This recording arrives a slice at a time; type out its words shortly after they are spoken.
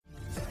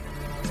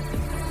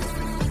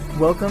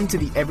Welcome to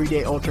the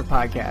Everyday Ultra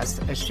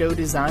Podcast, a show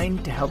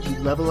designed to help you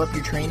level up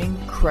your training,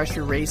 crush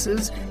your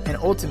races, and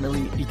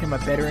ultimately become a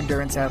better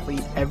endurance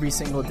athlete every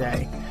single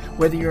day.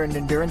 Whether you're an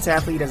endurance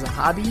athlete as a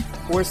hobby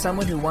or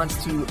someone who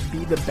wants to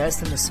be the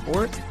best in the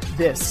sport,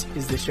 this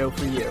is the show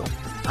for you.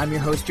 I'm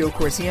your host, Joe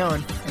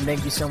Corcione, and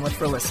thank you so much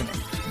for listening.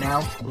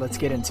 Now, let's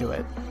get into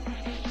it.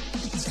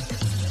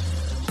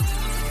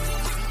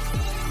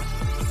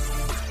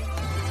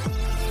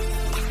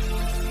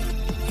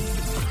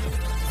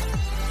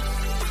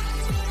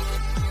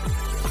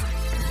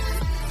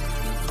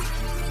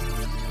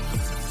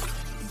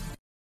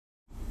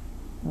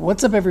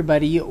 What's up,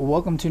 everybody?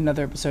 Welcome to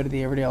another episode of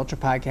the Everyday Ultra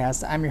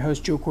Podcast. I'm your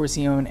host, Joe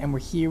Corcione, and we're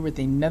here with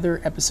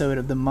another episode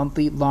of the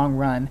monthly long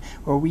run,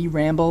 where we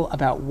ramble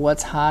about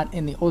what's hot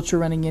in the ultra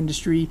running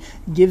industry,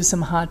 give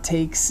some hot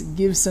takes,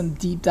 give some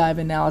deep dive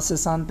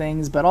analysis on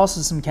things, but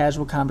also some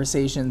casual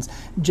conversations,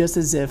 just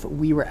as if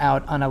we were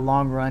out on a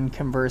long run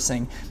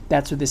conversing.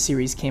 That's what this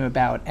series came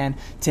about. And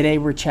today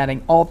we're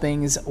chatting all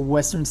things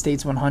Western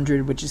States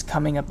 100, which is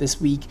coming up this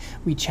week.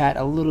 We chat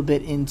a little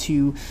bit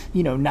into,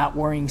 not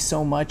worrying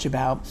so much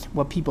about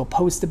what people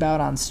post about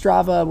on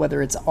Strava,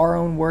 whether it's our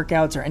own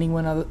workouts or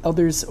anyone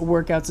other's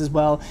workouts as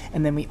well.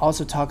 And then we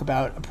also talk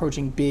about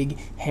approaching big,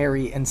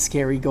 hairy, and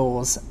scary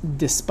goals,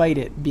 despite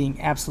it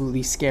being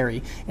absolutely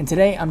scary. And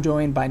today I'm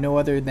joined by no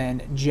other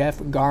than Jeff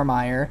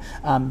Garmire,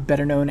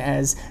 better known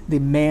as the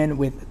man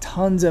with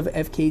tons of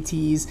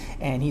FKTs,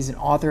 and he's an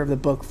author of the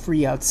book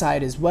Free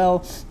Outside as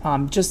well.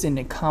 Just an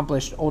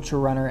accomplished ultra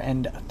runner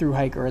and thru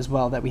hiker as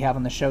well that we have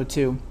on the show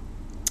too.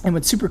 And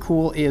what's super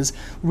cool is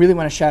really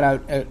want to shout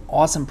out an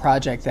awesome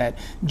project that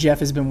Jeff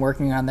has been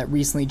working on that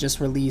recently just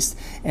released,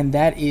 and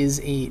that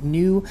is a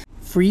new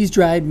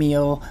freeze-dried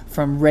meal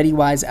from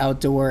ReadyWise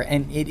Outdoor,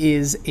 and it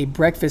is a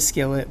breakfast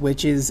skillet,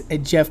 which is a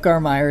Jeff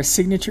Garmire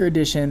Signature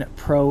Edition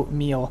Pro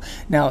meal.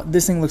 Now,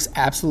 this thing looks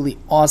absolutely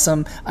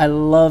awesome. I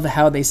love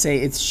how they say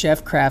it's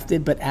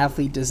chef-crafted but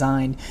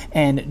athlete-designed,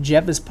 and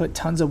Jeff has put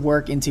tons of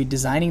work into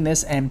designing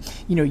this and,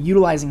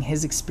 utilizing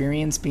his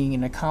experience being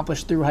an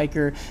accomplished thru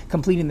hiker,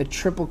 completing the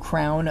Triple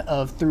Crown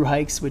of thru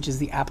hikes, which is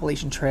the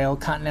Appalachian Trail,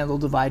 Continental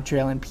Divide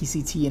Trail, and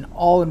PCT, and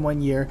all in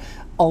 1 year,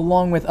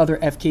 along with other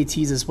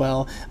FKTs as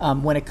well.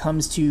 When it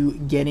comes to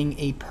getting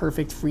a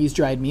perfect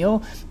freeze-dried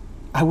meal,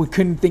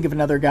 couldn't think of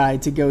another guy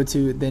to go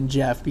to than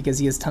Jeff, because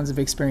he has tons of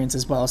experience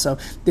as well. So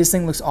this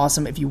thing looks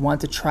awesome. If you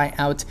want to try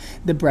out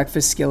the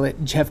breakfast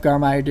skillet Jeff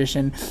Garmire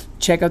edition,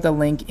 check out the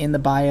link in the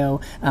bio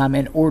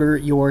and order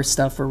your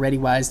stuff for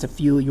ReadyWise to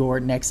fuel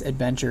your next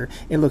adventure.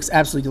 It looks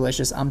absolutely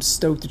delicious. I'm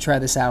stoked to try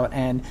this out,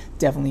 and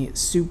definitely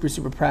super,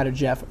 super proud of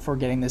Jeff for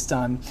getting this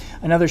done.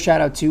 Another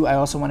shout out too, I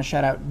also want to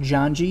shout out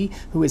Janji,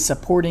 who is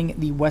supporting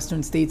the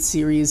Western States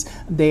series.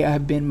 They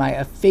have been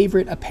my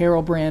favorite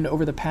apparel brand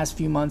over the past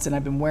few months, and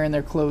I've been wearing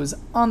their clothes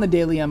on the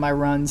daily on my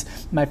runs.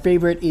 My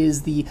favorite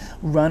is the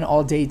Run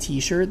All Day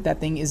t-shirt. That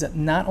thing is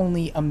not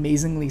only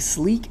amazingly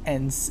sleek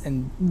and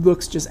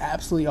looks just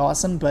absolutely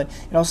awesome, but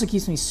it also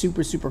keeps me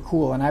super, super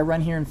cool. And I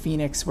run here in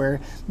Phoenix where,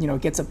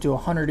 it gets up to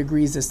 100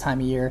 degrees this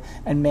time of year,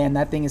 and man,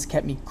 that thing has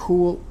kept me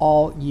cool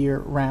all year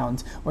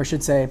round, or I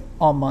should say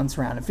all months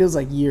round. It feels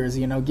like years,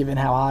 given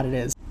how hot it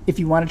is. If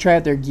you want to try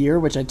out their gear,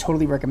 which I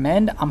totally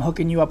recommend, I'm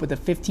hooking you up with a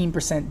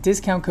 15%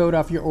 discount code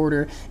off your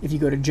order if you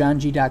go to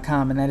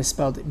janji.com, and that is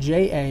spelled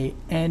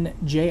JANJI.com,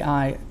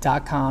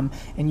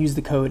 and use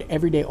the code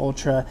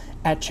EverydayUltra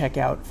at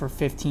checkout for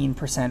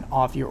 15%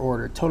 off your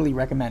order. Totally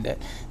recommend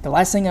it. The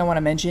last thing I want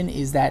to mention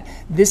is that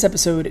this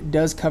episode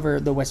does cover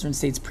the Western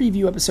States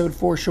preview episode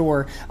for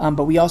sure,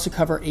 but we also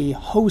cover a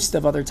host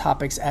of other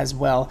topics as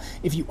well.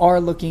 If you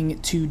are looking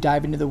to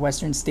dive into the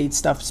Western States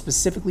stuff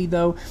specifically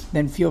though,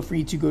 then feel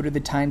free to go to the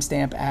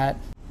timestamp at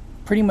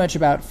pretty much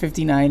about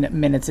 59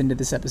 minutes into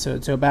this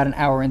episode. So about an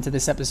hour into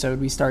this episode,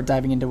 we start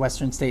diving into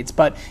Western States.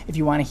 But if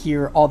you want to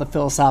hear all the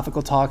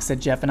philosophical talks that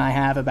Jeff and I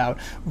have about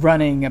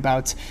running,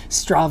 about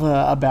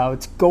Strava,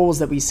 about goals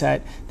that we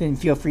set, then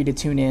feel free to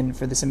tune in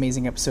for this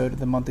amazing episode of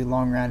the monthly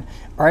long run.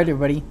 All right,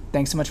 everybody,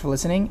 thanks so much for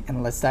listening,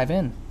 and let's dive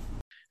in.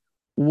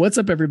 What's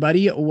up,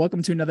 everybody?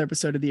 Welcome to another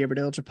episode of the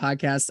Everyday Ultra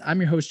Podcast. I'm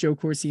your host, Joe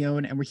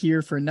Corcione, and we're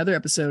here for another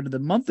episode of the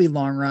monthly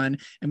long run.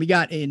 And we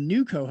got a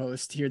new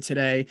co-host here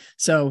today.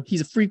 So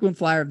he's a frequent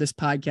flyer of this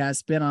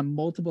podcast, been on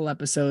multiple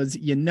episodes.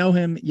 You know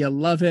him, you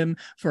love him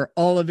for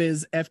all of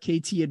his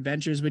FKT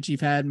adventures, which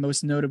you've had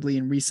most notably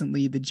and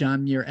recently the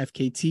John Muir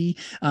FKT,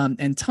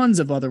 and tons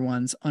of other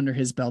ones under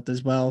his belt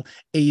as well.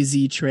 AZ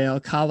Trail,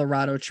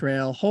 Colorado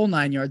Trail, whole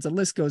 9 yards. The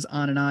list goes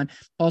on and on.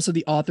 Also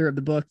the author of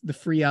the book, The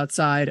Free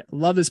Outside.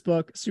 Love this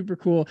book. Super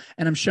cool.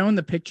 And I'm showing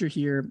the picture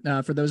here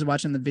for those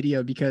watching the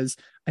video, because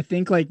I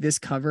think this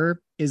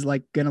cover is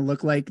going to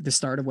look like the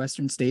start of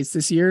Western States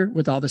this year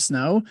with all the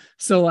snow.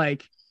 So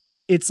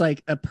it's a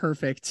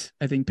perfect,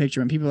 I think,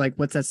 picture. And people are like,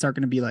 what's that start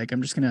going to be like?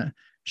 I'm just going to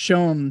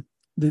show them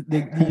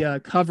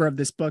the cover of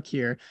this book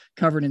here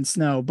covered in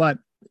snow. But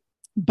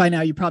by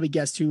now you probably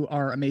guessed who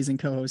our amazing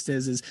co-host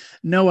is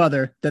no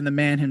other than the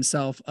man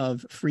himself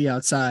of Free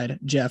Outside,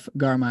 Jeff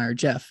Garmire.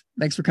 Jeff,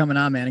 thanks for coming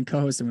on, man, and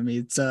co-hosting with me.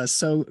 It's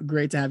so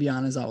great to have you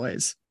on as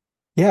always.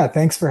 Yeah,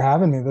 thanks for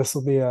having me. This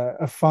will be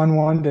a fun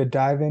one to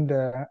dive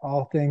into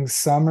all things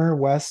summer,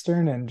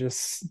 Western, and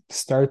just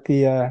start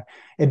the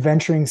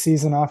adventuring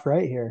season off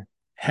right here.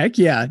 Heck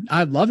yeah,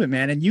 I love it,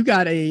 man. And you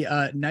got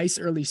a nice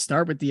early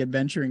start with the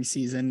adventuring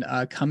season,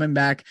 coming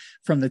back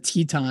from the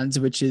Tetons,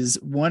 which is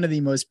one of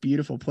the most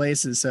beautiful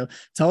places. So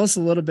tell us a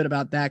little bit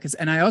about that.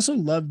 And I also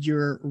loved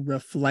your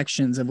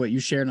reflections of what you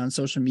shared on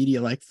social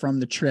media, like from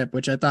the trip,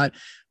 which I thought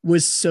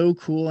was so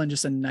cool and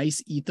just a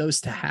nice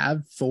ethos to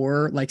have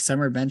for like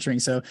summer adventuring.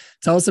 So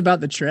tell us about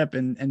the trip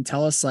and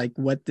tell us like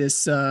what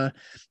this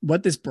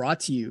brought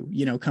to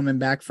you, coming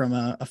back from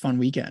a fun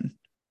weekend.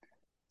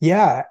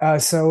 Yeah,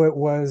 so it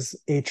was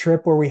a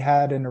trip where we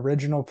had an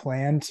original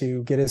plan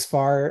to get as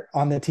far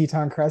on the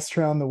Teton Crest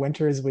Trail in the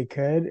winter as we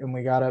could, and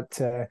we got up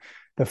to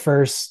the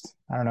first,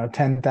 I don't know,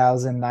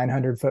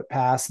 10,900 foot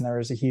pass, and there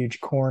was a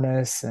huge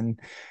cornice, and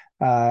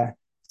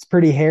it's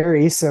pretty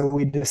hairy. So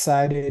we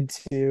decided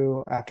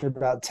to, after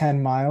about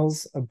 10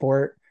 miles,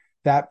 abort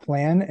that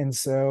plan, and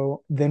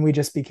so then we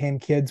just became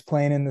kids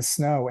playing in the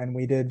snow, and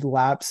we did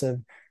laps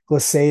of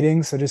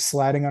glissading, so just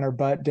sliding on our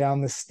butt down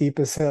the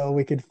steepest hill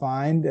we could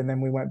find, and then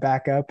we went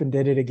back up and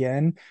did it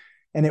again.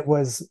 And it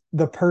was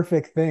the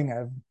perfect thing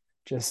of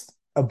just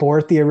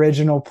abort the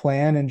original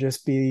plan and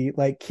just be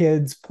like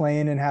kids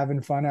playing and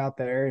having fun out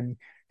there, and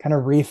kind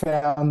of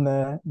refound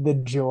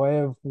the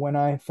joy of when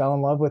I fell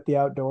in love with the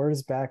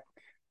outdoors back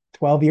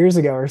 12 years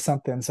ago or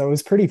something. So it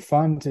was pretty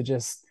fun to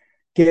just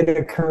get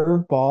a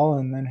curveball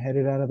and then hit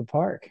it out of the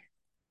park.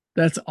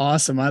 That's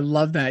awesome. I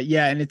love that.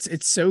 Yeah, and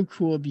it's so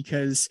cool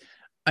because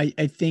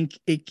I think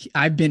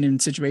I've been in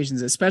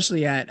situations,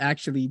 especially at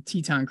actually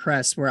Teton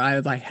Crest, where I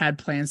like had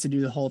plans to do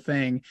the whole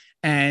thing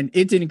and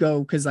it didn't go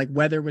because like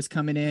weather was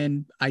coming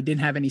in. I didn't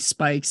have any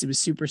spikes. It was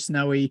super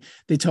snowy.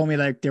 They told me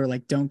like they were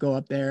like, don't go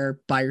up there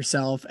by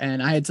yourself.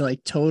 And I had to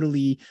like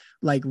totally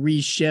like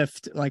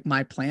reshift like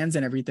my plans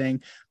and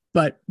everything.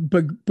 But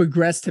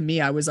progress to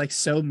me, I was like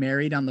so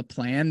married on the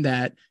plan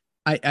that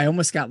I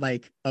almost got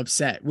like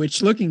upset,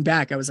 which looking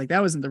back, I was like,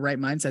 that wasn't the right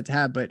mindset to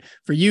have. But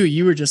for you,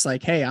 you were just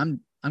like, hey, I'm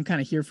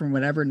kind of here from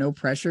whatever, no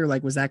pressure.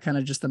 Like, was that kind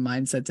of just the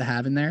mindset to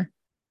have in there?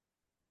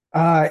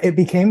 It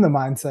became the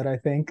mindset. I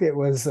think it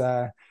was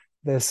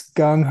this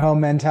gung ho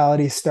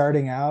mentality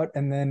starting out,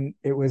 and then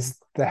it was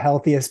the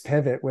healthiest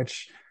pivot,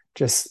 which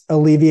just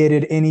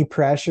alleviated any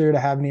pressure to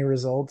have any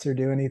results or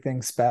do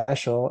anything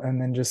special. And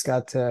then just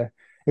got to,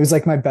 it was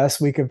like my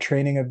best week of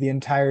training of the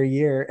entire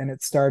year. And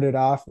it started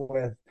off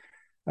with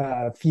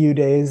a few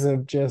days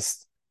of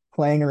just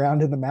playing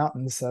around in the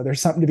mountains. So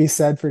there's something to be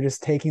said for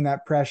just taking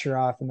that pressure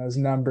off and those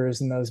numbers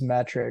and those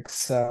metrics.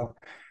 So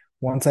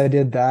once I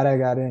did that,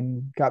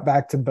 got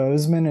back to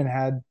Bozeman and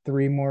had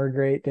 3 more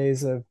great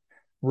days of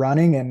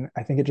running. And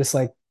I think it just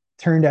like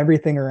turned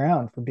everything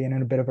around for being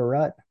in a bit of a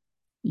rut.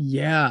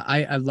 Yeah,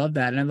 I love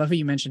that. And I love how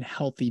you mentioned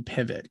healthy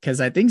pivot because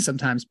I think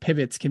sometimes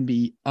pivots can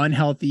be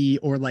unhealthy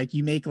or like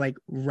you make like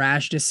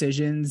rash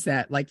decisions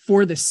that like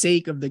for the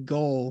sake of the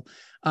goal.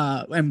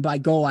 And by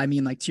goal, I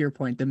mean like to your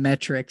point, the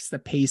metrics, the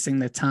pacing,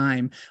 the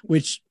time,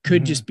 which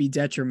could Mhm. just be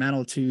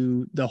detrimental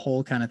to the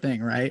whole kind of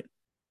thing, right?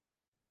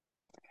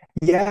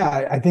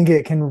 Yeah, I think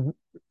it can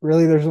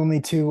really, there's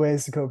only two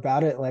ways to go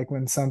about it. Like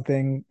when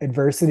something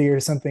adversity or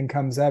something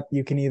comes up,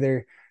 you can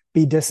either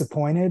be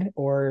disappointed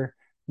or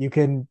you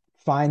can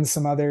find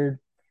some other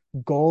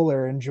goal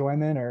or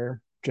enjoyment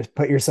or just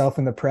put yourself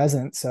in the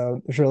present. So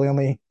there's really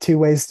only two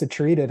ways to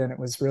treat it. And it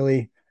was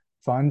really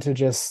fun to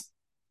just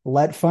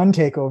let fun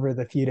take over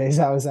the few days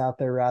I was out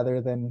there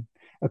rather than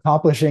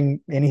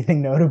accomplishing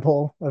anything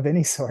notable of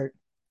any sort.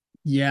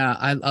 Yeah,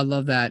 I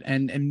love that.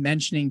 And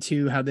mentioning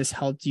too how this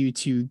helped you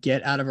to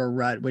get out of a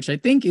rut, which I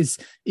think is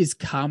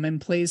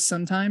commonplace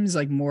sometimes,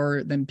 like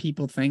more than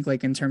people think,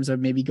 like in terms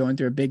of maybe going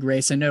through a big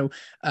race. I know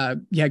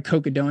you had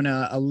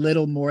Cocodona a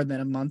little more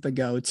than a month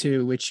ago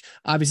too, which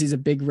obviously is a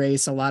big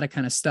race, a lot of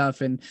kind of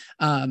stuff. And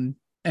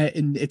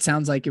it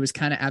sounds like it was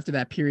kind of after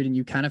that period and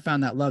you kind of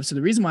found that love. So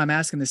the reason why I'm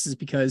asking this is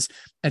because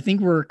I think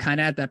we're kind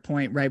of at that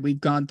point, right?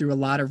 We've gone through a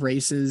lot of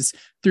races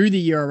through the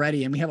year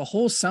already, and we have a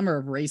whole summer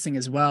of racing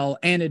as well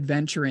and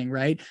adventuring,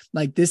 right?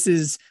 Like this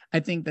is, I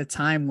think, the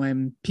time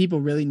when people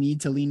really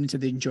need to lean into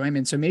the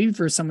enjoyment. So maybe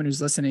for someone who's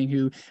listening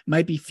who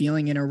might be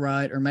feeling in a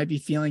rut or might be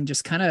feeling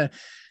just kind of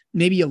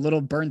maybe a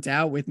little burnt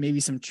out with maybe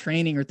some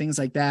training or things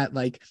like that,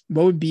 like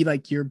what would be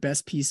like your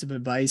best piece of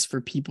advice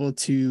for people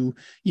to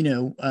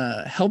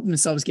help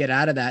themselves get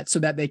out of that so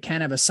that they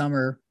can have a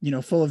summer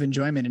full of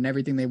enjoyment and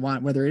everything they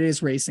want, whether it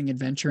is racing,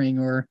 adventuring,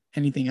 or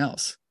anything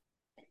else.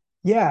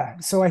 Yeah.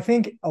 So I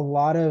think a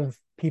lot of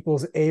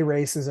people's A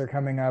races are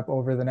coming up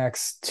over the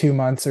next 2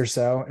 months or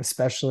so,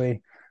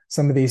 especially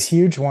some of these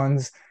huge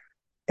ones.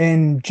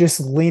 And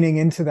just leaning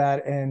into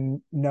that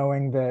and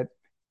knowing that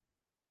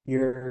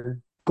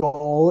your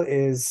goal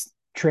is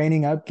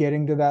training up,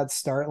 getting to that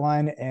start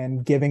line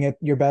and giving it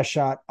your best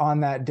shot on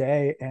that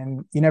day.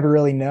 And you never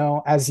really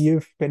know, as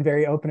you've been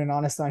very open and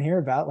honest on here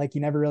about, like,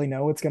 you never really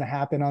know what's going to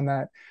happen on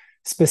that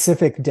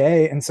specific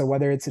day. And so,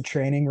 whether it's a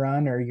training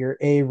run or your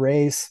A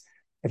race,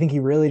 I think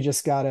you really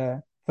just got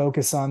to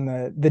focus on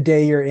the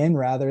day you're in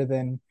rather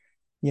than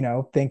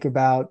think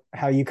about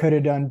how you could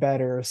have done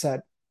better or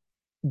set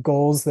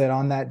goals that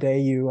on that day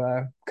you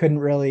couldn't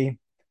really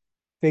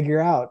figure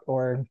out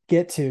or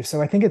get to.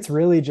 So I think it's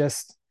really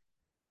just,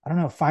 I don't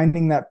know,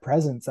 finding that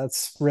presence.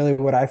 That's really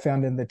what I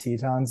found in the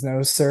Tetons.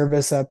 No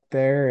service up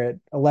there at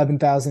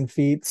 11,000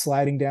 feet,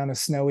 sliding down a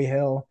snowy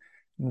hill.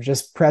 I'm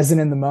just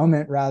present in the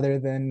moment rather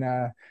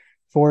than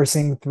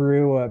forcing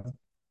through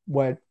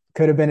what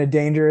could have been a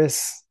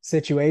dangerous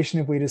situation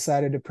if we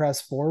decided to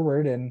press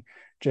forward, and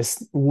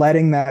just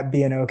letting that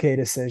be an okay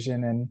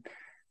decision.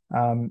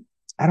 And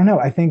I don't know.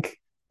 I think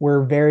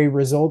we're very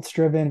results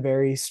driven,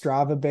 very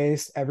Strava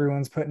based.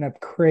 Everyone's putting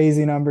up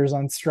crazy numbers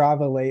on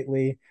Strava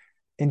lately.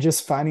 And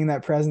just finding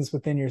that presence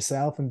within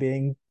yourself and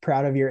being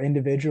proud of your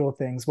individual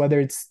things,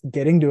 whether it's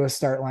getting to a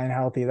start line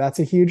healthy, that's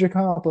a huge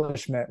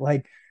accomplishment.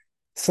 Like,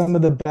 some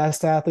of the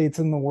best athletes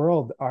in the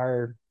world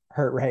are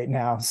hurt right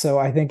now. So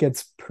I think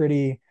it's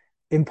pretty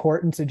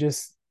important to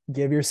just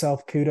give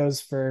yourself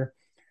kudos for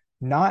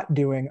not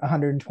doing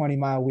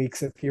 120-mile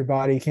weeks if your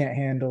body can't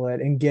handle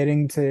it, and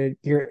getting to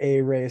your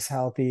A race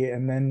healthy,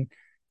 and then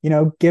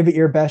give it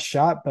your best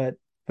shot. But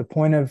the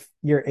point of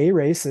your A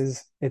race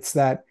is it's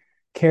that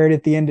carrot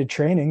at the end of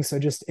training. So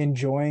just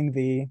enjoying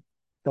the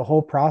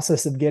whole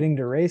process of getting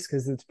to race,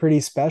 because it's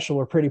pretty special.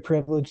 We're pretty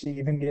privileged to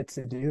even get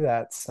to do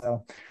that.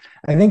 So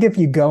I think if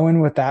you go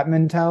in with that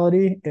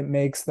mentality, it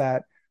makes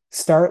that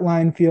start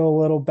line feel a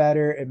little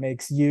better. It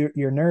makes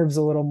your nerves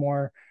a little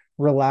more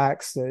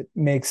relaxed. It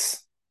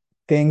makes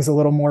things a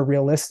little more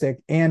realistic,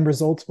 and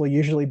results will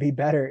usually be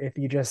better if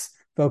you just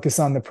focus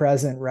on the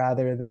present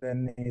rather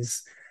than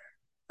these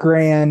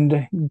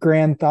grand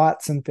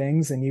thoughts and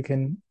things. And you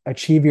can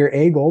achieve your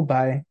A goal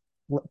by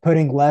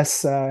putting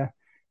less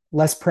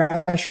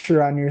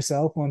pressure on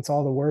yourself once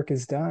all the work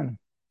is done.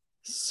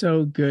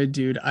 So good,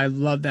 dude. I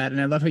love that.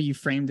 And I love how you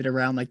framed it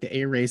around like the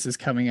A races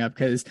coming up,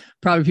 because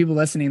probably people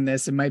listening to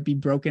this, it might be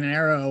Broken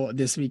Arrow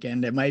this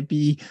weekend. It might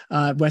be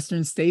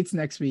Western States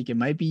next week. It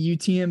might be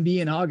UTMB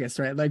in August,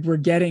 right? Like we're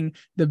getting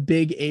the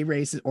big A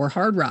races, or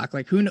Hard Rock.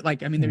 Like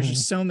like, I mean, there's Mm-hmm.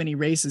 just so many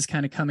races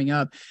kind of coming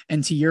up.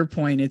 And to your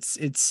point,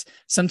 it's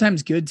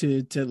sometimes good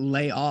to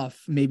lay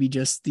off maybe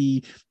just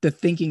the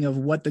thinking of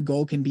what the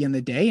goal can be in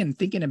the day, and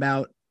thinking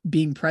about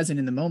being present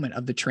in the moment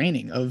of the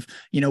training of,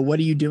 what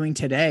are you doing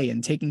today,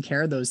 and taking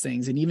care of those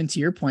things. And even to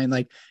your point,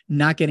 like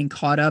not getting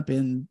caught up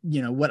in,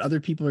 what other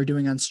people are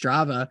doing on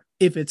Strava,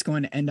 if it's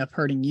going to end up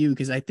hurting you.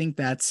 Cause I think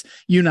that's,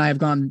 you and I have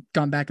gone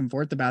back and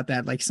forth about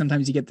that. Like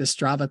sometimes you get the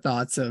Strava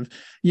thoughts of,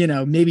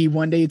 maybe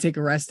one day you take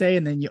a rest day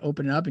and then you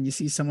open it up and you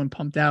see someone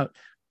pumped out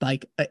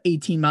like an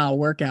 18-mile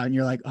workout, and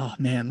you're like, oh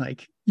man,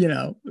 like,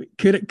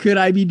 could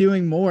I be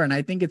doing more? And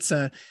I think it's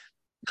a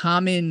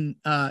common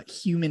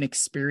human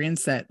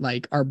experience that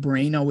like our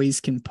brain always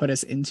can put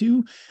us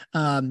into,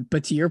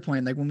 but to your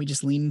point, like when we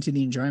just lean into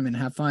the enjoyment and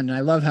have fun. And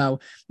I love how,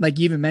 like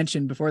you even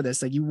mentioned before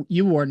this, like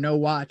you wore no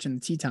watch in the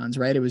Tetons,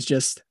 right? It was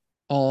just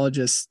all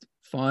just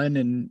fun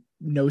and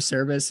no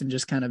service, and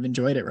just kind of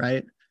enjoyed it,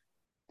 right?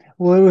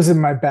 Well, it was in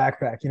my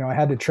backpack. I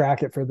had to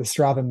track it for the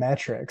Strava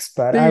metrics,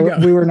 but There you go.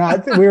 we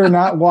were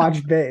not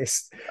watch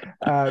based.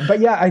 But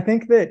yeah, I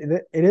think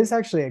that it is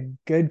actually a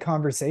good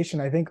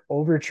conversation. I think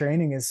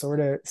overtraining is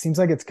sort of seems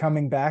like it's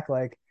coming back,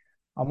 like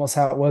almost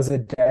how it was a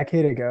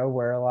decade ago,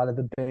 where a lot of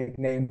the big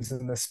names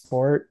in the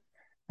sport,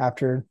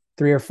 after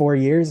 3 or 4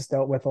 years,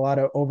 dealt with a lot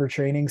of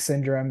overtraining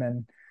syndrome.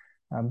 And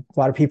a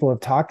lot of people have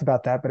talked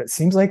about that, but it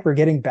seems like we're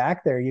getting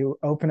back there. You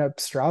open up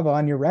Strava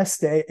on your rest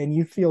day and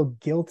you feel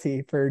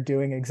guilty for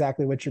doing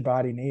exactly what your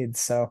body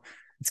needs. So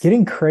it's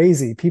getting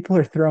crazy. People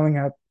are throwing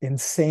up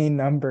insane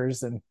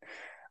numbers. And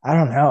I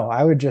don't know.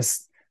 I would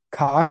just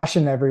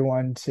caution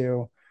everyone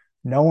to,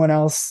 no one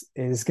else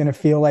is going to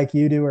feel like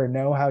you do or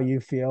know how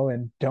you feel.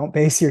 And don't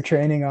base your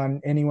training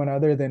on anyone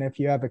other than if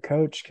you have a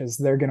coach, because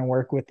they're going to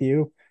work with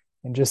you.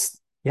 And just,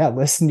 yeah,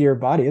 listen to your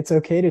body. It's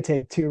okay to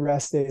take 2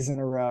 rest days in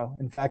a row.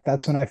 In fact,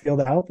 that's when I feel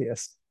the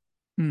healthiest.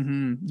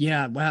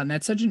 Yeah. Wow. And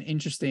that's such an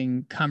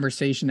interesting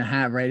conversation to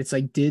have, right? It's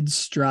like, did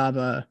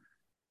Strava,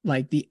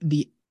 like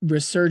the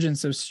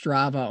resurgence of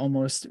Strava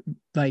almost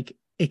like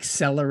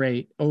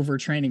accelerate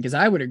overtraining? Because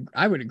I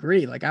would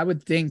agree. Like I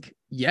would think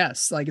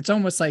yes. Like it's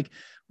almost like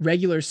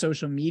regular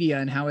social media,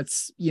 and how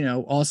it's,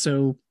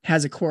 also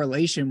has a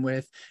correlation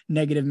with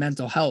negative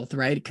mental health,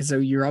 right? Because so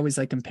you're always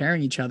like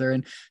comparing each other.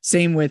 And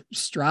same with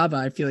Strava,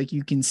 I feel like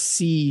you can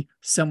see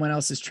someone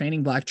else's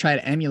training block, try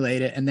to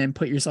emulate it, and then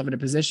put yourself in a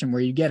position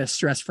where you get a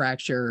stress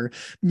fracture, or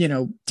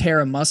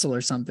tear a muscle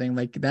or something.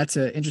 Like that's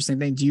an interesting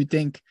thing. Do you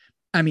think,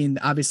 I mean,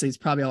 obviously it's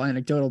probably all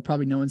anecdotal,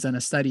 probably no one's done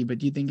a study, but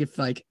do you think if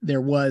like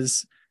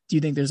do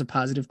you think there's a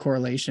positive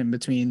correlation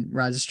between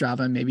Rise of Strava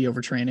and maybe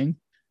overtraining?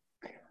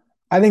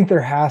 I think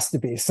there has to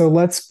be. So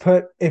let's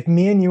put, if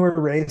me and you were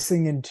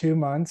racing in 2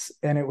 months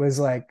and it was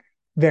like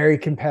very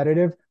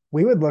competitive,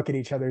 we would look at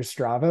each other's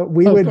Strava.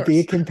 We Oh, of would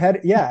be course.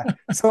 competitive. Yeah.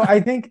 So I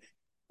think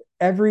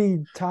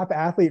every top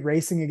athlete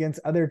racing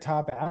against other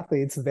top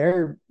athletes,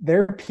 they're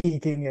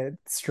peaking at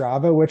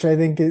Strava, which I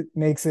think it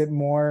makes it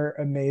more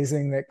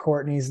amazing that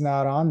Courtney's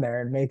not on there,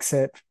 and makes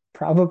it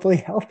probably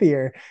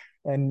healthier.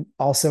 and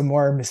also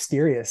more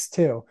mysterious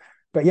too.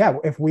 But yeah,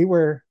 if we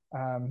were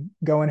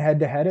going head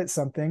to head at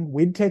something,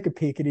 we'd take a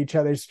peek at each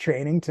other's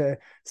training to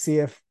see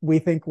if we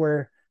think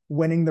we're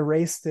winning the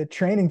race to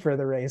training for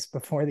the race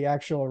before the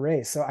actual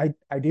race. So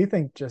I do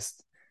think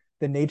just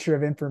the nature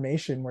of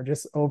information, we're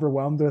just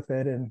overwhelmed with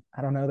it, and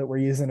I don't know that we're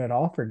using it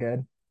all for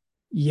good.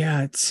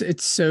 Yeah,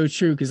 it's so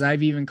true because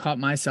I've even caught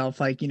myself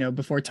like,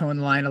 before towing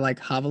the line of like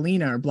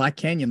Javelina or Black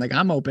Canyon, like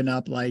I'm open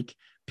up like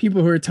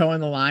people who are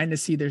towing the line to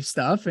see their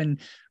stuff. And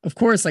of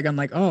course, like I'm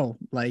like, oh,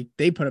 like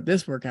they put up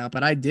this workout,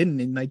 but I didn't.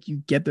 And like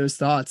you get those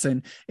thoughts.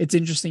 And it's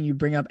interesting you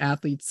bring up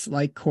athletes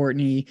like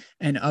Courtney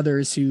and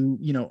others who,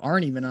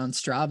 aren't even on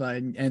Strava.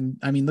 And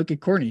I mean, look at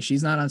Courtney.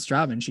 She's not on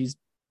Strava and she's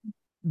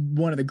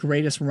one of the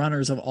greatest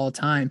runners of all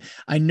time.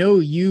 I know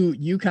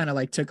you kind of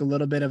like took a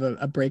little bit of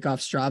a break off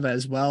Strava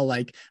as well,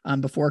 like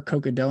before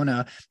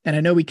Cocodona. And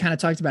I know we kind of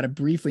talked about it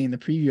briefly in the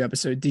preview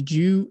episode. Did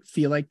you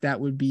feel like that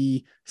would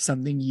be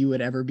something you would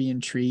ever be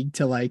intrigued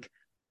to like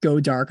go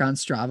dark on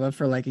Strava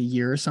for like a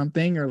year or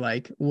something? Or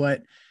like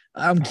what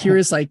I'm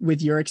curious, like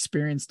with your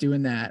experience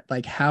doing that,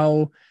 like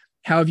how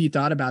have you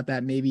thought about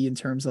that maybe in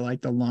terms of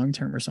like the long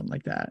term or something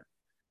like that?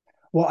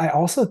 Well,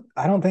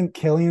 I don't think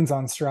Killian's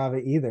on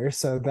Strava either.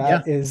 So Yeah.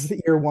 that is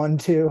year one,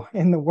 two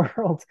in the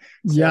world.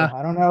 So Yeah.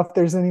 I don't know if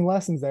there's any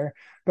lessons there.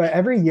 But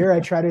every year I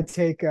try to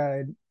take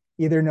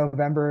either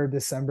November or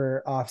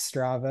December off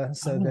Strava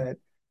so Oh. that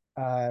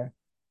uh,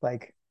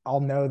 like I'll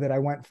know that I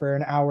went for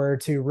an hour or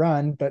two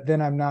run, but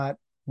then I'm not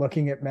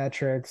looking at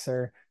metrics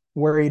or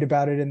worried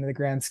about it in the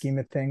grand scheme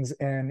of things.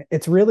 And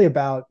it's really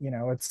about,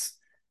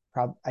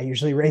 I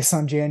usually race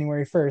on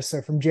January 1st.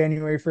 So from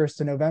January 1st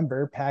to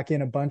November, pack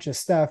in a bunch of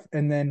stuff.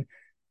 And then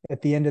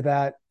at the end of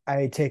that,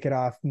 I take it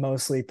off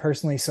mostly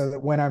personally so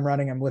that when I'm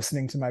running, I'm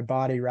listening to my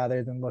body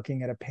rather than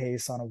looking at a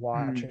pace on a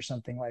watch Hmm. or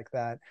something like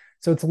that.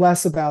 So it's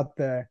less about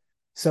the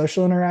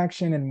social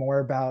interaction and more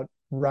about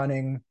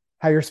running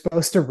how you're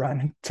supposed to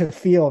run to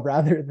feel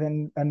rather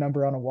than a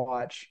number on a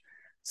watch.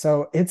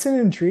 So it's an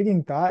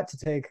intriguing thought to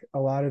take a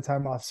lot of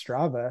time off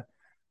Strava.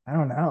 I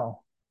don't know.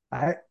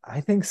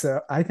 I think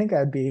so. I think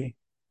I'd be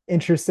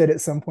interested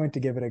at some point to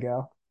give it a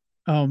go.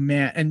 Oh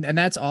man, and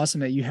that's awesome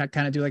that you had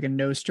kind of do like a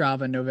no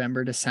Strava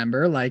November,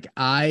 December. Like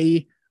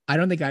I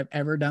don't think I've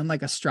ever done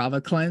like a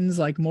Strava cleanse,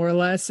 like more or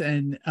less.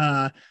 And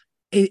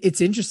it's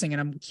interesting,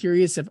 and I'm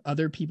curious if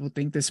other people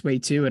think this way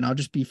too. And I'll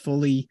just be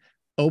fully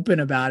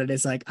open about it.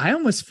 It's like I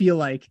almost feel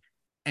like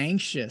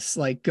anxious,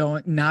 like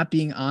going not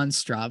being on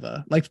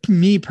Strava, like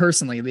me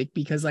personally, like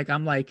because like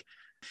I'm like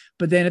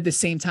but then at the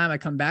same time, I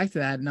come back to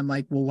that and I'm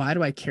like, well, why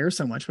do I care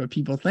so much what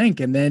people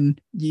think? And then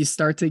you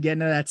start to get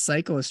into that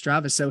cycle of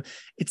Strava. So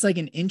it's like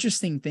an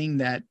interesting thing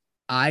that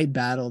I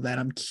battle that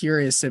I'm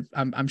curious if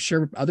I'm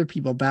sure other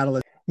people battle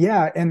it.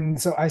 Yeah, and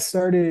so I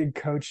started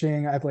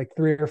coaching. I have like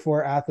three or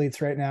four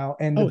athletes right now,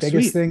 and the Oh,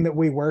 biggest sweet. thing that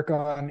we work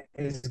on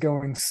is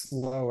going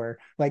slower.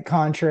 Like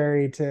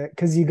contrary to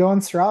because you go on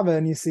Strava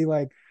and you see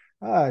like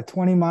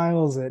 20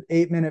 miles at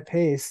 8 minute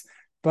pace,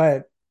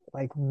 but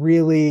like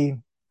really,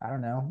 I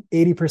don't know,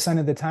 80%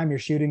 of the time you're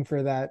shooting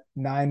for that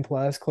 9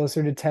 plus,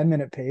 closer to 10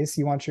 minute pace.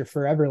 You want your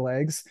forever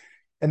legs.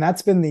 And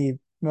that's been the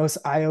most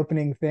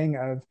eye-opening thing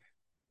of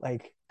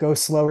like go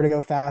slower to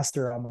go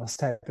faster almost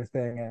type of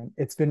thing. And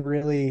it's been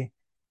really,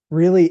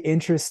 really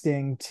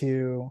interesting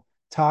to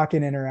talk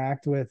and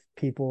interact with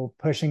people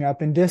pushing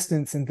up in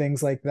distance and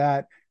things like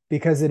that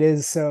because it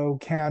is so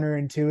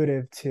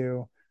counterintuitive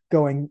to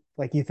going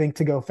like you think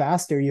to go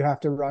faster you have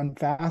to run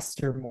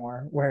faster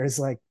more whereas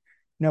like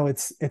no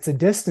it's a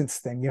distance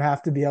thing you have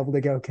to be able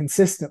to go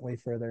consistently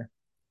further.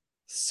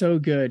 So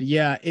good.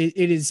 Yeah,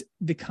 it is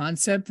the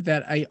concept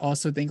that I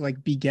also think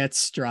like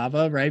begets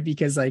Strava, right?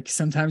 Because like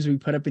sometimes we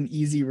put up an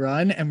easy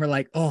run and we're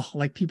like, oh,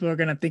 like people are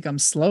gonna think I'm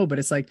slow, but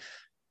it's like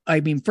I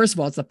mean, first of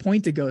all, it's the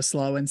point to go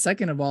slow, and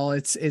second of all,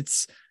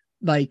 it's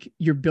like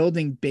you're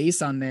building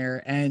base on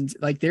there, and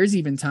like there's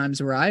even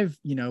times where I've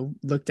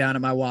looked down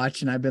at my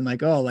watch and I've been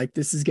like, oh, like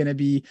this is gonna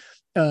be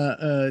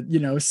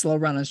slow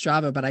run on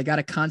Strava, but I got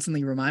to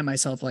constantly remind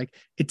myself like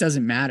it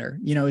doesn't matter,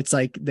 it's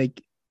like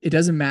it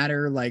doesn't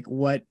matter like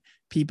what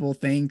people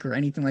think or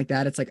anything like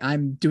that. It's like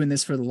I'm doing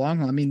this for the long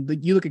haul. I mean,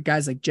 you look at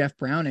guys like Jeff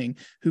Browning,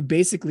 who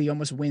basically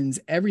almost wins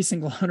every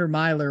single 100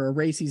 miler or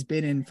race he's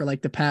been in for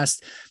like the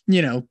past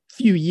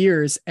few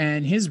years,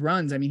 and his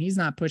runs, I mean, he's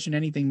not pushing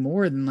anything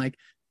more than like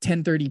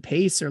 10:30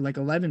 pace or like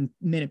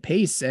 11-minute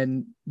pace,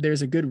 and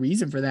there's a good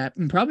reason for that,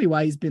 and probably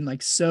why he's been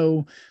like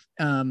so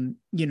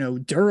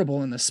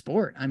durable in the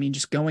sport. I mean,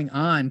 just going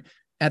on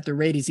at the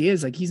rate as he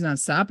is, like he's not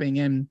stopping,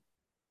 and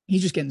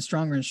he's just getting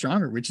stronger and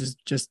stronger, which is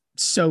just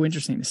so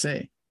interesting to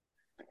say.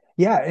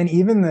 Yeah, and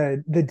even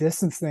the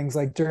distance things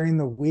like during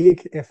the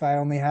week if I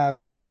only have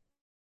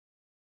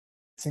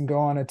and go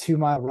on a 2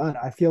 mile run.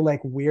 I feel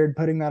like weird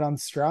putting that on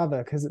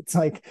Strava because it's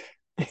like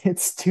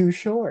it's too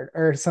short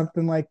or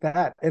something like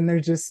that. And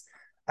there's just,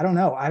 I don't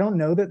know. I don't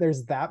know that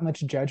there's that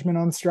much judgment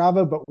on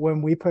Strava, but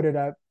when we put it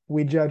up,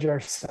 we judge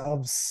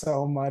ourselves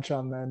so much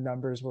on the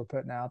numbers we're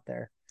putting out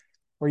there.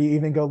 Where you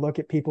even go look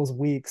at people's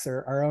weeks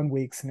or our own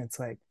weeks, and it's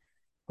like,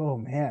 oh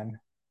man.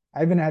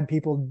 I even had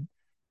people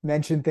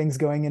mention things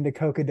going into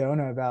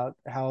Cocodona about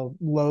how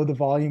low the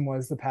volume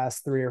was the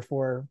past 3 or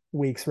 4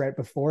 weeks right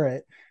before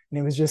it. And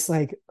it was just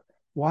like,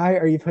 why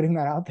are you putting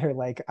that out there?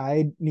 Like,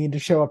 I need to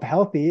show up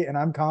healthy and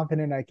I'm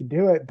confident I can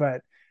do it,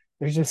 but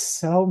there's just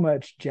so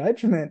much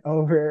judgment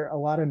over a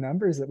lot of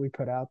numbers that we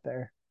put out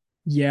there.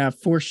 Yeah,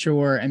 for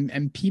sure.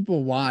 And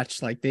people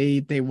watch, like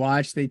they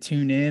watch, they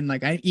tune in.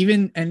 Like I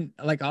even and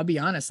like I'll be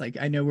honest, like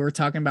I know we were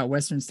talking about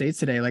Western States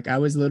today. Like I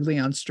was literally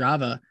on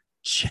Strava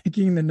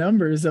checking the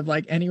numbers of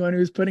like anyone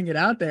who's putting it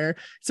out there.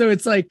 So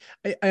it's like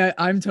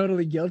I'm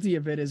totally guilty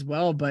of it as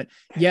well. But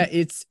yeah,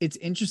 it's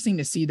interesting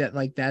to see that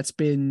like that's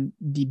been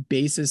the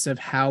basis of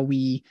how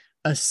we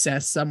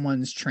assess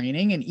someone's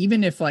training. And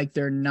even if like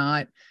they're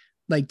not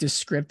like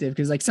descriptive,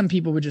 because like some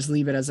people would just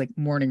leave it as like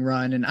morning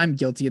run, and I'm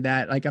guilty of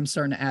that. Like I'm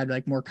starting to add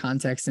like more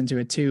context into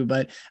it too,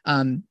 but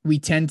we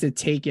tend to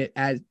take it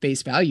at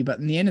face value. But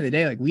in the end of the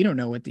day, like we don't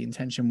know what the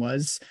intention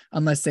was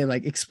unless they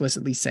like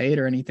explicitly say it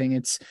or anything.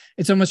 It's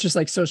almost just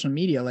like social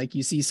media. Like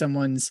you see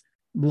someone's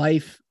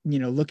life,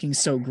 looking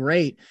so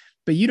great,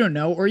 but you don't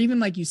know. Or even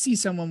like you see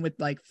someone with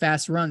like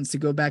fast runs, to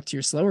go back to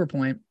your slower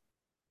point,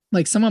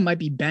 like someone might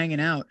be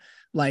banging out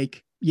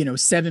like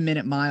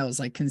 7-minute miles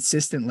like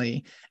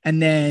consistently,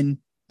 and then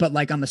but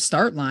like on the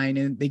start line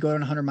and they go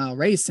on a 100-mile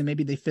race and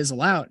maybe they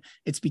fizzle out.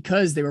 It's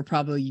because they were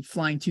probably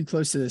flying too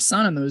close to the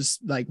sun on those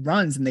like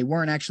runs, and they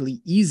weren't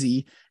actually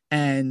easy,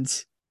 and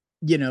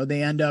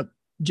they end up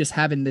just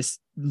having this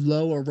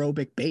low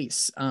aerobic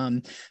base.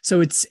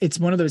 So it's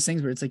one of those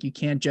things where it's like you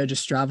can't judge a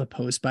Strava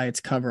post by its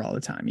cover all the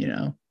time.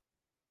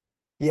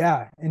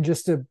 Yeah. And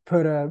just to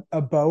put a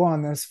bow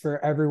on this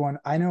for everyone,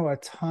 I know a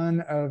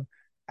ton of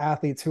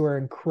athletes who are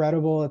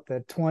incredible at the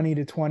 20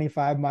 to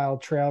 25-mile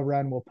trail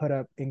run, will put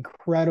up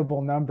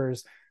incredible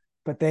numbers,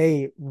 but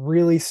they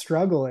really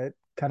struggle at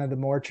kind of the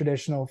more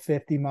traditional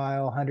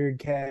 50-mile,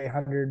 100K,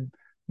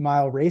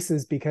 100-mile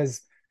races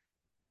because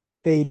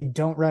they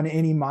don't run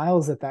any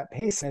miles at that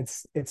pace. And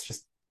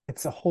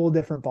it's a whole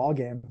different ball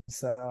game.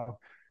 So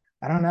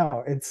I don't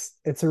know.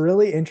 It's a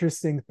really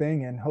interesting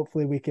thing, and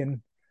hopefully we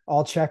can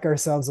all check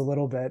ourselves a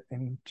little bit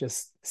and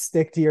just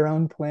stick to your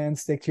own plan,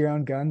 stick to your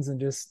own guns, and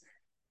just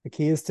the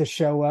key is to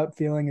show up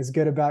feeling as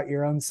good about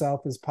your own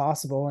self as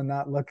possible and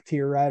not look to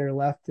your right or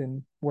left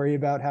and worry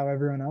about how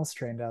everyone else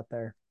trained out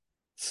there.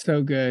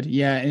 So good.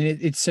 Yeah. And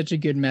it's such a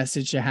good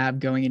message to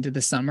have going into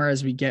the summer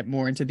as we get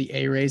more into the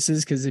A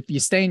races. Cause if you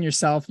stay in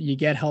yourself, you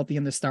get healthy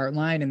in the start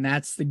line. And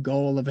that's the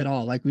goal of it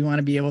all. Like we want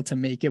to be able to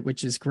make it,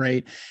 which is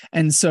great.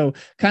 And so,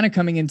 kind of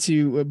coming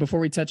into before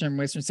we touch on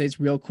Western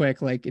States real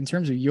quick, like in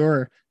terms of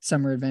your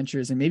summer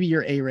adventures and maybe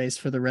your A race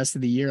for the rest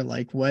of the year,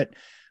 like what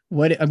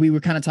we were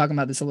kind of talking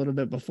about this a little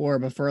bit before,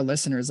 but for our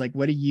listeners, like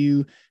what do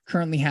you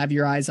currently have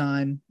your eyes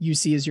on, you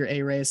see as your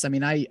A race? I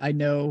mean, I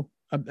know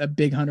a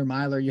big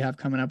 100-miler you have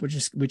coming up,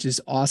 which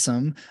is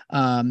awesome.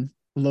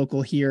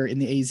 Local here in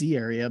the AZ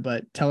area,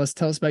 but tell us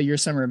about your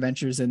summer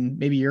adventures and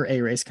maybe your A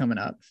race coming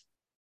up.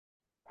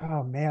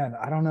 Oh man,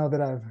 I don't know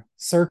that I've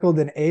circled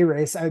an A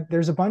race.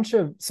 There's a bunch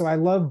of, so I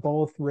love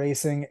both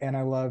racing and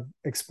I love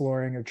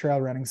exploring or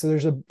trail running. So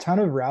there's a ton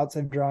of routes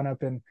I've drawn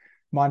up in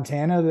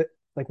Montana that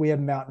like we have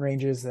mountain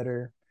ranges that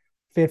are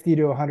 50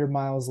 to 100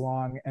 miles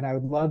long. And I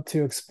would love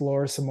to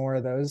explore some more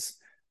of those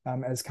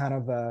as kind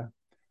of a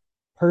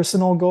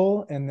personal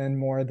goal. And then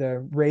more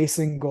the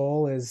racing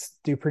goal is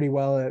do pretty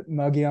well at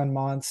Mogollon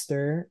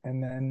Monster.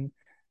 And then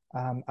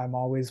I'm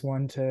always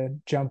one to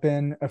jump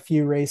in a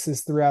few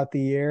races throughout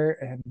the year.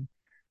 And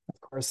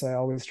of course, I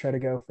always try to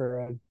go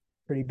for a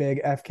pretty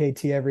big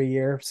FKT every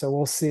year. So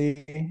we'll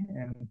see.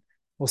 And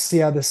we'll see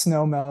how the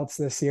snow melts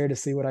this year to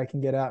see what I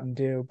can get out and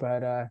do.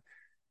 But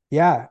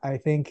yeah, I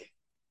think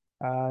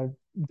uh,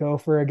 go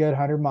for a good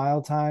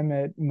 100-mile time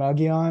at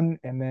Mogollon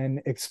and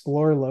then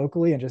explore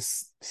locally and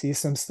just see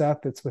some stuff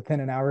that's within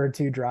an hour or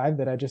two drive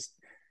that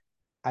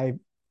I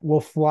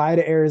will fly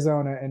to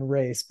Arizona and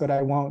race, but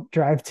I won't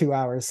drive 2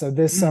 hours. So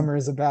this Mm. summer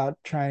is about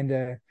trying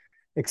to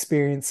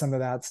experience some of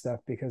that stuff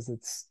because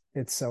it's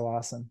so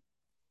awesome.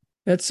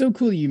 That's so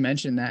cool you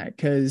mentioned that,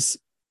 because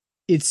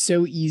it's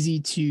so easy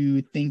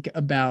to think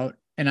about,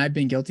 and I've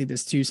been guilty of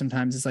this too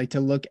sometimes. It's like to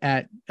look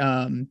at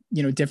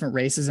different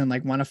races and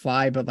like want to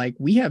fly, but like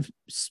we have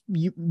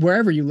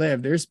wherever you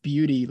live, there's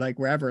beauty like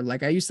wherever.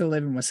 Like I used to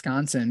live in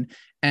Wisconsin,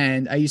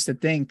 and I used to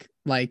think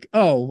like,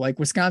 oh, like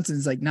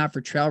Wisconsin's like not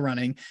for trail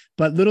running,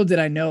 but little did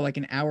I know, like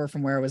an hour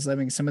from where I was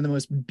living, some of the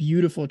most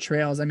beautiful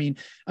trails. I mean,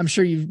 I'm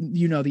sure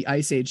you know the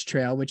Ice Age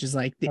Trail, which is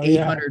like the Oh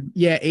yeah. 800,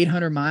 yeah,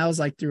 800 miles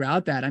like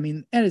throughout that. I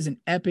mean, that is an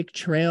epic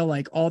trail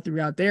like all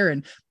throughout there.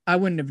 And I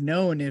wouldn't have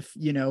known if,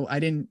 I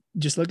didn't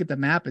just look at the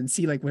map and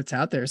see like what's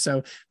out there.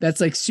 So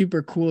that's like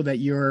super cool that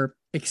you're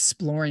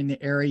exploring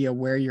the area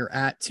where you're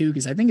at too.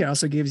 Cause I think it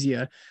also gives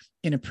you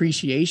an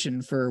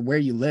appreciation for where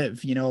you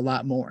live, a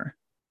lot more.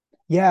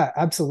 Yeah,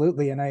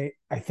 absolutely. And I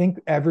think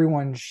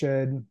everyone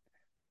should,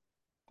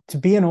 to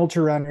be an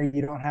ultra runner,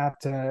 you don't have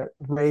to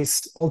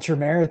race ultra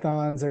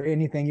marathons or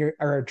anything. You're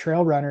or a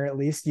trail runner at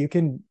least. You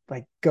can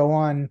like go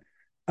on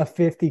a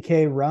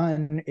 50K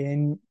run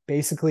in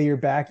basically your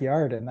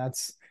backyard. And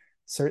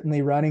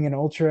certainly running an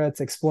ultra,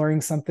 it's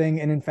exploring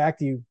something. And in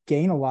fact, you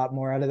gain a lot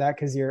more out of that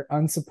because you're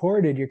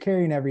unsupported, you're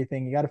carrying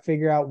everything, you got to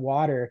figure out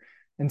water.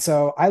 And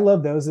so I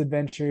love those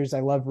adventures.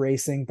 I love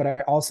racing, but I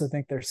also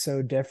think they're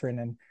so different.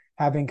 And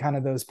having kind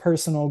of those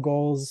personal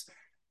goals,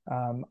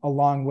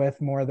 along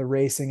with more of the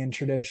racing and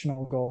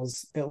traditional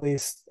goals, at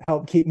least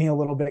help keep me a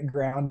little bit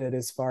grounded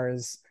as far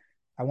as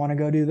I want to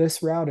go do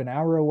this route an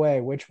hour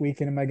away. Which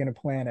weekend am I going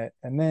to plan it?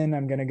 And then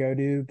I'm going to go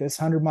do this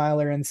 100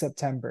 miler in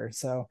September.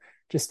 So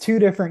just two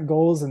different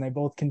goals, and they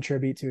both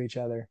contribute to each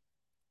other.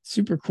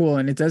 Super cool.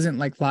 And it doesn't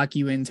like lock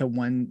you into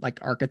one like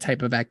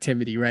archetype of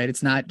activity, right?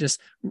 It's not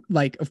just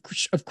like,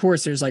 of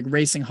course, there's like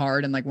racing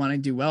hard and like wanting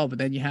to do well, but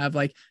then you have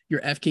like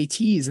your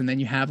FKTs and then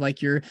you have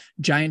like your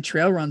giant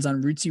trail runs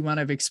on routes you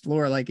want to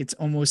explore. Like it's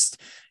almost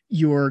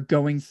you're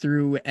going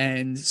through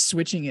and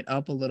switching it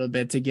up a little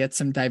bit to get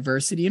some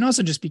diversity and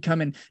also just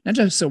becoming not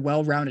just a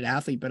well-rounded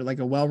athlete, but like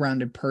a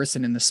well-rounded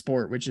person in the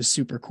sport, which is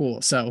super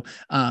cool. So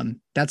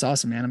that's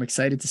awesome, man. I'm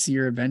excited to see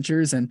your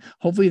adventures and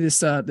hopefully this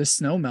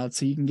snow melts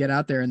so you can get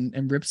out there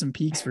and rip some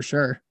peaks for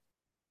sure.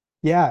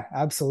 Yeah,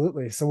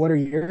 absolutely. So what are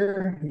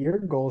your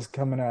goals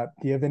coming up?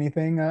 Do you have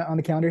anything on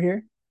the calendar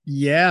here?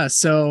 Yeah.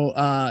 So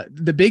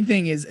the big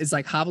thing is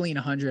like Javelina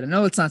 100. I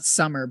know it's not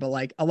summer, but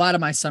like a lot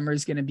of my summer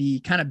is going to be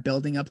kind of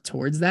building up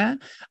towards that.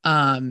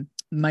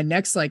 My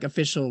next like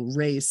official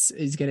race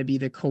is going to be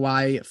the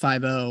Kauai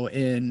 50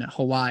 in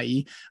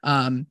Hawaii.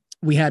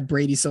 We had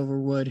Brady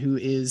Silverwood, who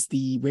is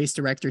the race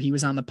director. He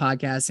was on the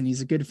podcast and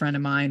he's a good friend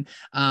of mine.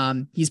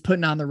 He's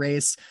putting on the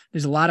race.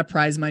 There's a lot of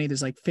prize money.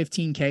 There's like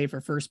 15K for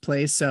first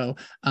place. So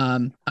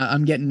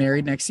I'm getting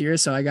married next year.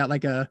 So I got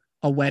like a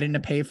wedding to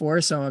pay for.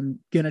 So I'm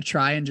going to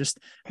try and just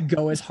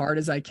go as hard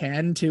as I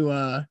can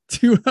to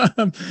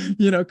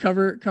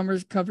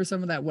cover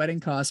some of that wedding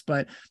cost.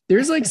 But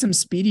there's like some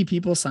speedy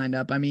people signed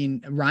up. I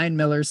mean, Ryan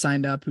Miller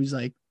signed up, who's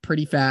like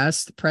pretty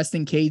fast.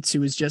 Preston Cates, who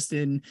was just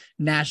in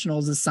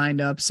nationals, is signed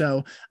up.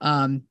 So,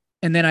 and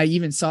then I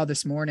even saw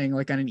this morning,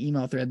 like on an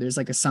email thread, there's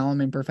like a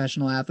Solomon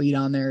professional athlete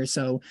on there.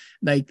 So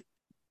like,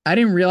 I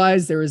didn't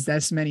realize there was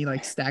this many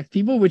like stacked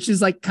people, which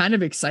is like kind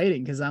of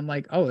exciting because I'm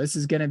like, oh, this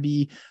is going to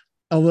be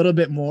a little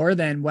bit more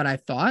than what I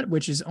thought,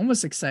 which is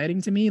almost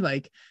exciting to me.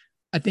 Like,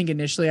 I think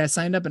initially I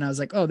signed up and I was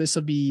like, oh, this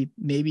will be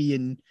maybe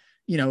in,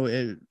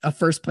 a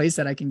first place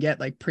that I can get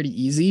like pretty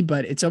easy,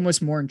 but it's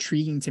almost more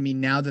intriguing to me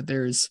now that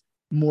there's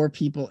more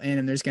people in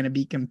and there's going to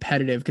be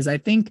competitive. Cause I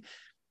think,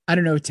 I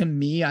don't know, to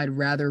me, I'd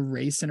rather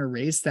race in a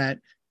race that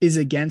is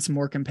against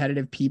more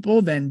competitive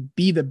people than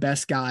be the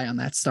best guy on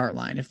that start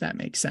line, if that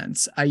makes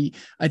sense. I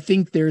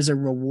think there's a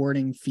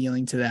rewarding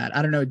feeling to that.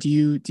 I don't know. Do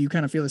you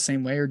kind of feel the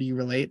same way or do you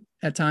relate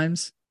at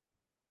times?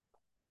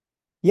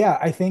 Yeah,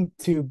 I think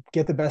to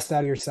get the best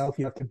out of yourself,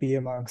 you have to be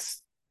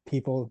amongst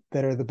people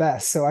that are the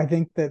best. So I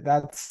think that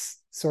that's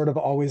sort of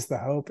always the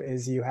hope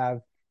is you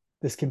have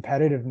this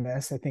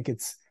competitiveness. I think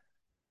it's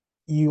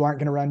you aren't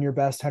going to run your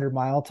best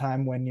 100-mile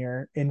time when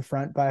you're in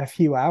front by a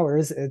few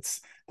hours.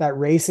 It's that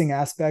racing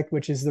aspect,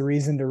 which is the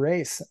reason to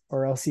race,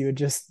 or else you would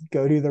just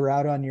go do the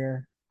route on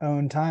your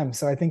own time.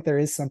 So I think there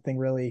is something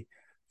really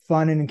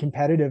fun and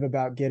competitive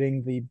about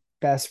getting the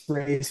best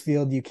race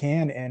field you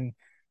can. And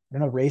I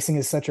don't know, racing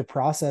is such a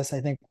process.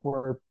 I think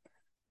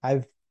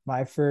I've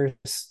my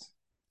first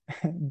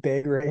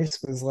big race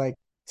was like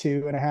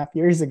 2.5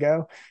 years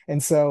ago.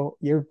 And so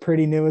you're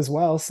pretty new as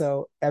well.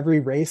 So every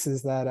race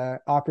is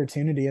that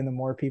opportunity. And the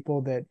more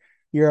people that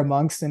you're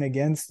amongst and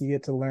against, you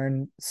get to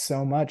learn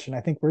so much. And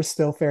I think we're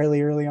still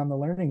fairly early on the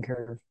learning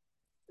curve.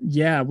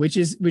 Yeah, which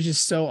is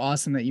so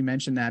awesome that you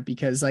mentioned that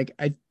because like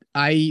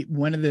I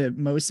one of the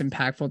most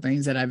impactful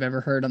things that I've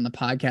ever heard on the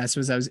podcast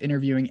was I was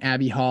interviewing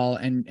Abby Hall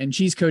and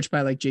she's coached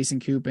by like Jason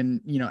Coop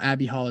and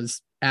Abby Hall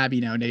is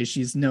Abby nowadays.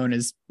 She's known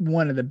as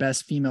one of the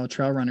best female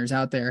trail runners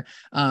out there.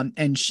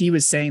 And she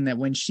was saying that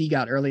when she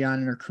got early on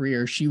in her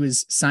career, she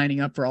was signing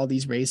up for all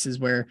these races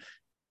where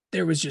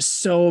there was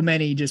just so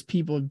many just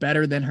people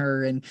better than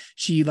her and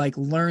she like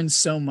learned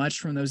so much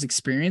from those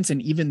experiences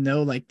and even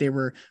though like they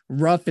were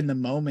rough in the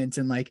moment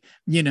and like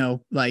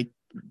like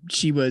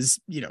she was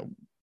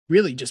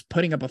really just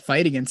putting up a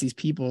fight against these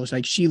people, it's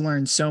like she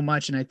learned so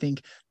much and I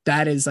think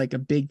that is like a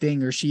big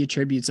thing or she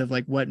attributes of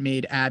like what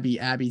made Abby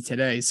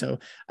today. So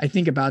I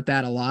think about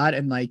that a lot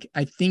and like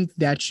I think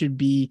that should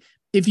be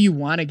if you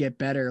want to get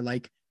better,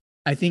 like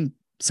I think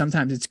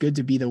sometimes it's good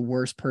to be the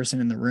worst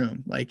person in the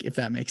room, like if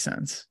that makes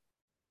sense.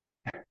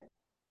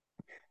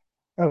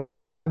 Oh,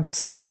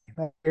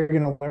 you're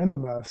going to learn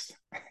the most.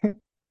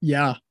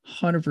 Yeah,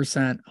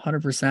 100%,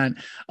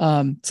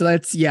 100%. So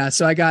that's yeah.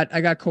 So I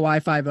got Kauai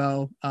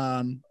 50.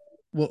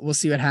 We'll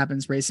see what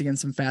happens. Race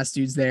against some fast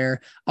dudes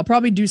there. I'll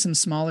probably do some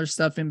smaller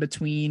stuff in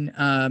between.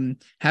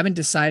 Haven't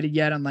decided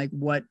yet on like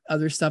what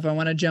other stuff I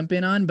want to jump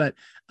in on, but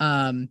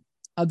I'll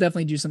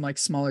definitely do some like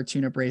smaller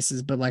tune-up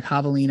races. But like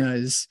Javelina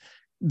is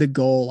the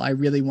goal. I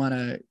really want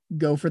to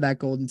go for that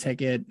golden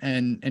ticket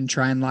and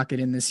try and lock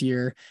it in this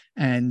year.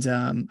 And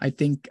I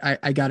think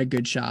I got a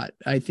good shot.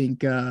 I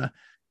think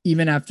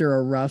even after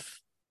a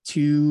rough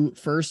two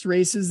first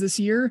races this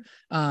year,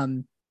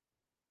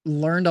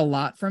 learned a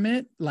lot from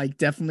it. Like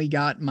definitely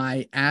got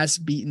my ass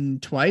beaten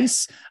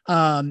twice.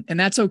 And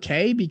that's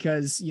okay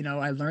because,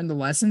 I learned the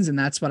lessons and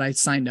that's what I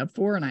signed up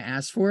for and I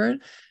asked for it.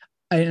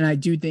 And I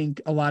do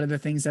think a lot of the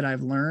things that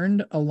I've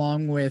learned,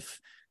 along with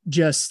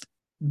just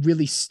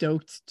really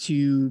stoked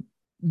to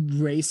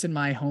race in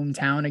my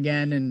hometown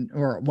again,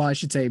 or well, I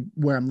should say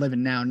where I'm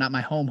living now, not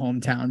my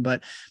hometown,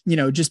 but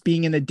just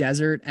being in the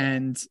desert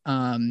and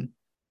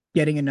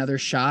getting another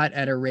shot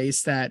at a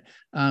race that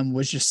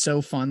was just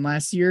so fun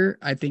last year,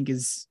 I think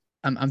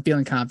I'm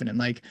feeling confident.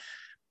 Like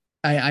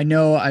I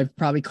know I've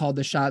probably called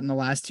the shot in the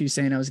last two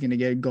saying I was going to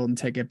get a golden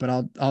ticket,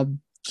 but I'll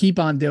keep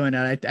on doing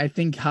it. I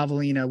think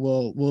Javelina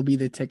will be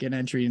the ticket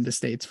entry into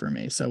states for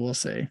me. So we'll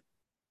see.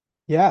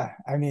 Yeah,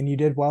 I mean, you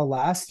did well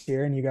last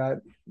year, and you got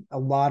a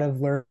lot of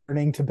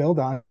learning to build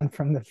on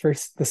from the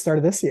start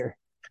of this year.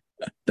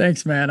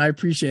 Thanks, man. I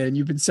appreciate it.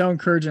 You've been so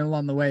encouraging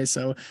along the way.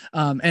 So,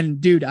 and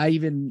dude, I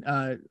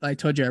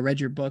told you, I read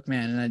your book,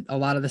 man. And a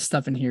lot of the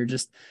stuff in here,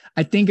 just,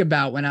 I think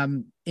about when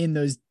I'm in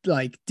those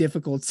like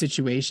difficult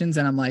situations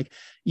and I'm like,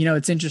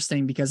 it's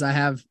interesting because I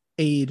have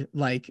aid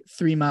like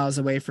 3 miles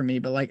away from me,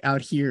 but like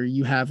out here,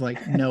 you have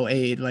like no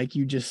aid. Like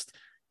you just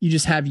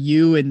have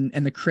you and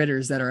the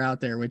critters that are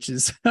out there, which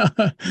is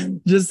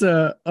just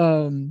a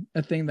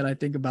thing that I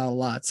think about a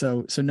lot.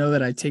 So know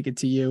that I take it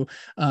to you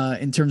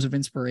in terms of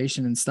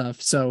inspiration and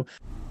stuff. So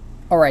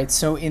all right,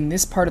 so in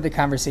this part of the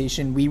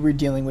conversation, we were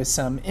dealing with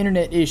some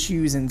internet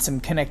issues and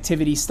some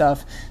connectivity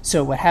stuff.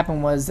 So what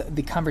happened was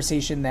the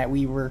conversation that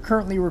we were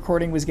currently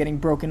recording was getting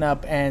broken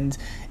up and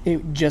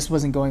it just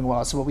wasn't going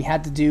well. So what we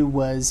had to do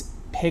was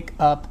pick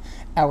up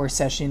our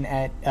session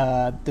at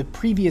the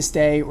previous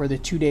day or the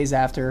 2 days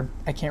after.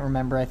 I can't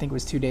remember. I think it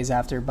was 2 days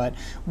after, but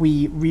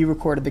we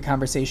re-recorded the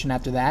conversation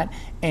after that.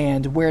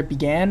 And where it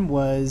began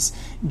was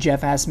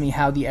Jeff asked me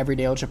how the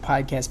Everyday Ultra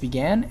podcast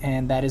began,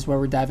 and that is where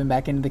we're diving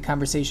back into the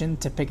conversation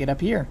to pick it up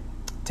here.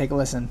 Take a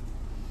listen.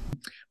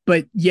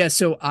 But yeah,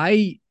 so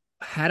I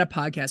had a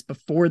podcast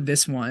before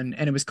this one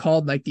and it was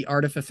called like The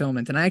Art of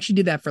Fulfillment. And I actually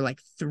did that for like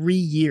 3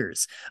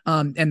 years.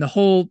 And the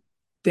whole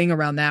thing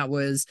around that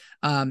was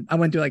I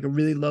went through like a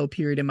really low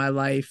period in my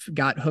life,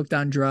 got hooked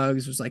on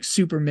drugs, was like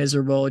super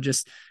miserable,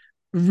 just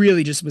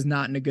really just was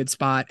not in a good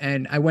spot.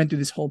 And I went through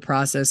this whole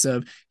process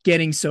of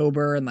getting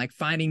sober and like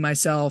finding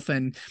myself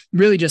and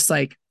really just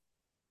like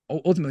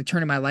ultimately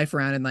turning my life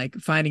around and like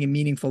finding a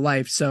meaningful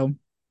life. So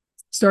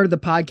started the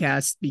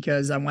podcast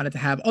because I wanted to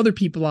have other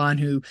people on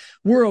who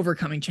were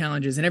overcoming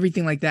challenges and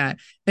everything like that.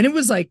 And it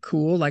was like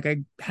cool. Like I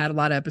had a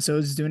lot of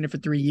episodes doing it for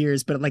 3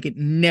 years, but like it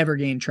never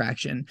gained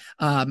traction.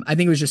 I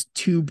think it was just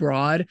too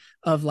broad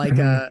of like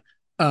Mhm.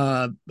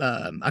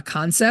 a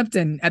concept.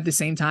 And at the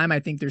same time, I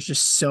think there's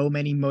just so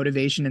many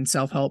motivation and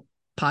self-help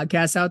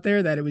podcasts out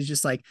there that it was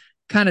just like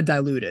kind of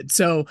diluted.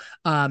 So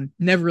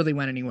never really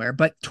went anywhere.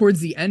 But towards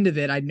the end of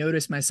it, I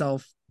noticed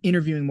myself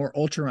interviewing more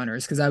ultra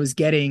runners because I was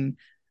getting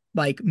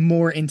like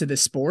more into the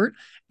sport.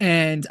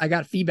 And I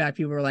got feedback.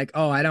 People were like,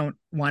 oh, I don't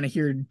want to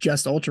hear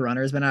just ultra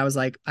runners. But I was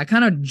like, I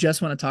kind of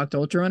just want to talk to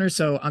ultra runners.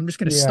 So I'm just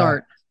going to Yeah.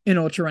 start an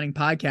ultra running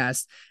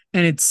podcast.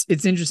 And it's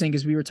interesting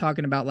because we were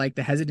talking about like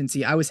the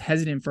hesitancy. I was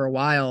hesitant for a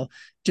while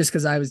just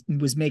because I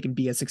was making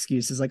BS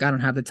excuses. Like I don't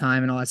have the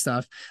time and all that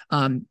stuff.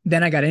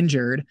 Then I got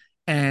injured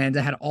and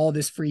I had all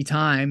this free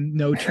time,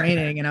 no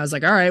training. And I was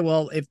like, all right,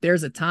 well, if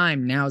there's a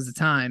time, now's the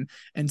time.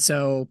 And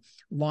so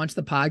launched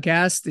the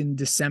podcast in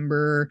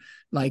December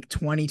like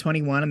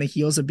 2021 on the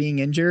heels of being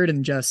injured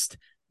and just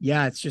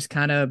yeah, it's just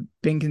kind of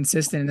been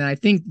consistent. And I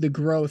think the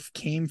growth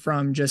came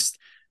from just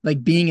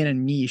like being in a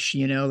niche,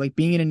 like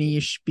being in a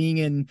niche, being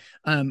in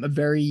a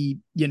very,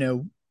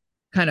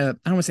 kind of,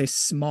 I don't want to say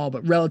small,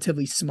 but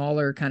relatively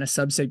smaller kind of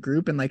subset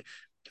group and like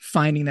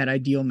finding that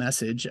ideal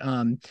message.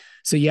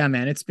 So yeah,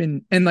 man, it's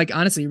been, and like,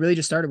 honestly, it really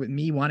just started with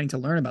me wanting to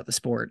learn about the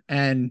sport.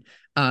 And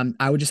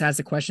I would just ask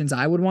the questions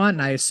I would want.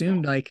 And I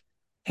assumed like,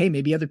 hey,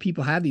 maybe other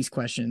people have these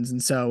questions.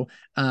 And so,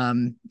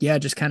 yeah,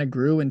 just kind of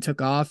grew and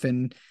took off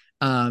and,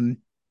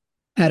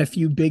 had a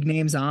few big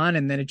names on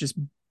and then it just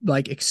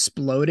like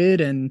exploded.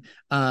 And,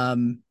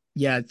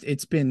 yeah,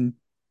 it's been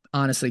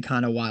honestly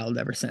kind of wild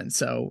ever since.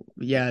 So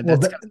yeah, Well,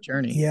 that's kind of the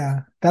journey.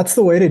 yeah, that's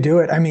the way to do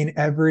it. I mean,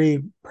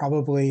 every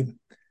probably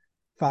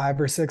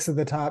five or six of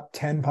the top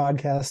 10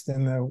 podcasts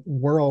in the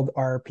world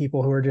are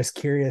people who are just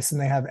curious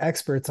and they have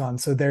experts on.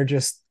 So they're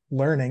just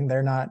learning.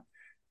 They're not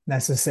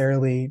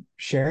necessarily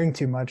sharing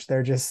too much.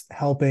 They're just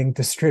helping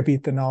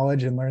distribute the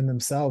knowledge and learn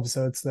themselves.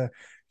 So it's the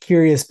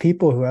curious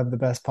people who have the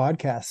best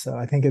podcasts. So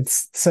I think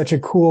it's such a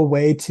cool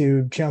way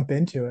to jump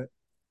into it.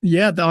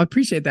 Yeah, I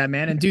appreciate that,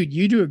 man. And dude,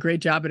 you do a great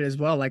job at it as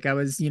well. Like I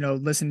was,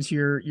 listening to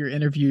your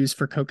interviews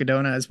for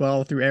Cocodona as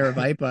well through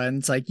Aravaipa, and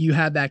it's like you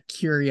have that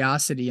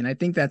curiosity, and I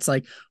think that's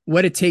like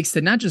what it takes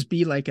to not just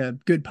be like a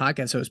good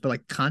podcast host, but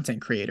like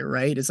content creator,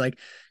 right? It's like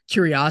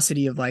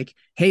curiosity of like,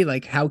 hey,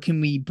 like how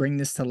can we bring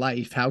this to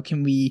life? How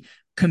can we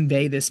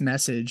convey this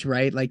message,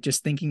 right? Like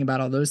just thinking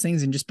about all those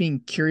things and just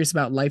being curious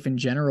about life in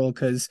general,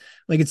 because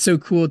like it's so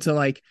cool to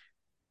like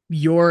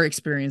your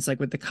experience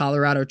like with the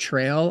Colorado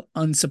Trail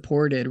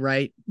unsupported,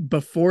 right?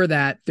 Before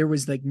that, there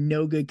was like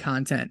no good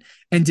content.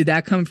 And did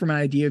that come from an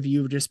idea of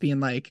you just being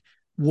like,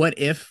 what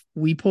if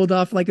we pulled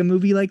off like a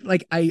movie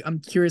I'm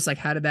curious, like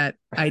how did that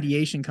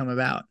ideation come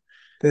about?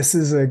 This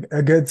is a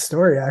good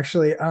story,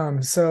 actually.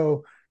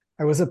 So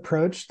I was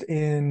approached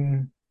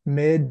in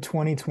mid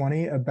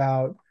 2020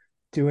 about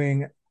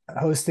doing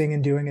hosting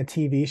and doing a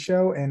TV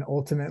show, and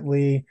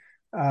ultimately,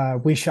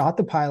 we shot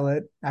the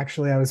pilot.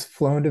 Actually, I was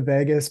flown to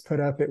Vegas, put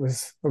up. It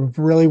was a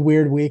really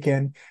weird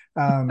weekend,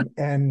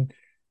 and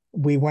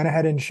we went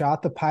ahead and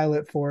shot the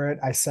pilot for it.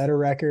 I set a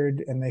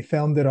record, and they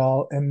filmed it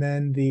all. And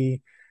then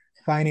the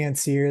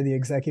financier, the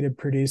executive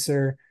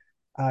producer,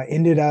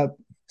 ended up.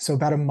 So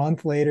about a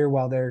month later,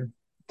 while they're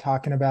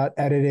talking about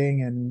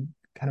editing and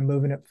kind of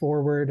moving it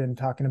forward and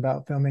talking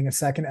about filming a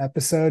second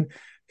episode,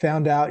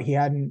 found out he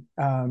hadn't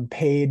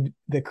paid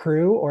the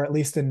crew, or at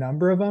least a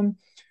number of them.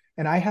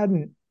 And I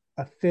hadn't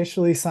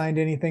officially signed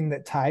anything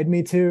that tied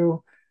me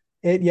to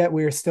it yet.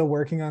 We were still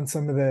working on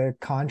some of the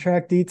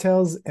contract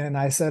details. And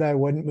I said I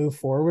wouldn't move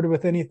forward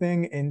with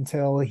anything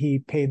until he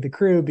paid the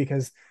crew,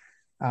 because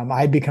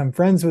I'd become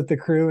friends with the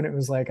crew. And it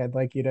was like, I'd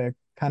like you to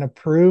kind of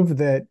prove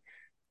that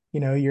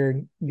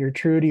you're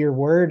true to your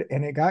word.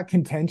 And it got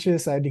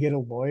contentious. I had to get a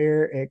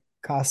lawyer. It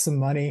cost some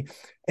money.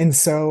 And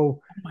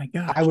so Oh my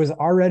I gosh. was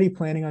already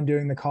planning on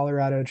doing the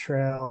Colorado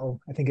Trail.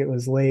 I think it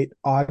was late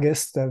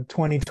August of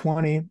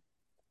 2020.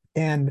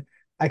 And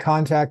I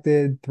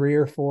contacted three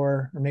or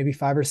four, or maybe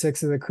five or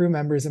six of the crew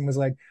members and was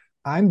like,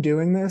 I'm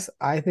doing this.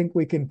 I think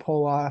we can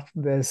pull off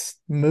this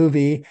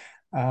movie.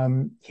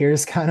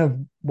 Here's kind of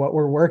what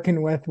we're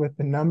working with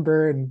the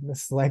number. And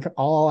this is like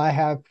all I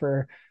have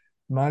for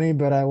money,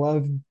 but I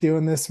love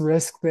doing this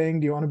risk thing.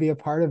 Do you want to be a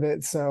part of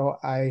it? So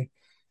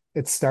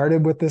it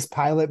started with this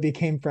pilot,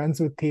 became friends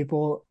with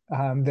people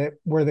that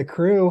were the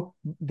crew.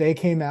 They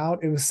came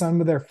out. It was some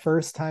of their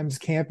first times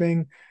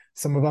camping.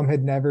 Some of them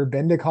had never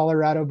been to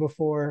Colorado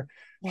before,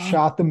 Wow.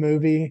 shot the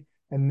movie.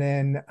 And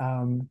then,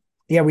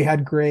 yeah, we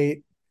had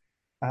great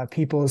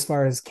people as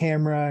far as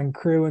camera and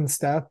crew and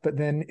stuff. But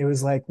then it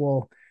was like,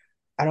 well,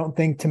 I don't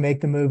think to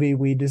make the movie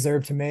we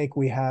deserve to make,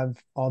 we have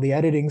all the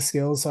editing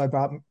skills. So I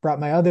brought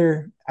my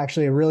other,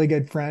 actually a really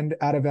good friend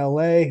out of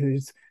LA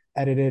who's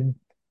edited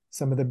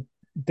some of the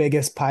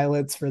biggest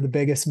pilots for the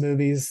biggest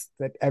movies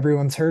that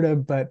everyone's heard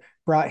of, but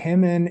brought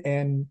him in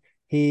and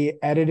he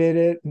edited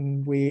it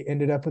and we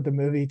ended up with the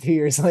movie 2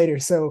 years later.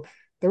 So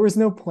there was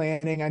no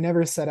planning. I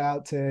never set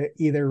out to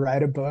either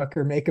write a book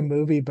or make a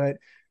movie, but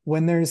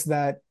when there's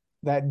that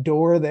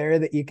door there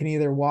that you can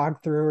either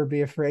walk through or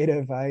be afraid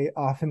of, I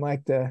often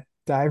like to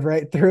dive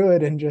right through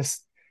it and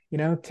just,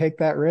 take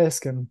that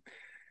risk. And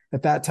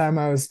at that time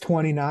I was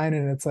 29,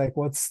 and it's like,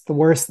 what's the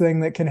worst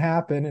thing that can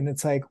happen? And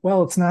it's like,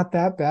 well, it's not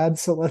that bad.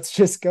 So let's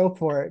just go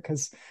for it.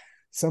 Cause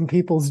some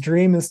people's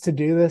dream is to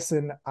do this.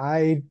 And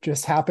I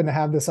just happen to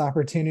have this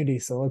opportunity.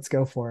 So let's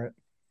go for it.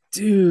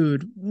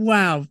 Dude,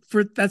 wow.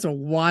 That's a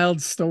wild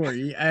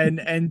story.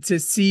 And to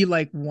see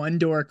like one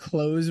door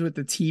close with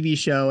the TV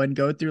show and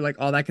go through like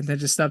all that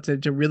contentious stuff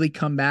to really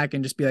come back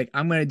and just be like,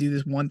 I'm gonna do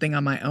this one thing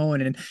on my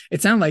own. And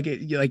it sounded like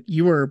like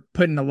you were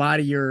putting a lot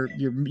of your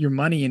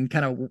money and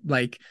kind of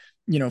like,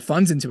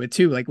 funds into it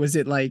too. Like was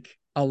it like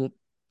a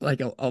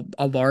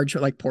large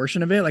like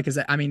portion of it? Like is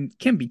that, I mean, it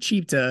can be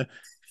cheap to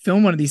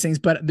film one of these things,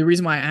 but the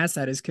reason why I asked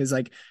that is because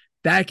like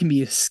that can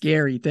be a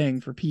scary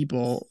thing for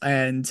people.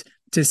 And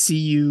to see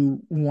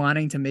you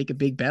wanting to make a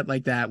big bet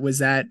like that, was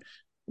that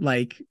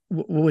like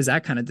what was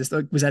that kind of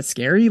was that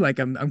scary? Like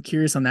I'm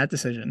curious on that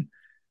decision.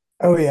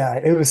 Oh yeah,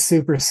 it was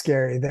super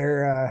scary.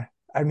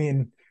 I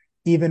mean,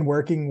 even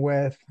working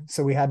with,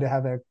 so we had to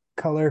have a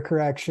color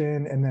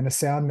correction and then a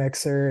sound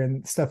mixer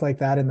and stuff like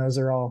that. And those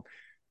are all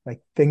like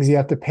things you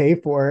have to pay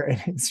for.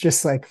 And it's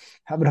just like,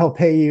 how about I'll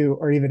pay you,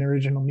 or even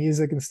original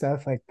music and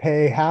stuff, like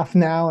pay half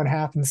now and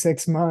half in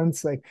 6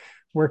 months, like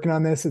working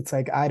on this. It's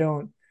like, I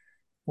don't,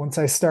 once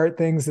I start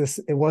things,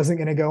 it wasn't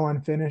going to go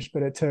unfinished,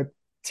 but it took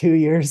 2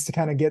 years to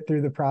kind of get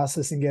through the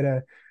process and get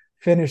a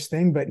finished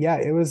thing. But yeah,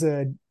 it was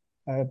a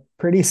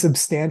pretty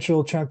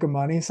substantial chunk of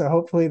money. So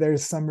hopefully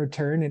there's some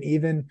return. And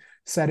even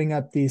setting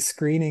up these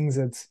screenings,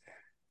 it's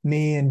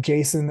me and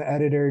Jason, the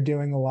editor,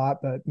 doing a lot,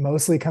 but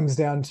mostly comes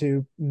down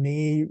to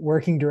me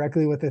working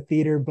directly with the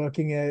theater,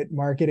 booking it,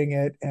 marketing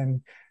it.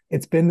 And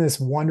it's been this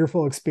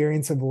wonderful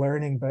experience of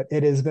learning, but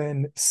it has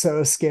been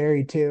so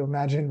scary too.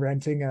 Imagine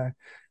renting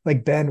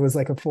like Bend was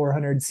like a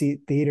 400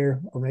 seat theater,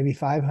 or maybe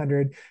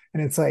 500.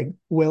 And it's like,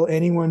 will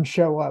anyone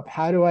show up?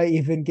 How do I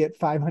even get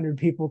 500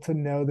 people to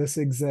know this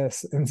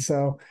exists? And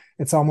so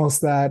it's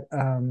almost that,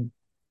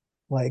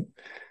 like,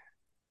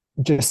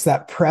 just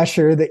that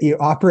pressure that you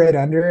operate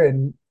under.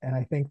 And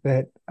I think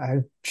that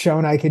I've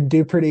shown I can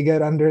do pretty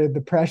good under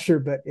the pressure,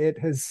 but it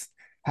has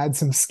had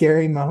some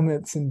scary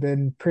moments and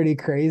been pretty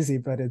crazy,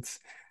 but it's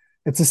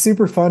a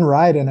super fun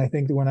ride. And I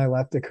think when I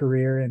left a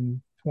career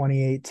in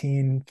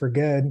 2018 for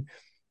good,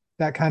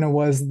 that kind of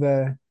was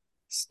the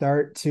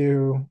start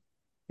to,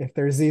 if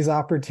there's these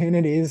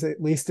opportunities,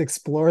 at least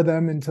explore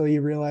them until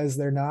you realize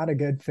they're not a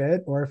good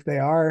fit. Or if they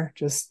are,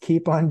 just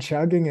keep on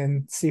chugging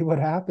and see what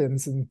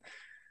happens. And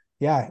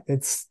yeah,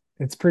 it's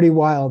pretty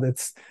wild.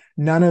 It's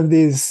none of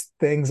these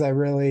things I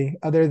really,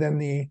 other than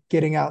the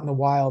getting out in the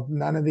wild,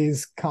 none of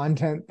these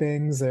content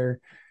things or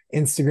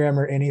Instagram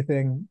or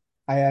anything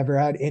I ever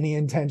had any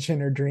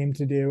intention or dream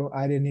to do.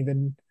 I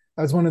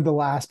was one of the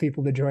last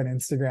people to join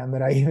Instagram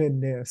that I even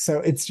knew. So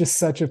it's just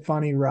such a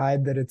funny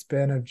ride that it's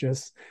been of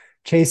just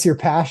chase your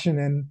passion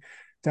and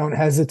don't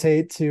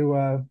hesitate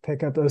to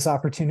pick up those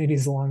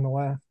opportunities along the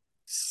way.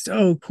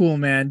 So cool,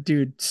 man.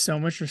 Dude, so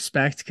much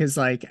respect because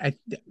like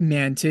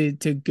man, to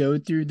go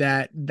through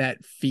that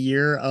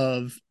fear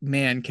of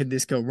man, could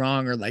this go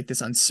wrong or like this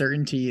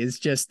uncertainty is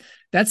just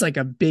that's like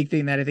a big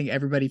thing that I think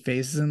everybody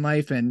faces in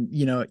life. And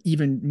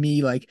even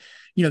me, like,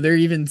 there are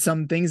even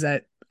some things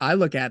that I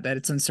look at that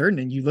it's uncertain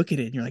and you look at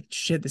it and you're like,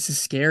 shit, this is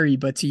scary.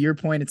 But to your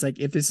point, it's like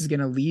if this is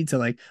gonna lead to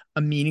like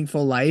a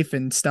meaningful life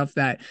and stuff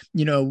that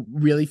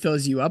really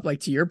fills you up, like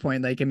to your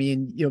point, like I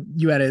mean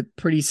you had a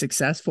pretty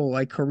successful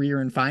like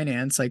career in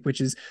finance, like which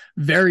is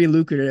very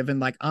lucrative, and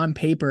like on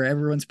paper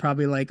everyone's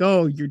probably like,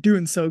 oh, you're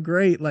doing so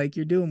great, like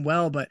you're doing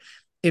well. But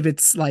if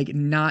it's like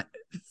not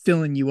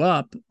filling you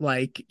up,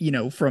 like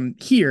from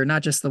here,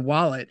 not just the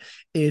wallet,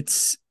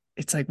 it's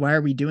like, why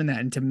are we doing that?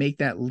 And to make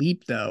that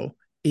leap though,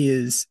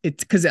 is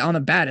it's because on the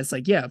bat it's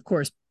like, yeah, of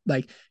course,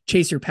 like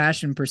chase your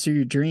passion, pursue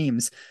your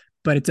dreams,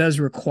 but it does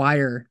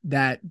require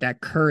that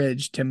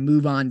courage to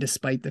move on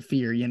despite the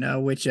fear,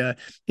 which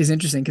is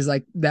interesting because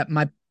like that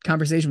my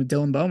conversation with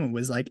Dylan Bowman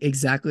was like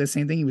exactly the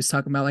same thing. He was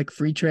talking about like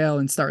free trail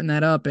and starting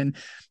that up, and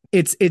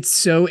it's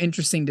so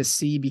interesting to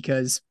see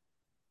because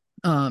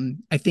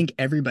I think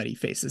everybody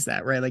faces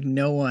that, right? Like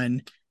no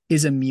one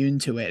is immune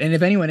to it, and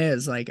if anyone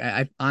is, like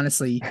I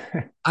honestly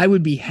I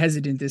would be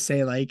hesitant to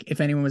say like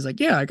if anyone was like,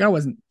 yeah, like I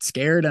wasn't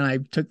scared and I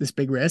took this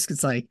big risk.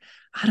 It's like,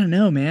 I don't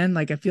know, man.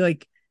 Like I feel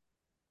like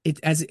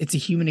it's a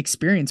human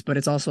experience, but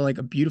it's also like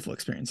a beautiful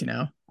experience.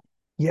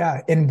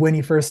 Yeah. And when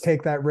you first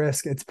take that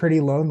risk, it's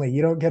pretty lonely.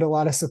 You don't get a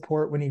lot of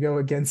support when you go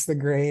against the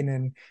grain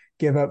and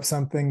give up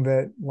something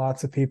that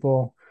lots of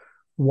people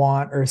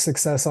want or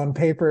success on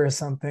paper or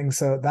something.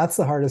 So that's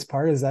the hardest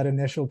part is that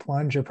initial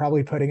plunge. You're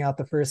probably putting out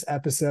the first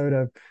episode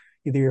of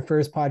either your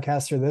first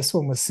podcast or this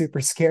one was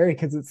super scary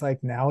because it's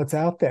like now it's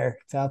out there.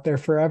 It's out there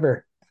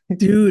forever.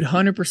 Dude,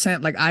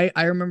 100%. Like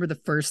I remember the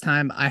first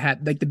time I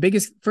had like the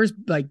biggest first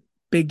like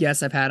big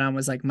guest I've had on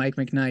was like Mike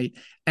McKnight,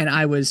 and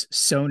I was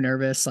so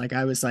nervous. Like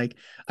I was like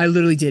I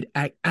literally did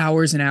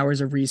hours and hours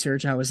of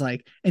research. I was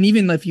like, and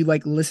even if you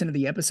like listen to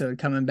the episode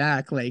coming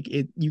back, like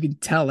it you can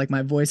tell like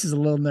my voice is a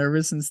little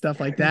nervous and stuff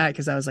like that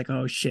because I was like,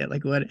 oh shit,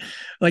 like what,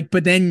 like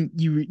but then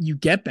you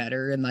get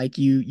better and like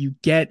you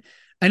get,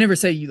 I never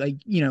say you like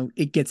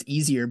it gets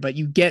easier, but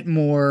you get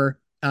more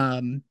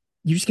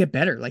you just get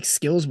better like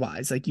skills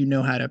wise, like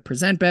how to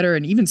present better.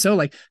 And even so,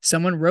 like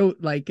someone wrote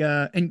like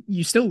and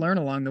you still learn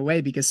along the way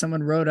because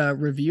someone wrote a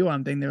review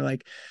on thing, they're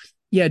like,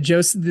 yeah,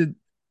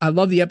 I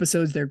love the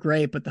episodes, they're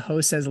great, but the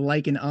host says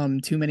like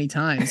and too many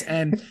times.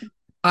 And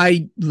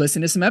I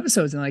listened to some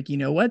episodes and like, you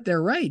know what, they're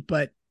right,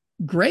 but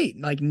great,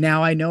 like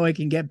now I know I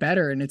can get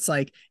better. And it's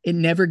like it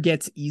never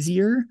gets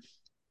easier,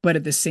 but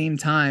at the same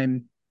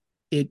time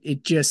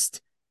it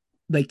just,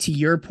 like to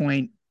your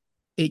point,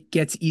 it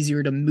gets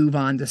easier to move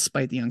on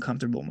despite the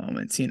uncomfortable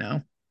moments.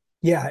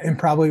 Yeah, and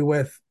probably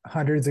with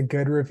hundreds of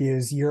good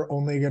reviews, you're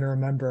only going to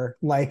remember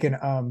like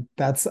and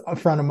that's a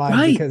front of mind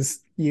Right.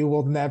 because you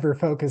will never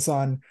focus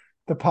on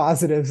the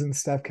positives and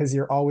stuff because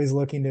you're always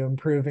looking to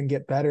improve and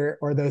get better,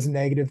 or those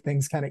negative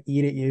things kind of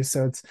eat at you.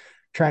 So it's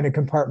trying to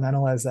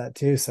compartmentalize that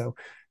too. So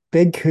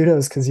big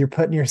kudos because you're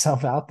putting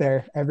yourself out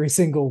there every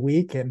single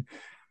week and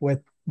with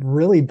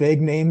really big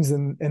names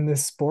in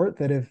this sport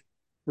that have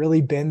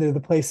really been to the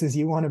places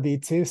you want to be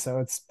too. So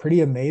it's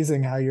pretty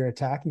amazing how you're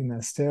attacking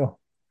this too.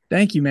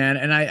 Thank you, man.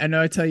 And I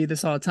know I tell you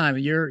this all the time.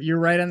 You're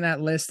right on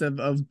that list of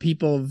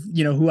people,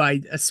 who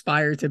I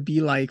aspire to be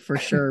like for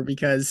sure,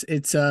 because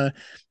it's an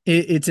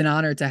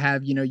honor to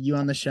have, you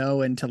on the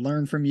show and to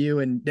learn from you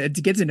and to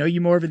get to know you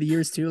more over the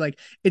years too. Like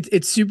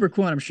it's super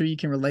cool. And I'm sure you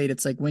can relate.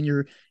 It's like when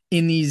you're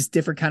in these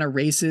different kind of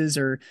races,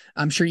 or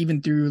I'm sure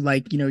even through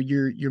like,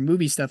 your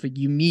movie stuff, like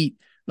you meet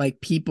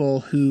like people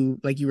who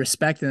like you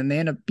respect and they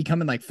end up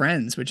becoming like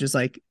friends, which is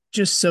like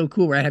just so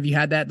cool, right? Have you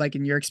had that like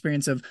in your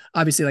experience of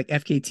obviously like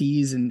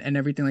FKTs and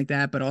everything like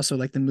that, but also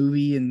like the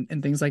movie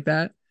and things like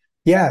that?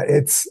 Yeah,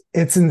 it's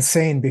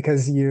insane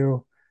because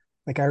you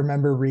like I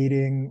remember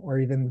reading or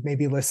even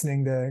maybe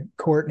listening to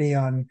Courtney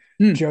on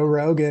Mm. Joe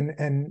Rogan,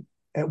 and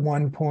at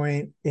one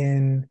point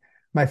in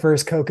my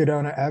first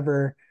Cocodona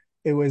ever,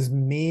 it was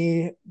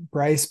me,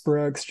 Bryce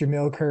Brooks,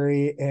 Jamil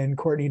Curry, and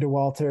Courtney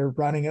DeWalter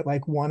running at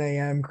like 1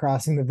 a.m.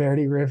 crossing the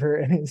Verde River.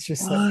 And it's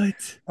just like,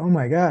 What? oh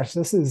my gosh,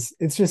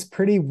 it's just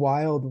pretty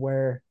wild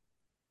where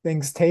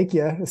things take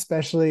you,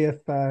 especially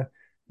if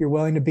you're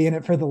willing to be in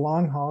it for the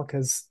long haul.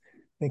 Because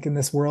I think in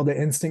this world of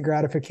instant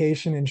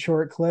gratification and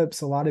short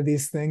clips, a lot of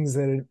these things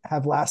that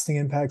have lasting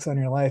impacts on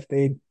your life,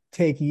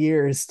 take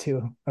years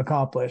to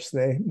accomplish.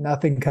 They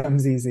Nothing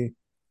comes easy.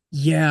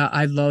 Yeah,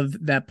 I love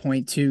that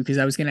point too, because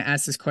I was gonna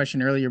ask this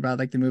question earlier about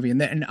like the movie, and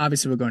then and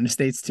obviously we're going to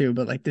states too,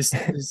 but like this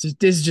is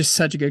just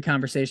such a good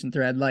conversation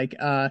thread. Like,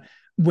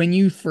 when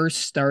you first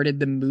started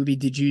the movie,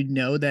 did you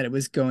know that it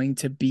was going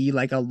to be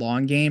like a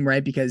long game,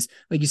 right? Because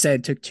like you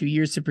said, it took 2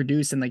 years to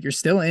produce, and like you're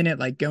still in it,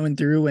 like going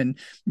through and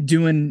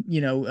doing,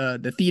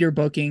 the theater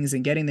bookings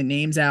and getting the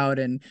names out,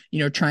 and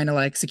trying to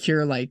like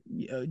secure like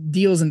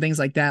deals and things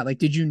like that. Like,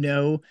 did you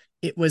know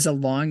it was a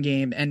long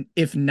game? And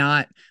if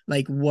not,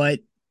 like what?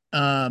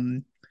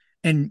 Um,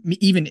 and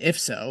even if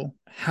so,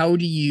 how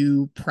do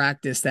you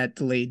practice that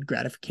delayed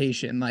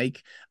gratification?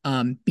 Like,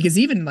 because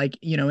even like,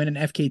 in an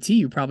FKT,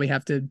 you probably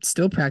have to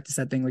still practice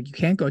that thing. Like you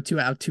can't go too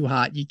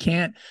hot. You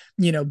can't,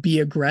 be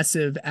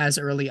aggressive as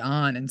early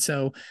on. And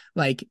so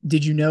like,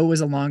 did you know it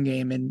was a long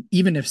game? And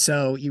even if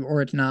so,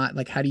 or if not,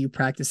 like, how do you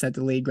practice that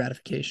delayed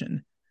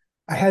gratification?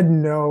 I had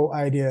no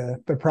idea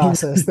the Oh,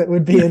 process that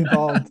would be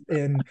involved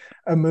in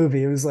a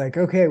movie. It was like,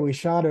 okay, we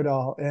shot it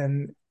all.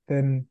 And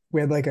then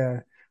we had like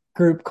a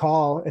group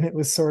call, and it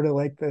was sort of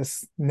like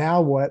this now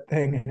what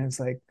thing. And it's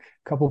like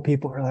a couple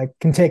people were like,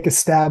 can take a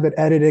stab at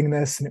editing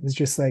this. And it was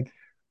just like,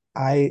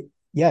 I,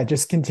 yeah,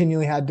 just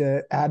continually had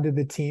to add to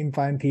the team,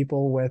 find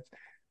people with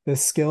the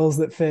skills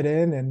that fit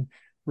in, and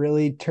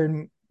really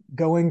turn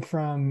going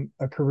from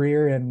a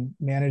career and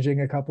managing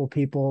a couple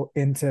people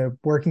into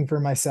working for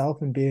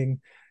myself and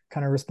being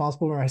kind of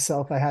responsible for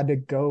myself. I had to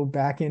go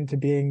back into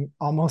being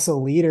almost a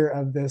leader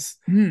of this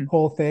mm,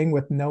 whole thing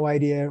with no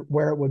idea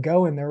where it would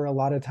go. And there were a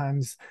lot of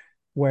times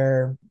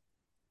where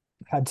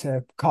I had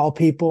to call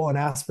people and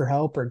ask for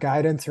help or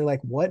guidance, or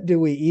like, what do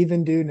we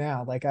even do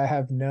now? Like, I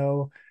have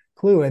no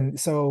clue. And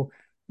so,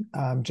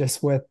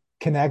 just with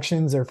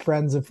connections or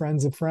friends of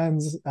friends of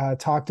friends,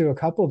 talked to a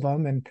couple of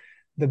them. And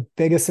the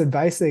biggest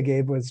advice they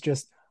gave was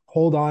just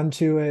hold on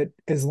to it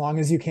as long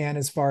as you can,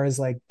 as far as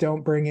like,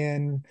 don't bring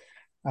in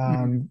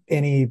mm,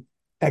 any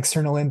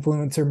external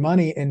influence or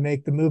money, and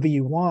make the movie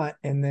you want,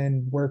 and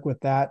then work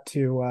with that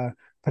to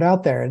put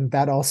out there. And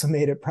that also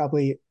made it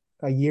probably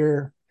a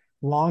year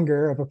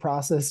longer of a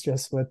process,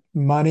 just with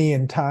money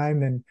and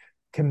time and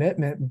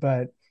commitment.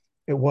 But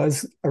it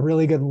was a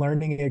really good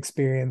learning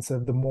experience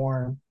of the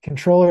more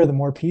controller, the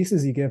more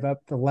pieces you give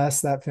up, the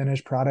less that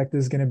finished product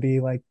is going to be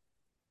like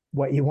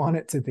what you want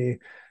it to be.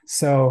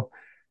 So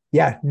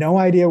yeah, no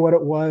idea what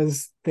it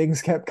was.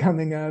 Things kept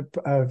coming up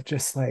of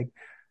just like,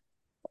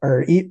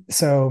 or eat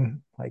so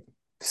like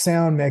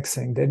sound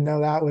mixing, didn't know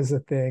that was a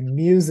thing.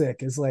 Music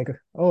is like,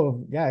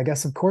 oh yeah, I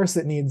guess of course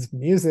it needs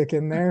music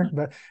in there.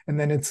 But and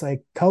then it's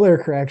like color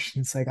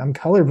correction, it's like, I'm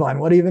colorblind,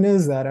 what even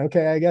is that?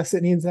 Okay, I guess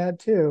it needs that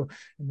too.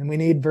 And then we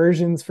need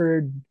versions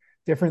for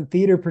different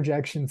theater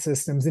projection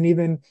systems. And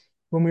even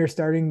when we were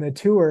starting the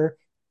tour,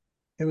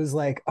 it was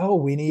like, oh,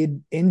 we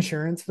need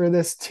insurance for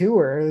this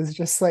tour. It was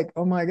just like,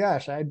 oh my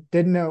gosh, I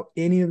didn't know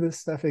any of this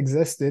stuff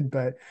existed,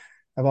 but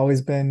I've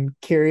always been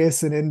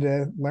curious and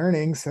into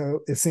learning. So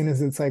as soon as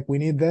it's like, we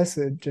need this,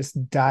 it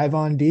just dive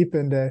on deep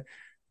into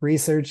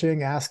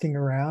researching, asking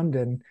around.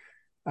 And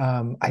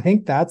I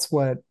think that's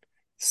what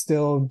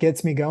still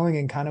gets me going,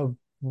 and kind of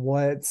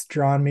what's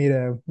drawn me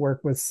to work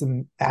with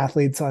some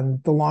athletes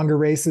on the longer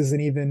races,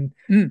 and even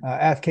mm.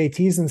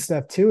 FKTs and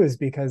stuff too, is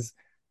because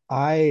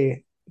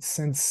I,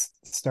 since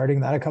starting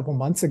that a couple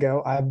months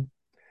ago, I've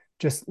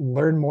just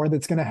learned more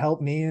that's going to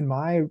help me in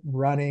my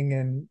running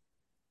and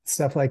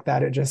stuff like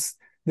that. It just,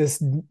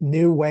 this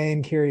new way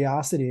and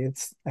curiosity.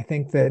 It's, I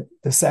think that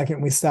the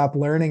second we stop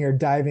learning or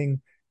diving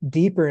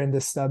deeper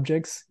into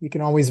subjects, you can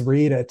always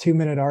read a 2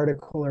 minute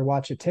article or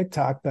watch a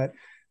TikTok, but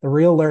the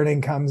real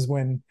learning comes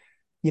when,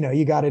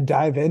 you got to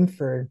dive in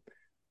for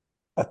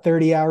a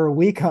 30-hour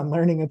week on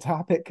learning a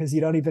topic, because you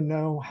don't even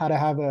know how to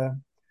have a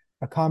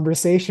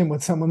conversation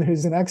with someone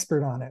who's an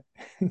expert on it.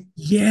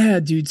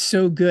 Yeah, dude,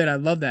 so good. I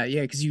love that.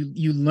 Yeah, because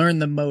you learn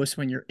the most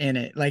when you're in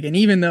it. Like, and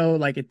even though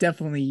like it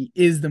definitely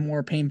is the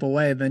more painful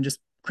way than just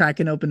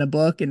cracking open a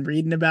book and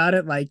reading about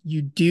it, like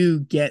you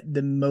do get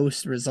the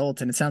most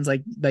results. And it sounds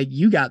like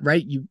you got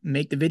right. You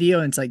make the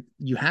video, and it's like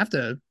you have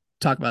to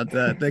talk about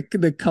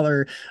the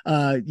color,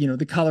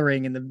 the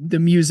coloring and the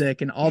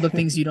music and all the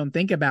things you don't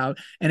think about.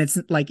 And it's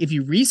like if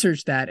you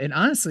research that, and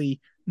honestly,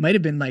 might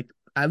have been like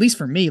at least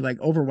for me, like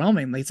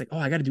overwhelming. Like it's like, oh,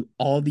 I got to do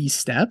all these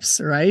steps,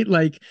 right?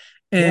 Like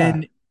Yeah.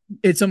 and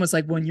it's almost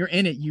like when you're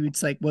in it,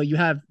 it's like, well, you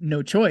have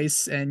no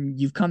choice and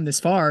you've come this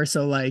far.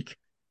 So like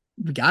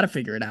we got to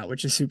figure it out,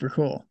 which is super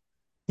cool.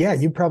 Yeah,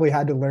 you probably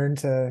had to learn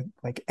to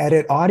like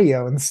edit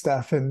audio and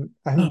stuff. And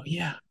Oh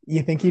yeah.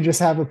 you think you just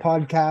have a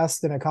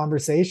podcast and a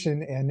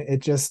conversation, and it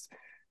just,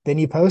 then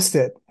you post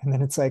it, and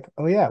then it's like,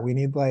 oh yeah, we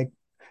need like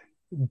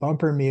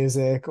bumper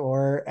music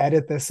or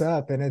edit this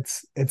up. And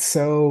it's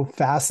so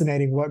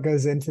fascinating what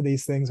goes into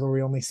these things where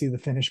we only see the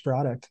finished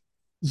product.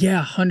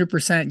 Yeah,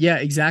 100%. Yeah,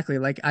 exactly.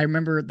 Like I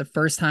remember the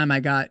first time I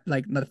got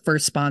like the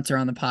first sponsor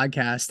on the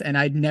podcast, and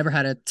I'd never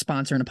had a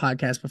sponsor in a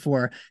podcast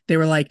before. They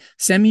were like,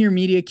 "Send me your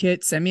media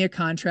kit, send me a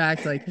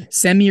contract, like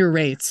send me your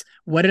rates."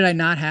 What did I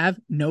not have?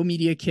 No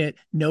media kit,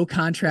 no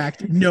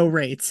contract, no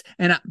rates.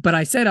 But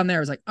I said on there, I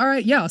was like, "All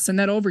right, yeah, I'll send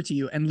that over to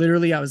you." And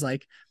literally I was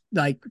like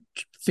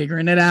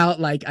figuring it out.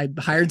 Like I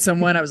hired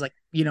someone. I was like,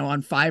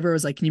 on Fiverr, I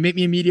was like, "Can you make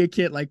me a media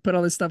kit? Like put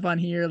all this stuff on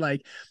here."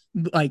 Like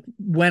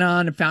went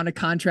on and found a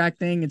contract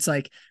thing. It's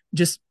like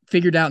just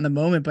figured out in the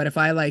moment. But if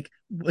I like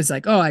was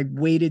like, oh, I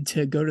waited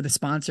to go to the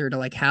sponsor to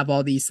like have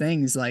all these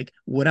things, like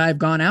would I have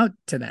gone out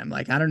to them?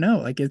 Like I don't know.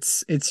 Like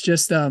it's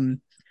just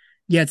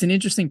yeah, it's an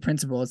interesting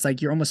principle. It's like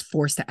you're almost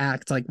forced to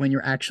act like when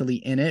you're actually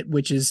in it,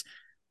 which is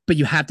but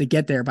you have to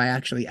get there by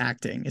actually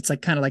acting. It's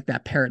like kind of like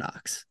that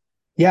paradox.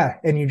 Yeah,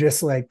 and you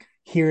just like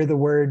hear the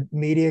word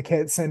media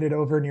kit, send it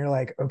over, and you're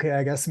like, okay,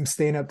 I guess I'm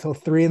staying up till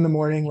 3 in the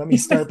morning. Let me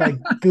start by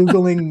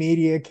Googling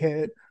media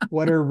kit.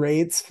 What are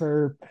rates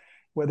for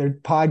whether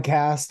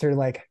podcast or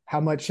like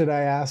how much should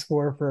I ask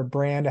for a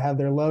brand to have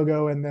their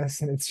logo in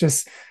this? And it's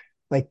just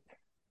like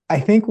I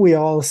think we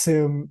all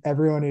assume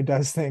everyone who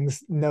does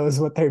things knows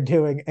what they're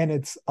doing. And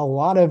it's a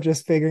lot of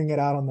just figuring it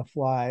out on the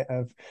fly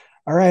of,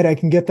 all right, I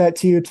can get that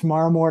to you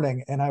tomorrow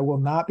morning and I will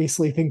not be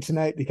sleeping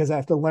tonight because I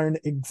have to learn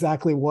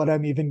exactly what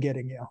I'm even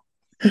getting you.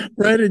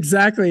 Right,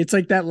 exactly. It's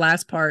like that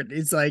last part.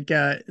 It's like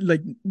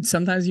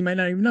sometimes you might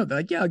not even know. They're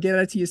like, yeah, I'll get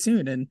that to you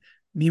soon. And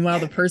meanwhile,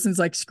 the person's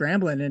like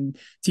scrambling. And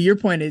to your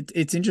point,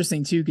 it's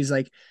interesting too, because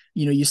like,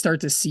 you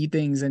start to see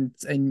things and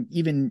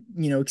even,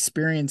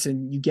 experience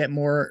and you get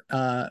more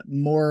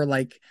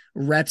like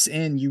reps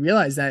in, you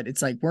realize that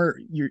it's like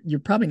you're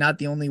probably not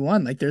the only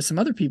one. Like there's some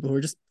other people who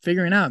are just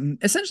figuring out. And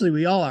essentially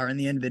we all are in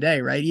the end of the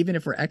day, right? Even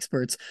if we're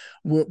experts,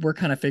 we're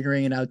kind of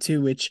figuring it out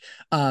too, which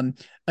and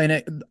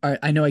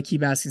I know I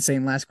keep asking the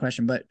same last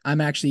question, but I'm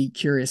actually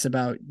curious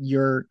about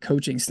your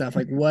coaching stuff.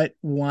 Like what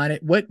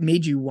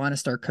made you want to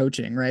start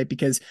coaching, right?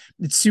 Because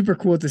it's super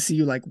cool to see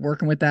you like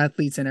working with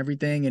athletes and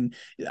everything. And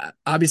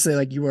obviously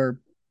like you are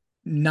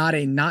not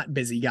a not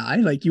busy guy.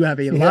 Like you have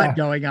a lot Yeah.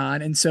 going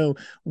on. And so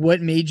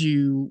what made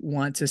you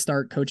want to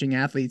start coaching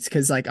athletes?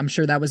 Cause like I'm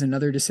sure that was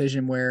another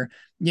decision where,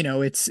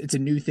 it's a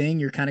new thing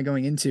you're kind of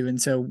going into. And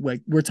so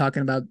like we're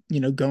talking about,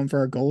 going for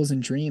our goals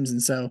and dreams.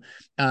 And so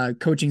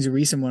coaching's a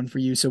recent one for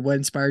you. So what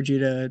inspired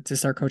you to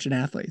start coaching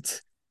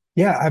athletes?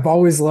 Yeah. I've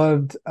always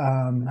loved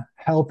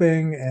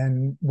helping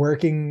and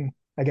working,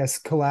 I guess,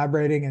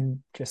 collaborating and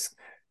just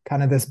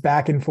kind of this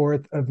back and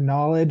forth of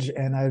knowledge.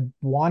 And I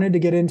wanted to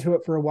get into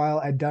it for a while.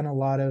 I'd done a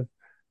lot of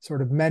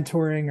sort of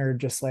mentoring or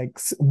just like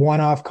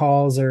one-off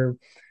calls or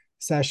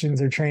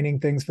sessions or training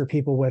things for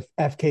people with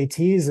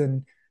FKTs.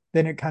 And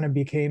then it kind of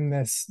became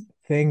this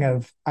thing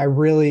of, I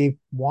really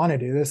want to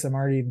do this. I'm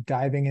already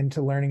diving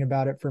into learning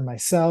about it for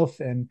myself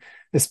and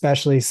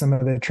especially some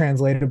of the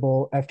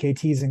translatable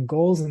FKTs and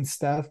goals and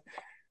stuff.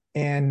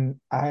 And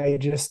I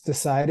just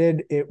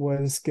decided it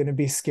was going to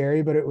be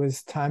scary, but it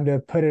was time to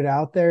put it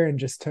out there and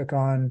just took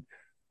on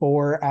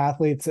 4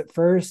 athletes at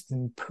first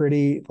and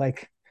pretty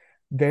like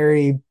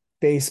very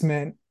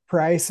basement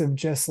price of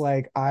just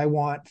like, I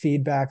want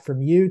feedback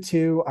from you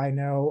too. I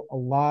know a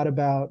lot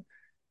about,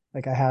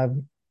 like, I have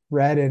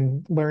read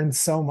and learned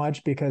so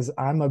much because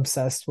I'm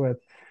obsessed with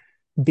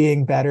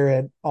being better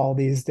at all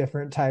these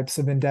different types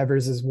of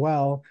endeavors as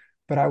well.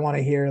 But I want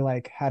to hear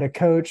like how to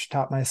coach,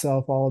 taught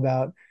myself all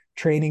about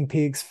training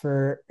peaks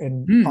for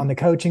and on Hmm. the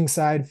coaching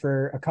side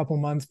for a couple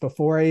months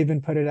before I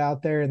even put it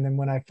out there. And then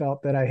when I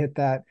felt that I hit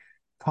that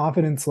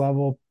confidence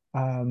level,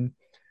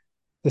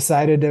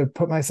 decided to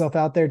put myself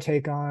out there,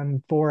 take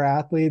on 4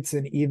 athletes.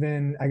 And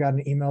even I got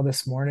an email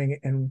this morning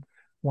and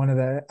one of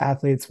the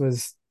athletes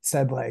was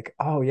said like,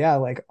 oh yeah,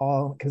 like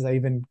all, because I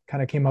even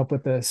kind of came up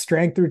with the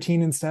strength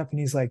routine and stuff. And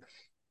he's like,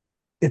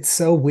 it's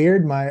so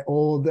weird. My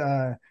old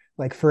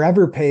like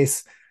forever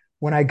pace,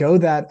 when I go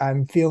that,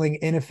 I'm feeling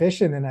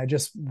inefficient and I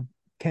just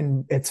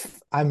can it's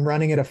I'm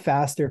running at a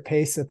faster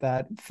pace at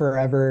that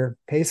forever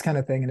pace kind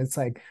of thing. And it's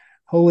like,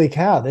 holy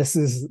cow, this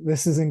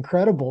is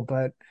incredible.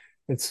 But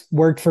it's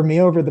worked for me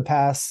over the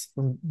past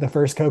from the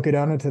first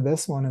Cocodona to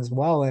this one as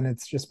well. And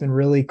it's just been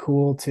really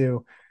cool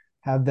to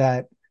have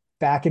that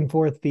back and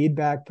forth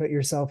feedback, put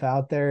yourself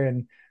out there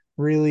and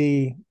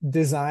really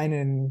design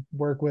and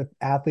work with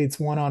athletes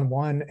one on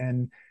one.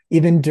 And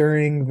even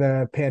during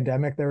the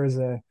pandemic, there was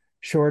a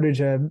shortage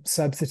of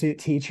substitute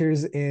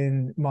teachers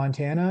in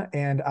Montana,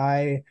 and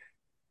I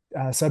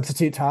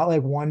substitute taught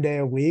like one day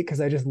a week because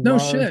I just No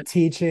love shit.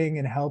 teaching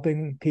and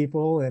helping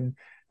people. And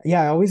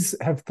yeah, I always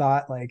have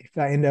thought like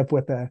if I end up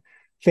with a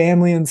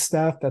family and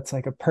stuff, that's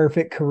like a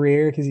perfect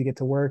career because you get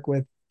to work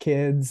with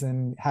kids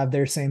and have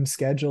their same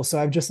schedule. So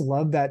I've just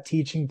loved that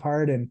teaching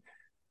part and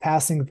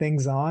passing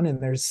things on.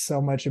 And there's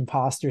so much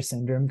imposter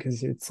syndrome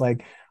because it's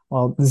like,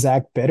 well,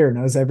 Zach Bitter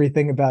knows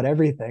everything about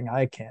everything.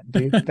 I can't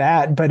do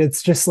that. But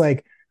it's just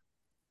like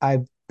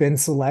I've been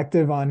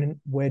selective on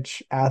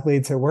which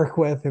athletes I work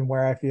with and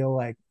where I feel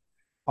like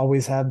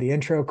always have the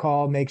intro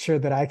call, make sure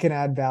that I can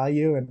add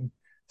value and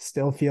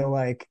still feel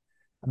like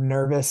I'm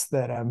nervous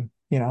that I'm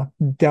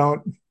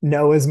don't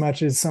know as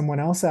much as someone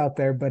else out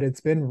there, but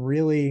it's been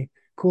really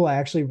cool. I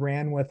actually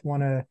ran with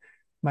one of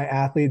my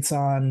athletes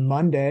on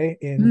Monday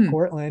in Hmm.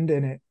 Portland,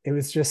 and it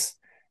was just,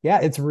 yeah,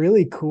 it's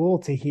really cool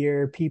to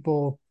hear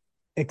people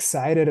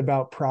excited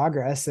about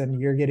progress, and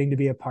you're getting to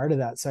be a part of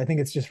that. So I think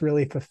it's just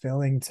really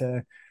fulfilling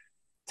to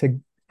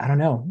I don't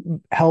know,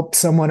 help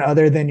someone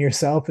other than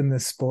yourself in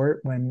this sport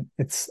when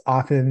it's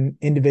often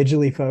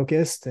individually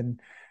focused, and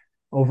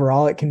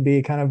overall it can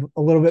be kind of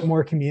a little bit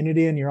more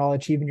community and you're all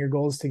achieving your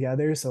goals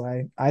together. So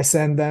I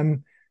send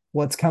them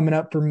what's coming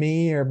up for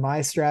me or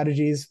my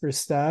strategies for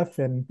stuff,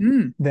 and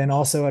Hmm. then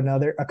also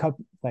a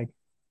couple, like,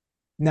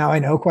 now I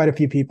know quite a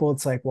few people.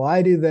 It's like, well,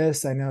 I do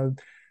this, I know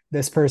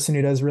this person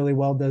who does really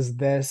well does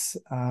this.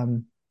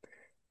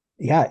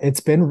 Yeah, it's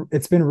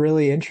been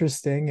really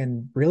interesting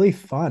and really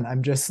fun.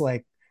 I'm just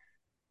like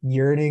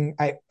yearning.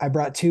 I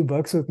brought two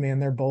books with me, and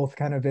they're both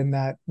kind of in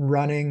that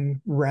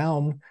running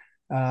realm,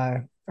 uh,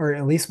 or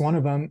at least one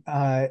of them.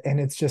 And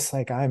it's just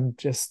like I'm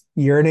just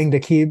yearning to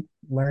keep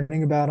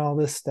learning about all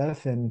this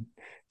stuff and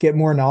get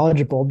more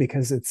knowledgeable,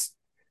 because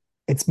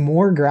it's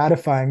more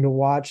gratifying to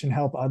watch and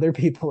help other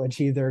people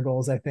achieve their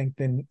goals, I think,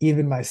 than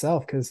even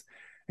myself. Because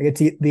I get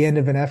to the end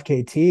of an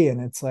FKT and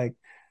it's like,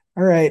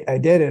 all right, I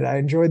did it. I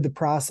enjoyed the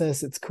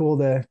process. It's cool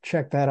to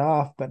check that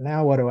off, but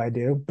now what do I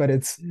do? But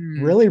it's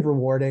Hmm. really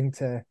rewarding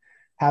to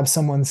have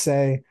someone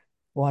say,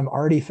 well, I'm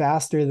already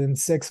faster than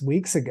 6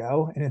 weeks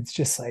ago. And it's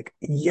just like,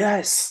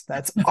 yes,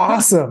 that's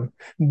awesome.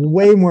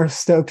 Way more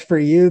stoked for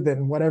you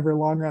than whatever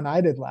long run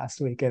I did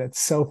last week. And it's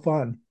so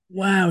fun.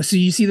 Wow. So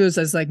you see those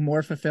as like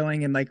more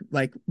fulfilling and like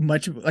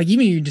much like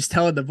even you just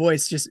tell it the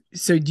voice just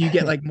so do you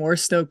get like more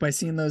stoked by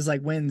seeing those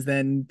like wins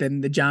than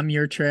the John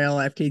Muir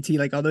Trail, FKT,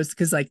 like all those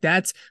because like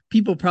that's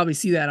people probably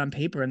see that on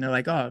paper and they're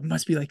like, oh, it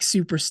must be like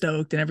super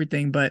stoked and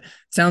everything. But it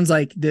sounds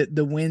like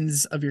the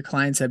wins of your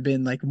clients have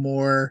been like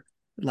more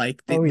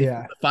like Oh, they feel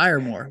yeah. the fire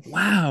more.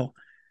 Wow.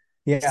 So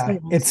Yeah,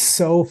 it's awesome.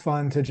 so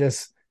fun to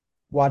just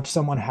watch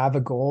someone have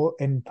a goal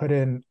and put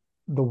in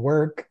the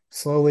work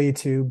slowly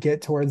to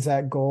get towards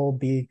that goal,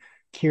 be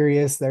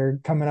curious. They're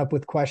coming up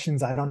with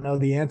questions I don't know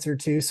the answer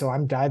to, so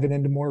I'm diving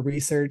into more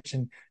research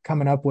and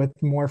coming up with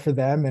more for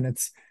them. And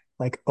it's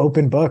like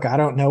open book. I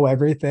don't know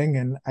everything,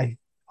 and I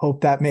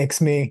hope that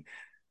makes me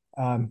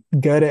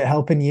good at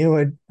helping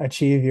you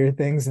achieve your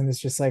things. And it's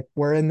just like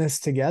we're in this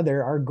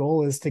together. Our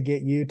goal is to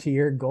get you to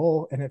your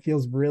goal, and it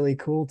feels really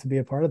cool to be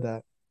a part of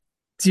that.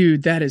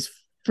 Dude, that is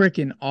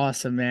freaking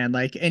awesome, man.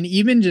 Like, and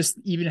even just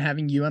even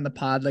having you on the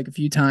pod like a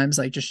few times,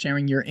 like just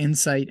sharing your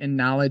insight and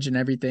knowledge and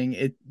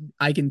everything,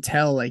 I can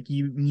tell like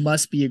you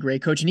must be a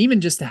great coach. And even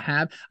just to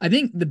have, I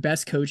think the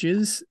best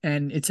coaches,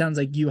 and it sounds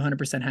like you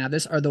 100% have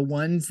this, are the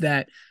ones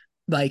that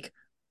like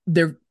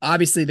they're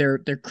obviously they're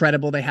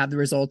credible, they have the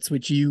results,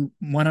 which you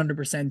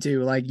 100%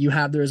 do. Like you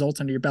have the results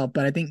under your belt,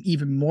 but I think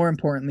even more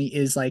importantly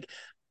is like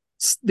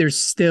there's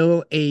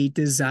still a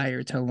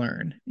desire to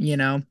learn, you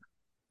know?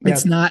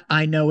 It's Yep. not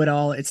I know it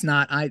all. It's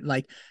not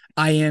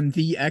I am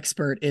the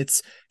expert.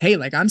 It's hey,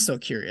 like I'm still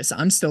curious.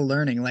 I'm still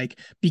learning. Like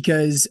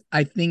because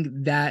I think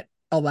that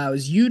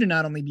allows you to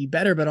not only be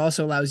better but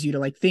also allows you to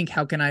like think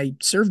how can I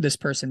serve this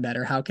person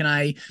better? How can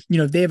I,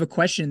 if they have a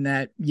question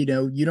that, you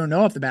don't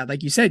know off the bat,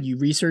 like you said, you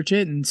research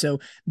it and so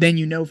then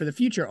for the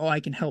future, oh, I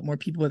can help more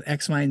people with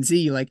X, Y, and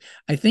Z. Like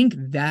I think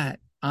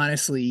that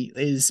honestly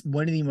is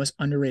one of the most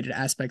underrated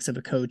aspects of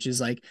a coach is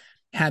like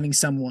having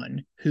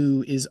someone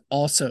who is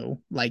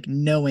also like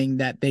knowing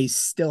that they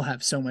still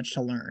have so much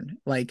to learn.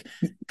 Like,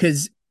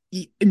 because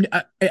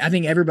I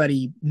think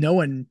everybody, no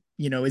one,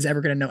 is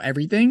ever going to know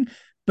everything.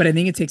 But I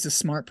think it takes a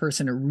smart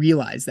person to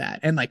realize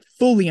that and like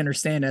fully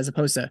understand as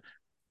opposed to,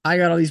 I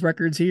got all these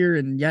records here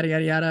and yada,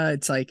 yada, yada.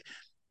 It's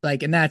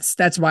and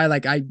that's why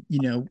like I,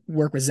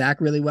 work with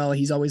Zach really well.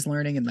 He's always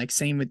learning and like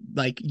same with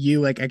like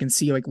you, like I can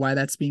see like why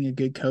that's being a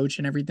good coach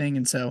and everything.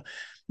 And so,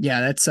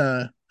 yeah, that's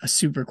a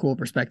super cool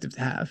perspective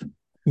to have.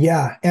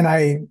 Yeah, and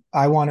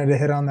I wanted to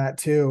hit on that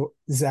too.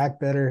 Zach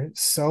Bitter,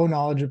 so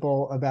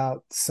knowledgeable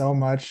about so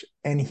much,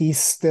 and he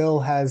still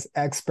has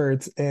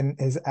experts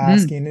and is Mm.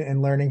 asking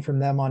and learning from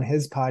them on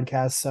his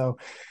podcast. So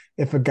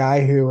if a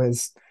guy who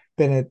has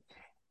been at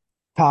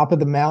top of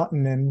the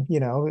mountain and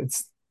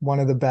it's one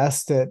of the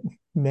best at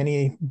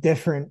many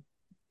different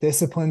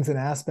disciplines and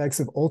aspects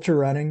of ultra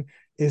running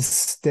is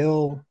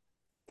still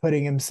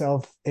putting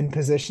himself in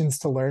positions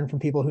to learn from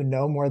people who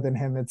know more than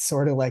him, it's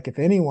sort of like if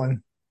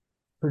anyone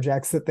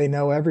projects that they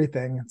know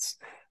everything, it's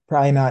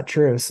probably not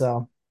true.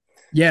 So,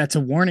 Yeah, it's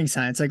a warning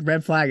sign. It's like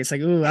red flag. It's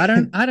like, ooh, I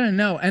don't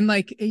know. And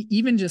like,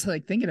 even just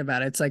like thinking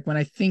about it, it's like when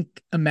I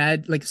think,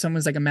 like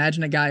someone's like,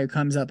 imagine a guy who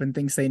comes up and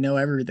thinks they know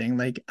everything.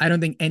 Like, I don't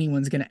think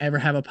anyone's going to ever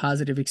have a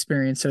positive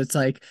experience. So it's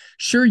like,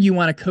 sure, you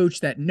want a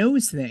coach that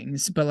knows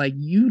things, but like,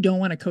 you don't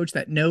want a coach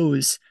that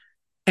knows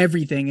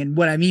everything. And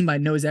what I mean by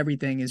knows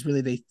everything is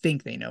really they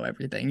think they know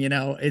everything. I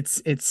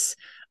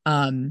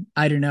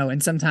don't know.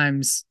 And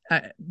sometimes,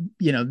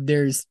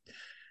 there's,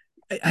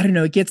 I don't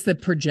know, it gets the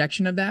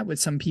projection of that with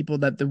some people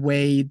that the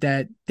way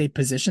that they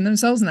position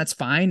themselves, and that's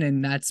fine.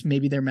 And that's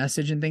maybe their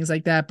message and things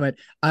like that. But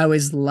I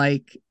always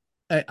like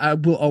I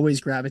will always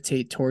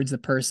gravitate towards the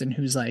person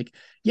who's like,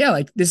 yeah,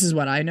 like this is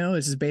what I know.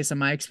 This is based on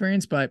my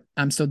experience, but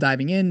I'm still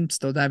diving into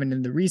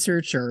the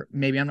research, or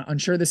maybe I'm not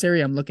unsure of this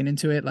area. I'm looking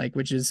into it, like,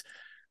 which is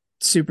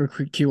super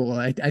cool.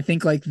 I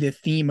think like the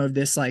theme of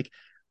this, like,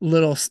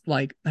 little,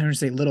 like, I don't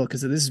say little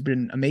because this has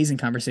been amazing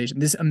conversation.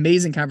 This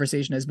amazing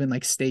conversation has been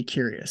like, stay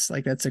curious.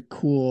 Like, that's a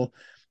cool,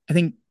 I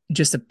think,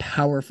 just a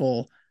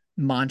powerful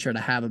mantra to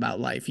have about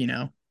life, you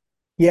know?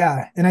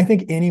 Yeah. And I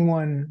think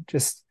anyone,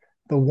 just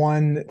the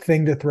one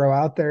thing to throw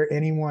out there,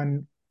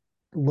 anyone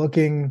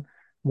looking,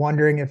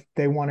 wondering if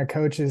they want to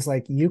coach is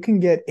like, you can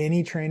get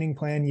any training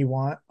plan you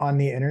want on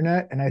the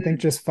internet. And I think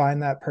Mm. just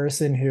find that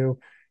person who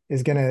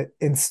is going to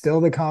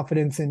instill the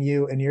confidence in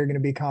you, and you're going to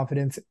be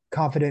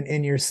confident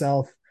in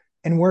yourself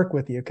and work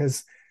with you.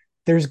 Because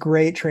there's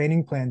great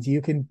training plans.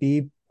 You can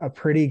be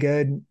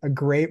a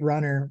great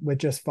runner with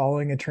just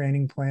following a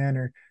training plan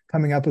or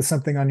coming up with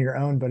something on your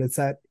own. But it's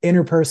that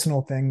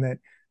interpersonal thing that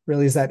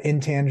really is that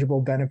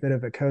intangible benefit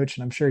of a coach.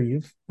 And I'm sure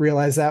you've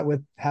realized that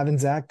with having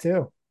Zach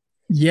too.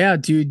 Yeah,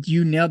 dude,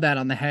 you nailed that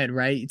on the head,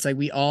 right? It's like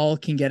we all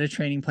can get a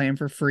training plan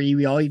for free.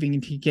 We all even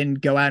can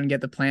go out and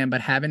get the plan,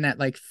 but having that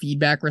like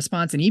feedback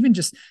response, and even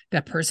just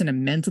that person to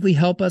mentally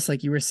help us,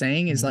 like you were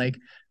saying, is Mhm. like,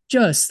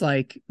 just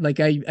like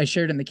I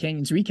shared in the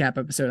Canyons recap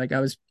episode. Like, I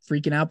was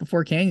freaking out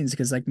before Canyons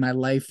because like my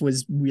life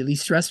was really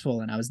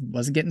stressful and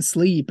wasn't getting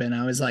sleep, and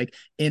I was like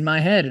in my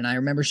head. And I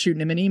remember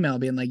shooting him an email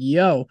being like,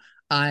 yo,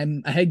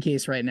 I'm a head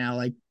case right now.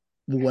 Like,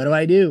 what do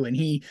I do? And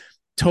he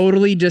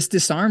totally just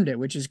disarmed it,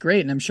 which is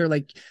great. And I'm sure,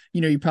 like,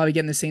 you probably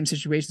get in the same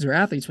situations where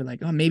athletes were like,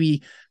 oh,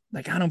 maybe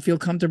like I don't feel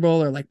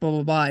comfortable, or like blah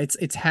blah blah.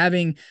 It's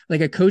having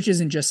like, a coach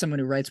isn't just someone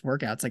who writes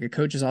workouts. Like, a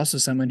coach is also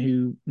someone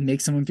who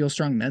makes someone feel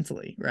strong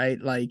mentally, right?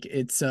 Like,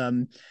 like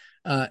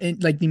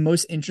the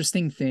most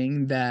interesting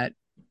thing that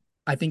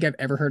I think I've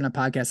ever heard on a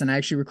podcast, and I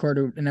actually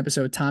recorded an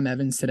episode with Tom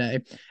Evans today,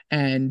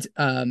 and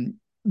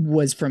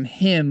was from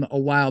him a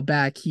while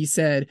back. He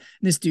said,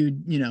 this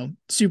dude,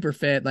 super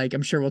fit. Like,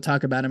 I'm sure we'll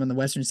talk about him on the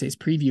Western States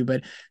preview,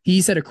 but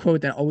he said a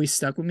quote that always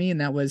stuck with me,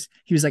 and that was,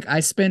 he was like, I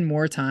spend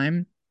more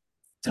time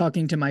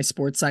talking to my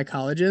sports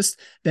psychologist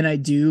than I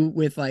do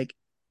with like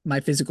my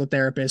physical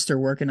therapist, or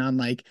working on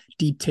like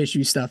deep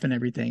tissue stuff and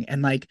everything.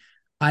 And like,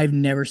 I've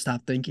never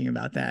stopped thinking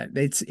about that.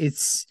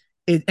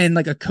 And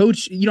like, a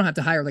coach, you don't have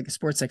to hire like a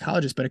sports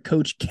psychologist, but a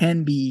coach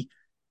can be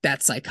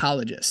that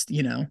psychologist.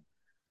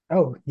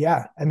 Oh,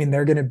 yeah. I mean,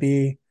 they're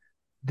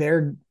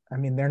they're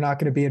not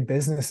going to be in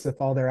business if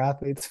all their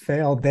athletes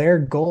fail. Their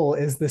goal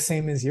is the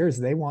same as yours.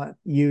 They want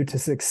you to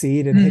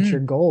succeed and hit your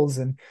Mm-hmm. goals.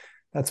 And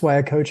that's why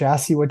a coach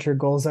asks you what your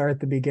goals are at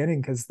the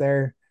beginning, because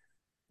their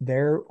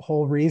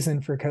whole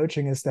reason for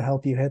coaching is to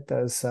help you hit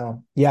those.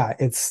 So yeah,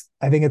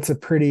 I think it's a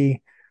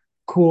pretty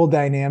cool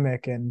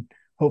dynamic, and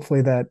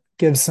hopefully that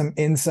gives some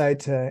insight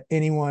to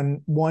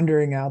anyone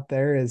wondering out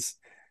there. Is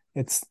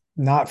It's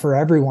not for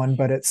everyone,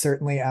 but it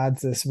certainly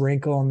adds this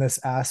wrinkle and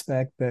this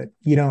aspect that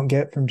you don't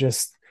get from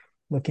just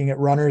looking at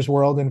Runner's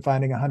World and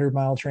finding a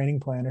 100-mile training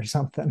plan or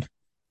something.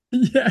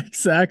 Yeah,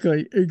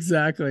 exactly.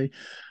 Exactly.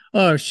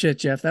 Oh shit,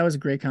 Jeff, that was a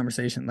great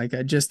conversation. Like,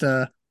 just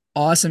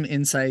awesome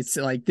insights.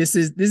 Like, this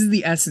is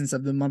the essence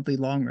of the monthly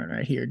long run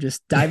right here.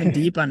 Just diving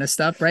deep on the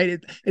stuff, right?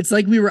 It's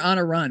like we were on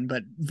a run,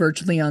 but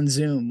virtually on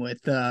Zoom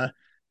with not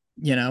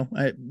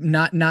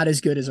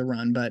as good as a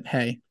run, but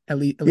hey, at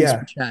least we're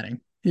Yeah,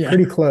 chatting. Yeah.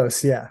 pretty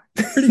close. Yeah.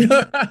 Pretty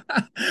good.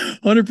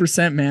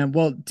 100%, man.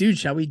 Well, dude,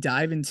 shall we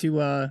dive into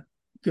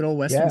good old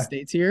Western Yeah.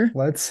 States here?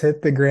 Let's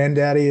hit the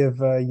granddaddy of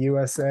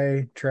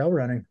USA trail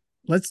running.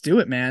 Let's do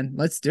it, man.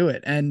 Let's do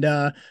it. And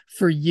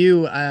for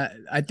you,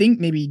 I think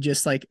maybe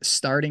just like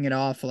starting it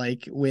off,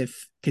 like,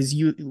 with, because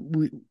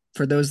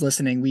for those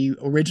listening, we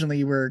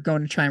originally were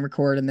going to try and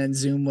record, and then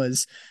Zoom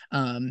was,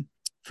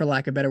 for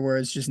lack of better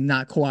words, just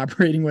not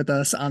cooperating with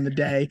us on the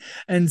day.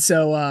 And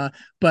so,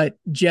 but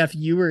Jeff,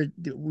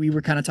 we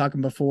were kind of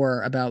talking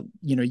before about,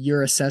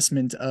 your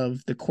assessment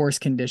of the course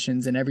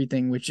conditions and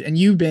everything, and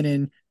you've been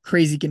in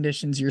crazy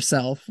conditions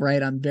yourself,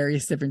 right, on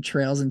various different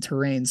trails and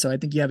terrain. So I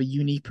think you have a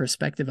unique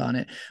perspective on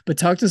it. But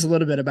talk to us a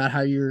little bit about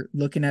how you're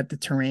looking at the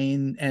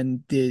terrain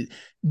and the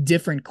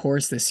different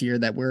course this year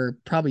that we're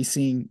probably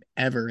seeing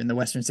ever in the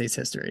Western States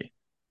history.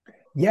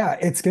 Yeah,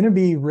 it's going to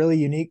be really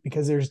unique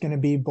because there's going to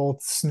be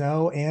both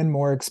snow and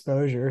more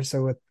exposure.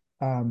 So with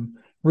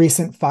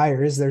recent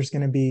fires, there's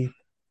going to be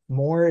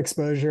more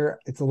exposure.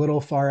 It's a little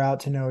far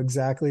out to know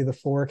exactly the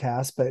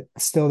forecast, but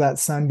still that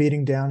sun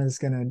beating down is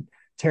going to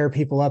tear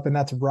people up. And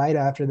that's right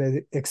after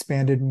they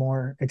expended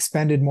more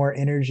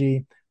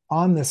energy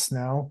on the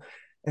snow.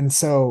 And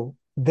so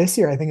this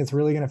year, I think it's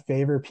really going to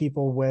favor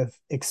people with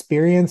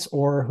experience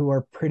or who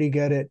are pretty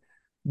good at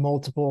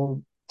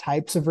multiple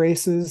types of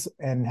races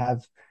and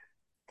have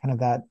kind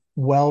of that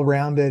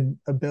well-rounded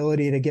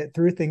ability to get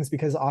through things,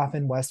 because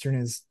often Western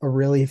is a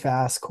really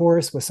fast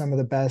course with some of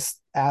the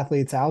best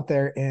athletes out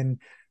there, and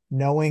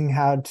knowing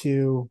how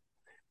to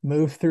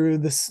move through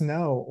the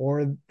snow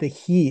or the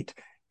heat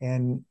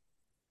and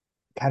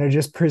kind of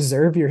just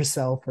preserve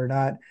yourself or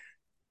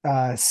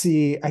not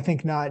see, I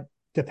think not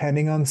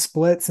depending on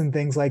splits and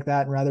things like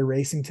that, and rather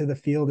racing to the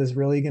field is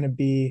really going to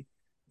be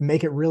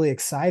make it really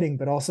exciting,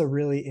 but also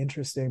really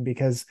interesting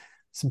because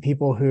some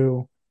people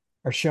who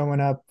are showing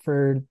up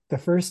for the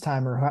first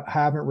time or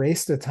haven't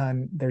raced a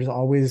ton, there's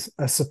always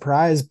a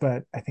surprise.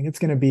 But I think it's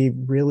going to be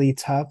really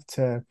tough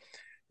to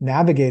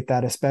navigate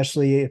that,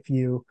 especially if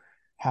you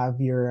have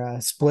your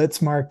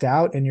splits marked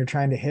out and you're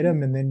trying to hit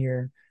them, and then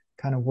you're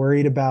kind of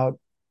worried about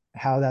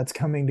how that's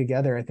coming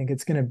together. I think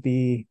it's going to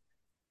be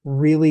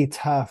really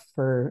tough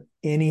for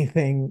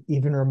anything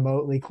even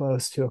remotely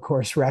close to a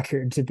course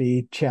record to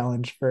be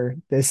challenged for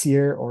this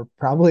year or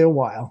probably a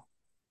while.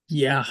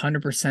 Yeah,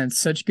 100%.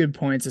 Such good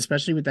points,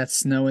 especially with that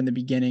snow in the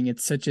beginning.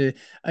 It's such a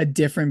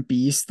different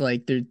beast.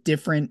 Like there's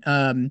different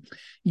load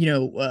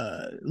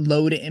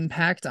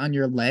impact on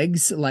your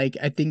legs. Like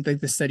I think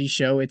like the studies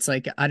show it's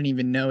like I don't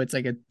even know, it's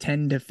like a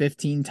 10 to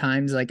 15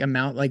 times like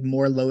amount like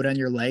more load on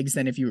your legs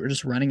than if you were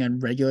just running on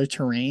regular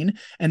terrain.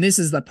 And this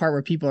is the part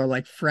where people are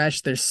like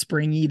fresh, they're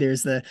springy,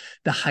 there's the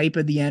hype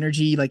of the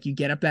energy, like you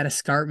get up that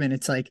escarpment,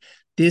 it's like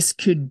this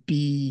could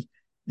be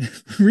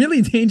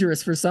really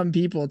dangerous for some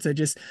people to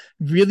just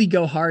really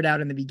go hard out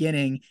in the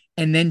beginning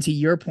and then to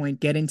your point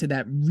get into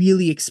that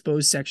really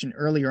exposed section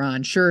earlier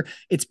on. Sure,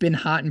 it's been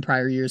hot in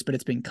prior years, but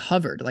it's been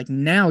covered. Like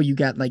now you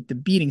got like the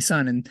beating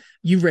sun, and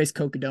you've raced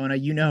Cocodona,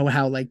 you know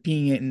how like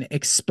being in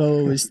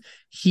exposed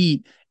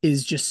heat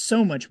is just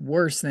so much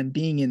worse than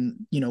being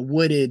in,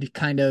 wooded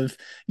kind of,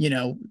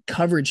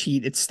 coverage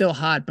heat. It's still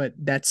hot, but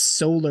that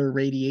solar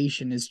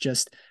radiation is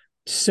just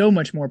so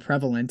much more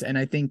prevalent. And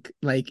I think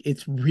like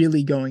it's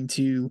really going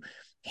to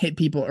hit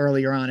people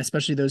earlier on,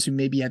 especially those who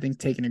maybe I think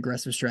take an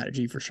aggressive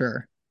strategy for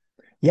sure.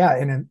 Yeah,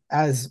 and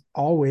as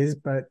always,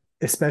 but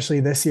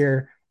especially this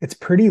year, it's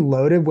pretty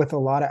loaded with a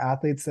lot of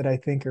athletes that I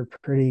think are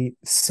pretty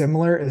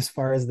similar as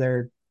far as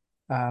their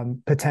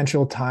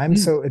potential time. Mm.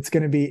 So it's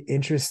going to be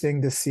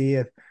interesting to see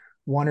if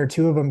one or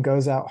two of them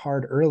goes out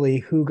hard early,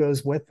 who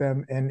goes with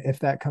them, and if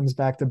that comes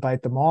back to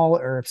bite them all,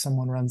 or if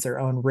someone runs their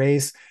own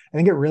race. I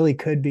think it really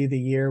could be the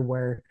year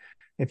where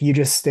if you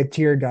just stick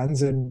to your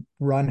guns and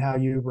run how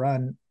you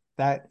run,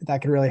 that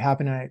could really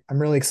happen.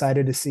 I'm really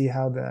excited to see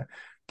how the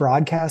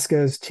broadcast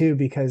goes too,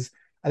 because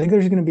I think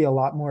there's going to be a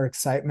lot more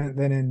excitement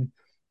than in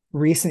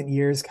recent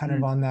years, kind of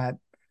Mm. on that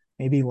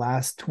maybe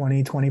last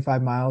 20,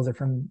 25 miles or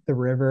from the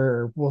river,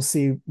 or we'll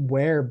see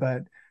where.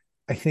 But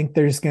I think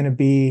there's going to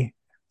be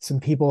some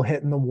people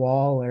hitting the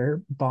wall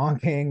or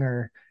bonking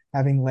or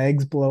having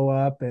legs blow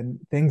up and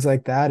things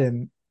like that.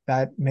 And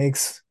that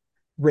makes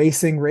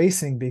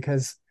racing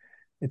because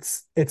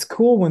it's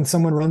cool when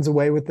someone runs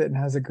away with it and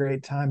has a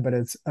great time, but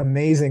it's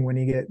amazing when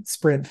you get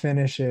sprint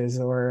finishes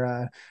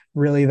or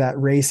really that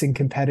racing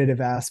competitive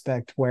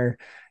aspect where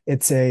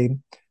it's a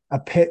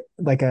pit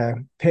like a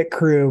pit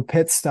crew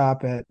pit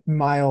stop at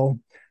mile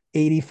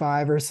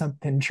 85 or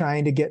something,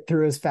 trying to get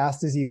through as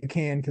fast as you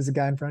can because the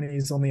guy in front of you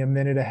is only a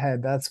minute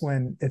ahead. That's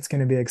when it's going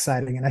to be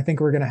exciting, and I think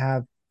we're going to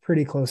have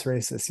pretty close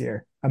race this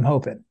year. I'm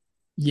hoping.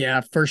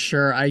 Yeah, for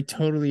sure. I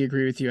totally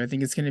agree with you. I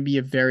think it's going to be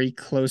a very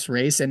close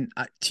race, and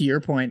to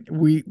your point,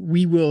 we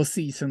will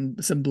see some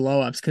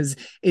blowups because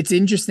it's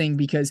interesting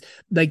because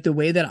like the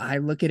way that I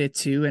look at it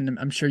too, and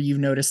I'm sure you've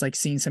noticed like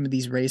seeing some of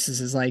these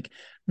races is like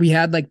we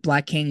had like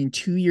Black Canyon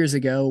 2 years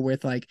ago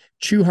with like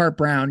True Heart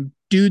Brown,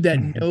 dude that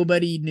Mhm.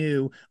 nobody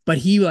knew, but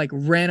he like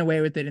ran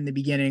away with it in the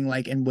beginning,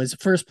 like and was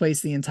first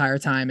place the entire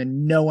time,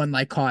 and no one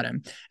like caught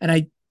him. And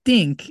I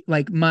think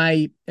like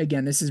my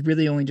again, this is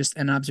really only just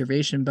an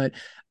observation, but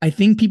I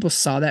think people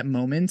saw that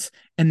moment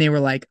and they were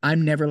like,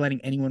 I'm never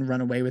letting anyone run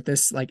away with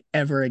this like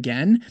ever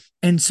again.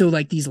 And so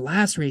like these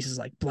last races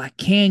like Black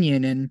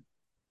Canyon and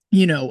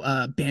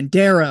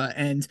Bandera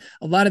and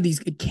a lot of these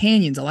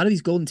canyons, a lot of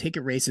these golden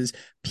ticket races,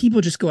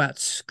 people just go out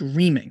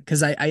screaming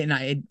because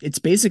it's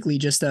basically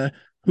just a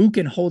who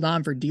can hold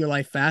on for dear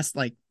life fast,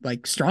 like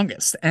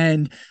strongest.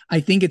 And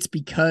I think it's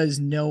because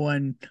no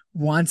one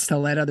wants to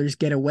let others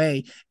get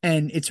away.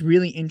 And it's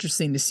really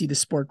interesting to see the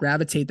sport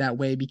gravitate that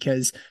way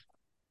because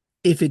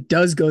if it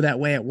does go that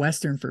way at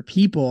Western for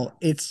people,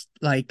 it's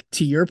like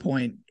to your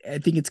point, I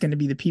think it's going to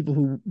be the people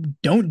who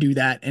don't do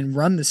that and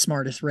run the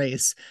smartest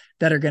race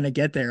that are going to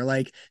get there.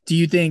 Like, do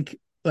you think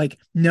like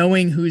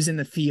knowing who's in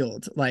the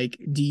field, like,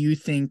 do you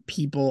think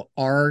people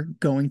are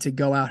going to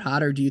go out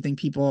hot, or do you think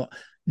people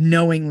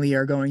knowingly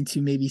are going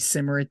to maybe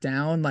simmer it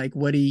down? Like,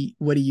 what do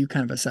you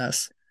kind of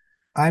assess?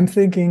 I'm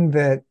thinking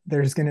that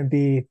there's going to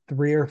be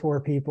three or four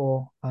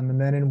people on the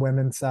men and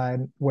women's side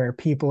where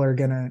people are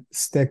going to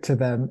stick to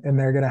them, and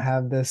they're going to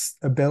have this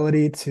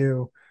ability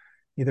to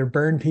either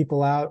burn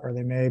people out or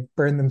they may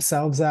burn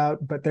themselves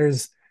out. But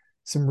there's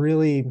some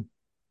really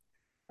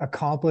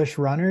accomplished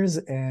runners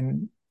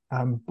and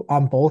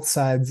on both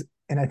sides.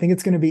 And I think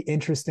it's going to be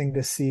interesting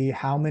to see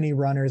how many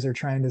runners are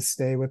trying to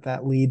stay with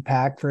that lead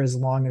pack for as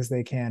long as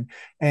they can.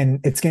 And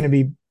it's going to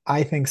be,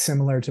 I think,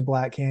 similar to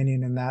Black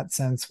Canyon in that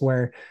sense,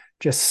 where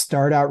just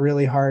start out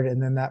really hard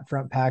and then that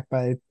front pack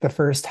by the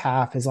first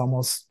half is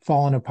almost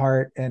falling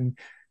apart. And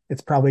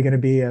it's probably going to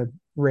be a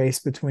race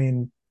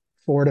between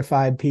 4 to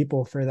 5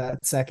 people for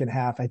that second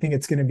half. I think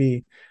it's going to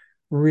be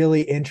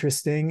really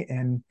interesting.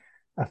 And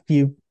a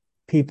few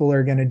people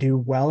are going to do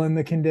well in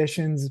the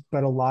conditions,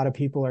 but a lot of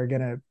people are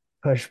going to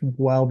push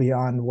well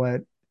beyond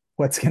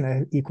what's going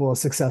to equal a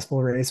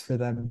successful race for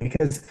them.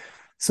 Because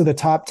so the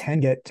top 10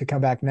 get to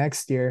come back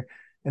next year,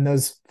 and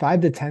those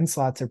 5 to 10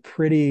 slots are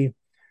pretty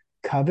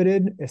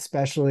coveted,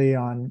 especially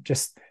on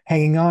just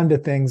hanging on to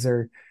things,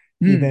 or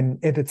Mm. even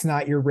if it's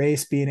not your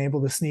race, being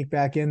able to sneak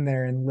back in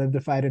there and live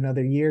to fight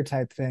another year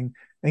type thing.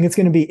 I think it's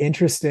going to be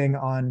interesting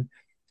on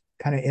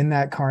kind of in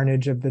that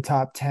carnage of the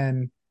top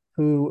 10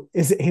 who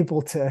is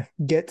able to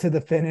get to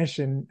the finish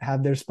and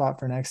have their spot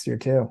for next year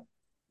too.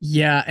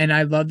 Yeah, and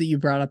I love that you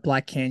brought up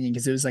Black Canyon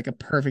because it was like a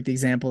perfect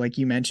example, like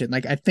you mentioned.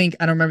 Like I think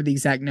I don't remember the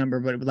exact number,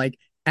 but it was like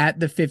at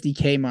the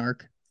 50K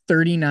mark,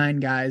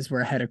 39 guys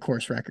were ahead of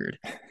course record.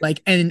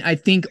 Like, and I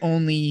think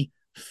only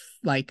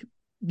like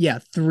yeah,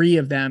 three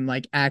of them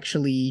like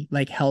actually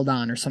like held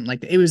on or something like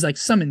that. It was like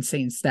some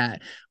insane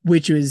stat,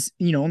 which was,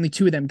 only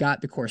two of them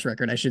got the course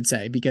record, I should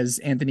say, because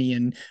Anthony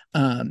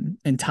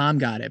and Tom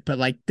got it. But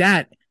like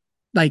that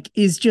like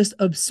is just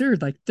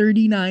absurd. Like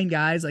 39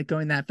 guys like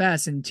going that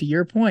fast. And to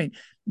your point,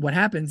 what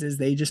happens is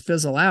they just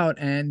fizzle out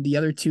and the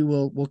other two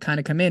will kind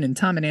of come in, and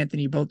Tom and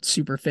Anthony both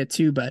super fit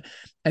too. But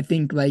I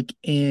think like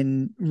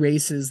in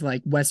races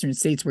like Western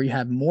states where you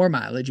have more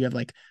mileage, you have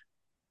like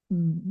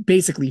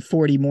basically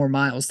 40 more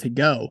miles to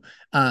go.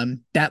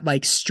 That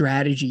like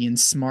strategy and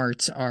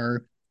smarts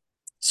are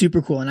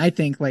super cool. And I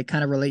think like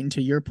kind of relating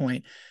to your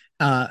point,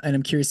 and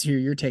I'm curious to hear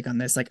your take on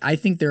this. Like I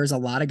think there's a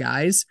lot of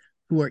guys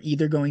who are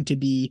either going to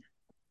be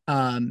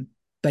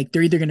like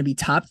they're either going to be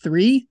top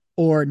three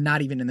or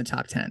not even in the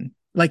top 10.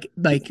 Like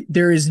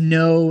there is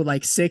no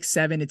like six,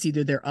 seven. It's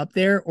either they're up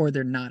there or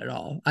they're not at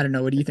all. I don't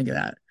know. What do you think of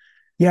that?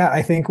 Yeah,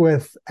 I think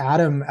with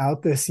Adam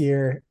out this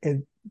year,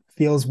 it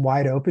feels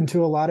wide open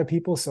to a lot of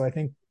people. So I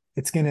think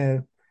it's going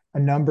to, a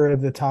number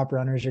of the top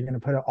runners are going to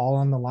put it all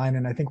on the line.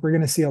 And I think we're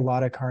going to see a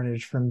lot of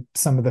carnage from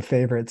some of the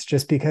favorites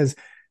just because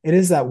it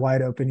is that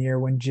wide open year.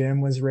 When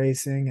Jim was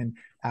racing and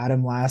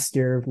Adam last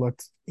year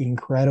looked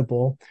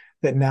incredible,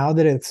 that now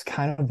that it's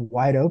kind of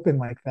wide open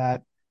like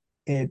that,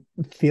 it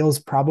feels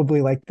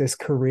probably like this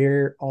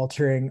career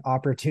altering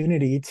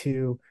opportunity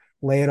to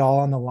lay it all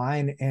on the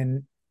line.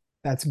 And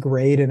that's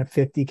great in a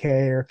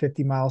 50K or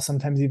 50 miles,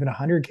 sometimes even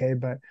 100K,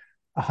 but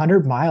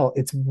 100 mile,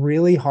 it's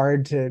really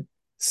hard to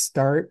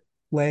start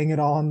laying it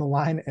all on the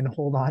line and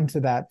hold on to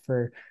that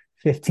for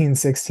 15,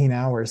 16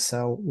 hours.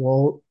 So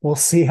we'll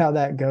see how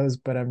that goes,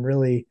 but I'm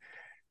really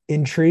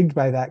intrigued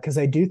by that because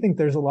I do think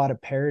there's a lot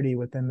of parity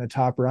within the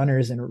top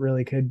runners, and it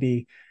really could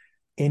be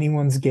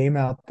anyone's game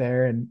out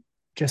there. And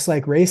just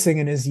like racing,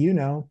 and as you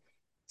know,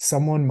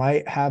 someone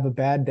might have a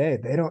bad day.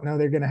 They don't know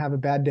they're going to have a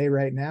bad day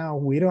right now.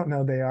 We don't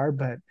know they are,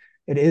 but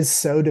it is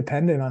so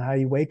dependent on how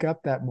you wake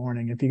up that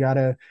morning. If you got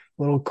a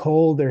little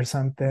cold or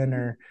something,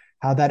 or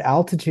how that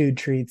altitude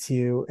treats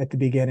you at the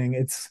beginning.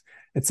 It's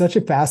such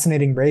a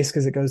fascinating race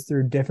because it goes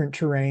through different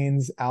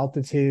terrains,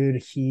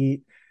 altitude,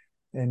 heat,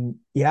 and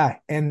yeah,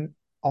 and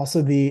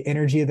also the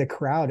energy of the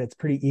crowd. It's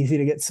pretty easy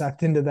to get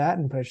sucked into that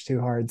and push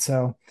too hard.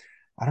 So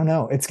I don't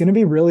know. It's going to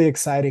be really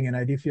exciting, and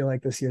I do feel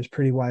like this year's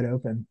pretty wide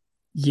open.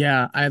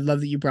 Yeah, I love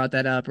that you brought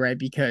that up, right?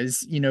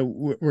 Because,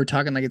 we're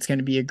talking like it's going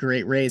to be a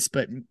great race,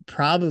 but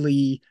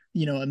probably,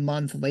 a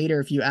month later,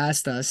 if you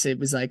asked us, it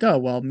was like, oh,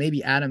 well,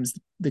 maybe Adam's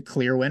the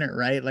clear winner,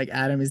 right? Like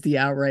Adam is the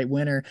outright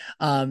winner.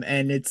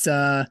 And it's,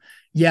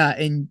 yeah.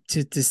 And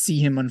to see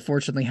him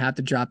unfortunately have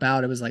to drop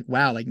out, it was like,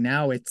 wow, like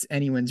now it's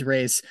anyone's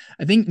race.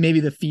 I think maybe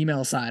the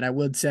female side, I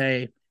would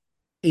say,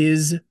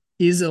 is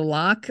is a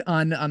lock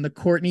on the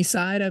Courtney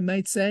side, I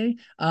might say.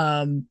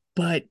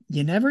 But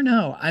you never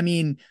know. I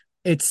mean,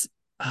 it's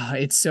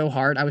it's so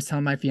hard. I was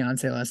telling my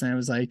fiance last night, I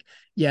was like,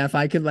 yeah, if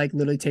I could like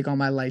literally take all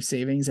my life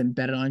savings and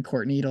bet it on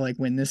Courtney to like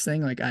win this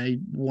thing, like I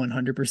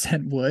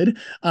 100% would.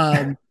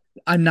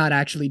 I'm not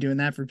actually doing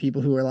that for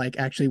people who are like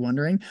actually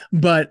wondering,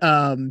 but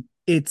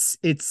it's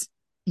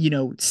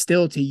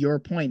still to your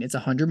point, it's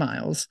 100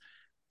 miles.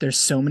 There's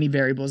so many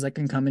variables that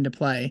can come into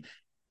play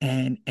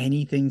and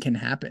anything can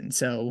happen.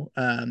 So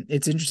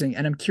it's interesting.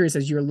 And I'm curious,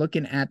 as you're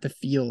looking at the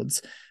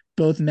fields,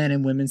 both men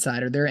and women's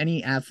side, are there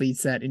any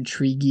athletes that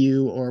intrigue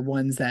you or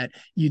ones that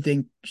you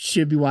think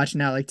should be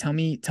watching out? Like tell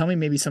me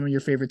maybe some of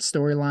your favorite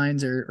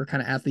storylines or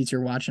kind of athletes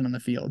you're watching on the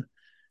field.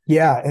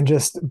 Yeah, and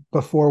just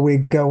before we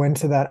go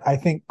into that, I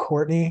think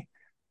Courtney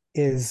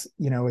is,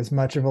 as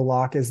much of a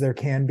lock as there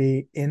can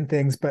be in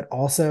things, but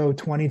also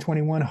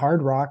 2021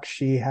 Hard Rock,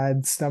 she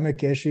had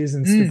stomach issues,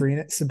 and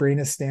Mm,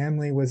 Sabrina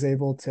Stanley was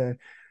able to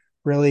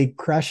really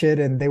crush it,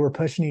 and they were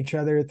pushing each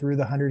other through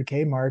the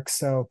 100K mark.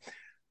 So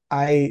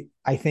I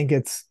think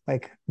it's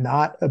like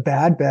not a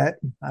bad bet.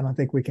 I don't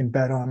think we can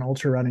bet on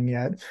ultra running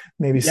yet,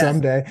 maybe yes.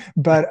 someday,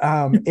 but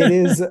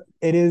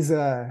it is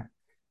a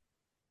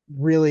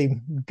really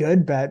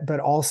good bet, but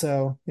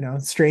also,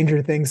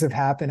 stranger things have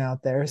happened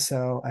out there.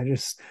 So I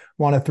just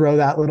want to throw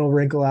that little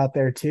wrinkle out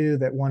there too,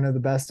 that one of the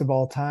best of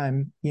all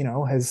time,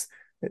 has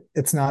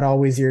it's not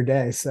always your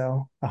day.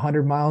 So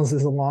 100 miles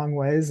is a long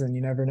ways and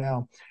you never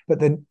know.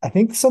 But then I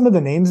think some of the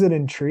names that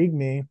intrigue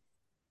me,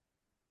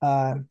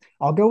 Uh,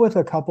 I'll go with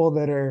a couple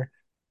that are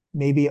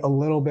maybe a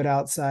little bit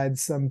outside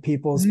some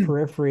people's Mm,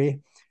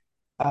 periphery.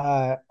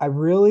 I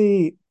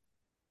really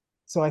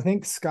So I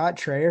think Scott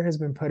Traer has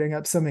been putting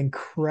up some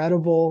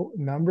incredible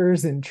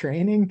numbers in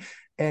training,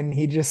 and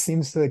he just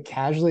seems to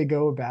casually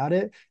go about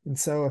it. And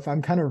so if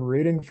I'm kind of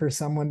rooting for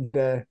someone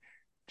to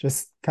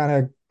just kind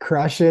of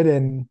crush it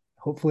and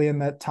hopefully in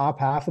that top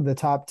half of the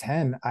top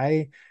 10,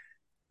 I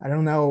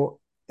don't know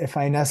if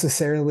I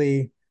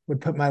necessarily would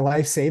put my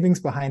life savings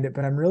behind it,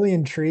 but I'm really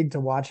intrigued to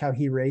watch how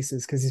he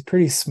races because he's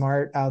pretty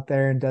smart out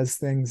there and does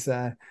things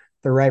the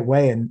right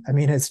way. And I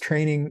mean, his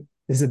training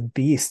is a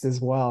beast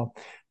as well.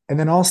 And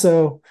then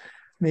also,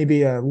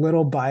 maybe a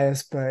little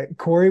biased, but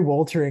Corey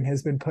Woltering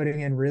has been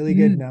putting in really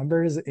good mm.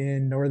 numbers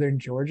in Northern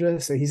Georgia.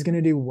 So he's going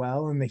to do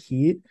well in the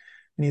heat.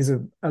 And he's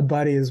a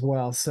buddy as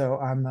well. So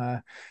I'm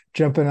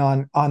jumping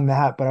on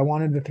that, but I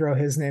wanted to throw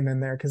his name in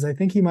there because I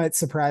think he might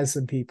surprise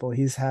some people.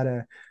 He's had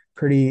a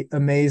pretty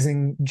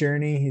amazing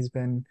journey. He's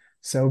been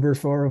sober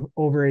for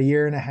over a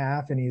year and a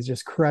half, and he's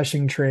just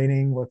crushing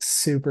training, looks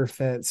super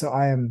fit. So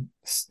I am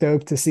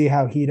stoked to see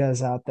how he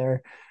does out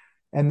there.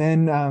 And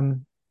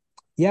then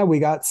yeah, we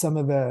got some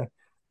of the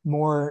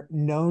more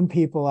known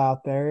people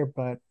out there,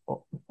 but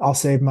I'll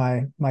save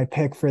my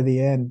pick for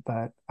the end.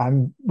 But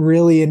I'm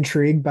really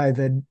intrigued by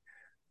the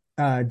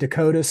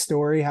Dakota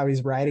story, how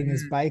he's riding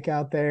his Mm. bike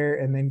out there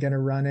and then going to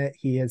run it.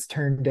 He has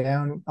turned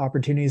down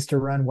opportunities to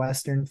run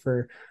Western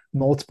for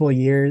multiple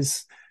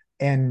years.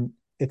 And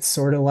it's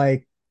sort of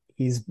like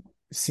he's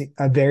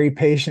a very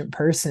patient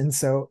person.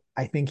 So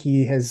I think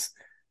he's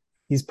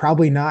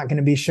probably not going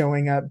to be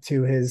showing up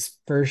to his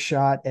first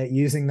shot at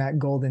using that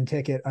golden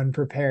ticket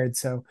unprepared.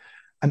 So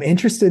I'm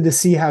interested to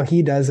see how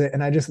he does it.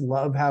 And I just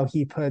love how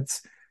he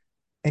puts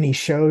and he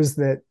shows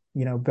that,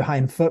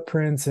 behind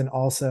footprints and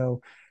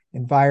also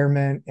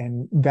environment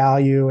and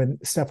value and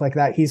stuff like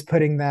that, he's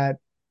putting that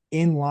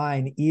in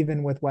line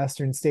even with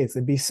Western states.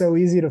 It'd be so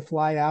easy to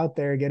fly out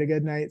there, get a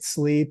good night's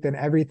sleep and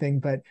everything,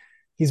 but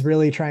he's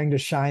really trying to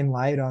shine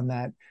light on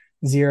that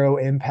zero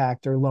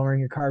impact or lowering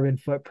your carbon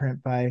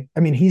footprint by, I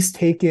mean, he's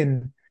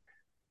taken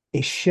a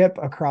ship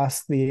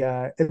across the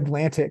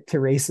Atlantic to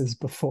races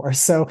before.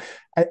 So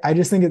I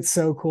just think it's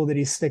so cool that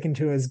he's sticking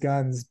to his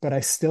guns, but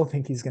I still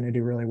think he's going to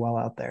do really well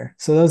out there.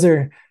 So those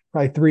are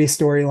probably three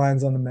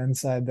storylines on the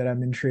men's side that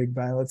I'm intrigued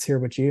by. Let's hear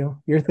what you're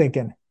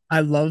thinking.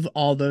 I love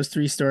all those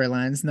three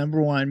storylines.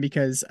 Number one,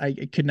 because I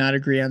could not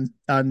agree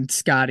on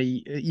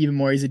Scotty even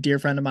more. He's a dear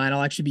friend of mine.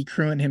 I'll actually be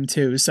crewing him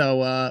too.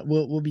 So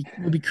we'll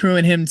be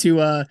crewing him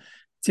to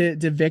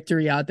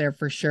victory out there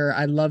for sure.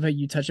 I love how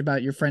you touch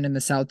about your friend in the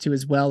South too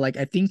as well. Like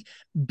I think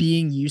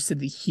being used to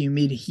the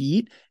humid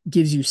heat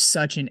gives you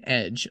such an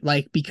edge.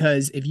 Like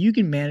because if you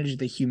can manage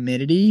the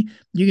humidity,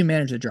 you can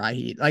manage the dry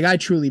heat. Like I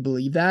truly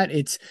believe that.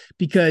 It's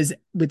because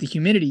with the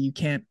humidity, you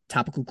can't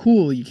topical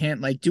cool. You can't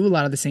like do a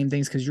lot of the same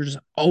things because you're just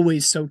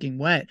always soaking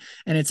wet.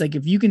 And it's like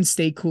if you can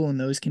stay cool in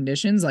those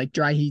conditions, like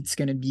dry heat's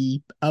going to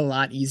be a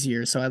lot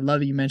easier. So I love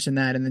that you mentioned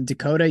that. And then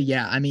Dakota,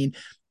 yeah, I mean,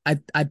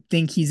 I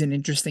think he's an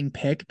interesting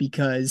pick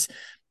because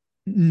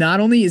not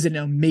only is it an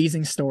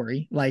amazing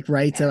story, like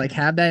right to like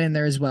have that in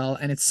there as well,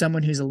 and it's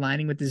someone who's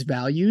aligning with his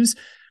values,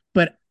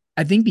 but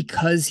I think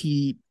because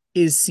he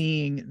is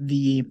seeing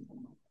the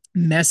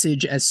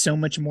message as so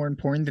much more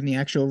important than the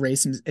actual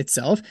race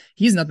itself,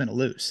 he has nothing to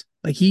lose.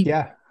 Like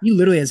Yeah. he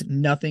literally has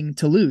nothing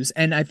to lose.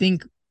 And I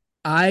think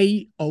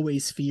I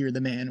always fear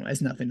the man who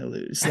has nothing to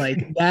lose.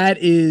 Like that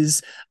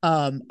is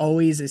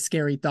always a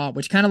scary thought,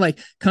 which kind of like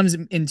comes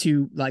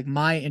into like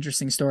my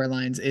interesting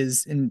storylines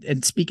is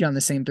and speaking on the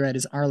same thread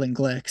as Arlen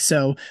Glick.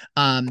 So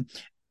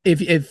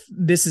if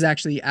this is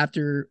actually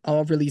after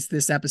I'll release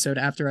this episode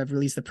after I've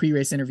released the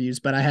pre-race interviews,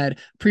 but I had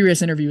a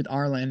pre-race interview with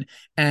Arlen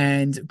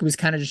and was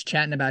kind of just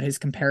chatting about his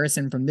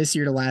comparison from this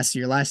year to last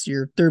year. Last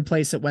year, third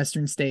place at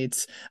Western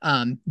States,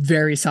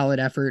 very solid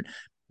effort.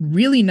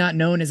 Really not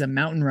known as a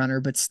mountain runner,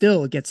 but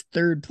still gets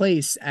third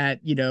place at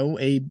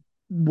a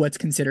what's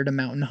considered a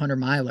mountain 100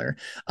 miler.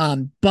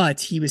 But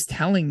he was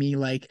telling me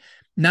like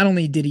not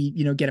only did he,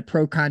 get a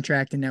pro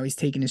contract and now he's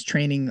taking his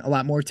training a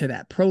lot more to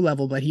that pro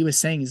level, but he was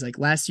saying he's like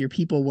last year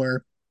people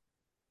were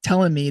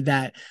telling me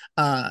that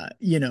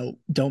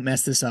don't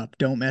mess this up,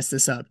 don't mess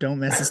this up, don't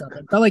mess this up.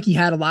 It felt like he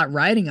had a lot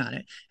riding on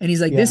it. And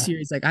he's like, this Yeah. year,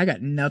 he's like, I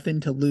got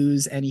nothing to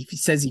lose. And he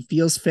says he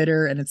feels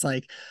fitter. And it's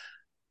like,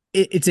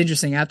 it's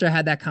interesting. After I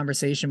had that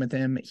conversation with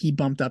him, he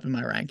bumped up in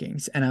my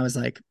rankings. And I was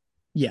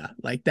yeah,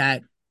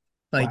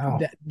 Wow.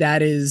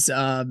 that is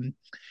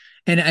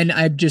and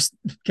I've just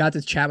got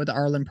to chat with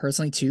Arlen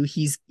personally too.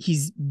 He's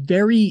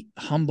very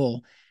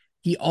humble.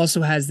 He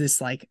also has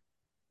this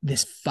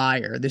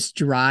fire, this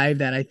drive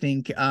that I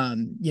think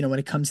when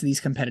it comes to these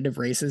competitive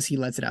races, he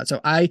lets it out.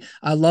 So I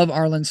love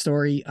Arlen's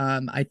story.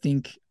 I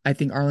think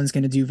Arlen's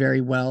going to do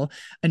very well.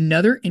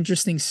 Another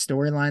interesting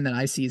storyline that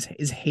I see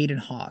is Hayden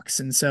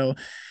Hawks. And so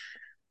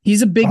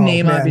he's a big Oh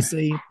name, man.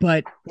 obviously,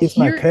 but He's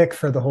my here pick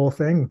for the whole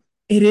thing.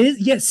 it is.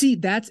 Yeah, see,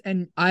 that's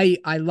and I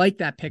like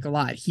that pick a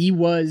lot. He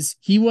was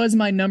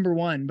my number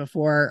one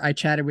before I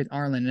chatted with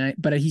Arlen,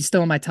 but he's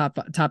still in my top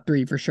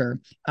three for sure.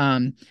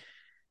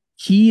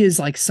 he is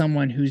like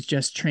someone who's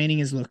just training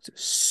has looked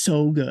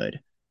so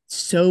good,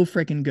 so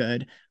freaking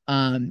good.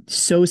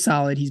 So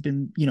solid. He's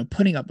been,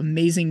 putting up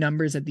amazing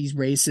numbers at these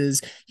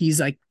races. He's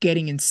like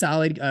getting in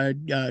solid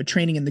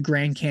training in the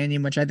Grand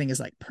Canyon, which I think is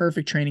like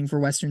perfect training for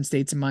Western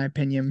states, in my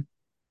opinion.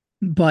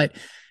 But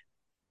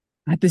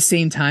at the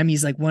same time,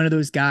 he's like one of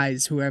those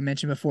guys who I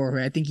mentioned before,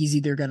 who I think he's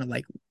either gonna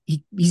like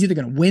he's either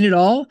gonna win it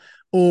all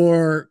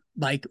or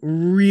like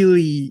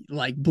really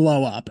like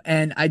blow up.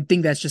 And I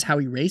think that's just how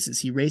he races.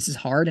 He races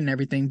hard and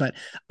everything. But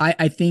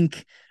I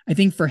think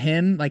for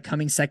him, like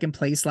coming second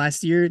place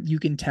last year, you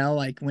can tell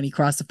like when he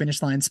crossed the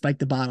finish line, spiked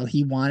the bottle,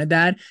 he wanted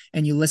that.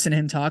 And you listen to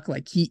him talk,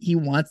 like he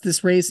wants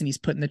this race and he's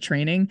putting the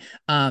training.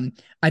 Um,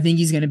 I think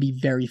he's gonna be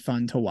very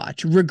fun to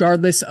watch,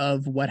 regardless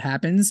of what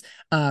happens.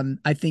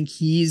 I think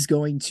he's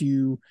going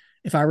to,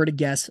 if I were to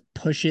guess,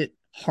 push it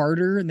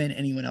harder than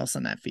anyone else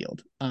on that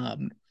field,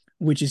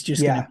 which is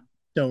just going to Yeah. be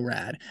so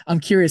rad. I'm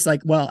curious,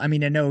 like, well, I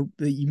mean, I know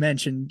that you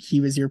mentioned he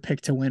was your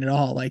pick to win it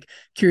all. Like,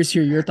 curious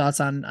to hear your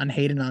thoughts on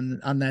Hayden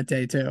on that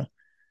day too.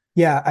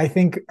 Yeah, I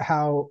think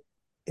how,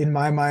 in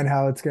my mind,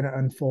 how it's going to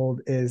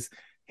unfold is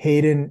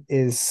Hayden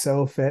is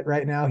so fit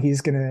right now. He's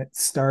going to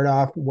start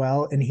off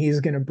well and he's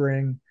going to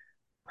bring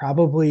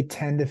probably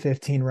 10 to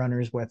 15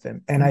 runners with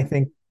him. And I Mm.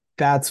 think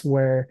that's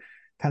where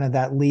kind of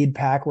that lead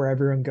pack where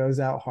everyone goes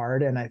out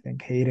hard. And I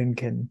think Hayden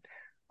can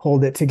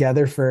hold it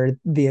together for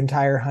the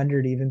entire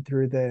 100, even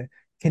through the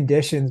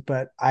conditions.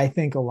 But I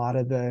think a lot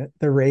of the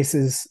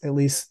races, at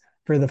least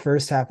for the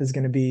first half, is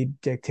going to be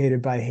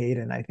dictated by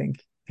Hayden. I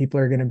think people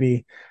are going to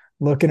be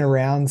looking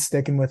around,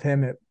 sticking with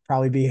him. It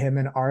probably be him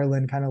and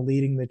Arlen kind of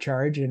leading the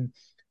charge. And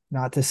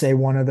not to say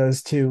one of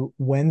those two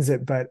wins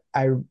it, but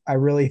I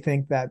really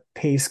think that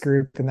pace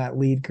group and that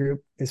lead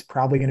group is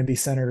probably going to be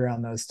centered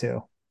around those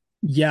two.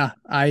 Yeah,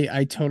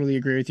 I totally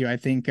agree with you. I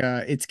think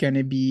it's going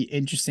to be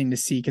interesting to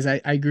see because I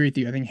agree with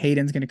you. I think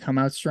Hayden's going to come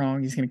out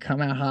strong. He's going to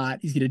come out hot.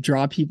 He's going to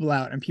draw people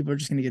out, and people are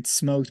just going to get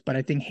smoked. But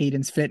I think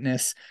Hayden's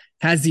fitness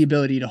has the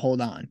ability to hold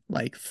on,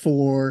 like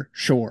for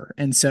sure.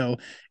 And so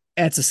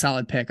that's a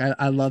solid pick.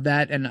 I love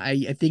that, and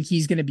I think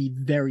he's going to be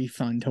very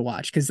fun to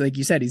watch because, like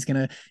you said, he's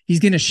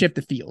gonna shift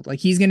the field. Like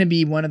he's going to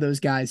be one of those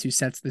guys who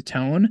sets the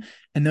tone,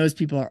 and those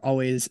people are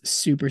always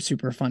super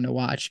super fun to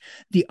watch.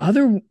 The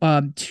other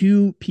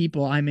two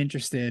people I'm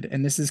interested,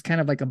 and this is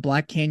kind of like a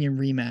Black Canyon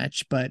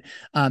rematch, but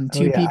Oh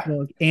two yeah.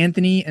 people,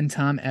 Anthony and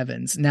Tom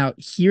Evans. Now,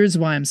 here's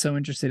why I'm so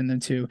interested in them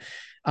too.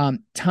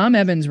 Tom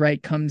Evans,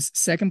 right, comes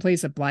second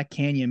place at Black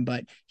Canyon,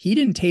 but he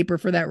didn't taper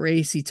for that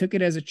race. He took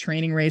it as a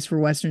training race for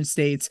Western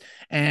States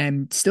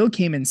and still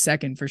came in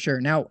second for sure.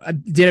 Now, I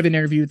did have an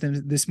interview with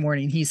him this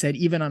morning. He said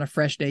even on a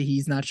fresh day,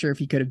 he's not sure if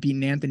he could have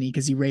beaten Anthony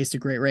because he raced a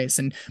great race.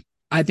 And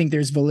I think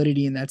there's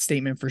validity in that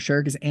statement for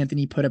sure because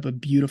Anthony put up a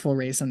beautiful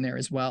race on there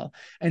as well.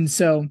 And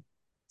so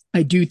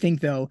I do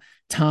think though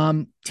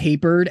Tom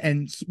tapered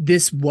and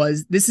this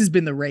has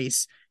been the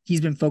race he's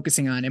been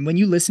focusing on. And when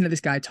you listen to this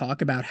guy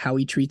talk about how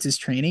he treats his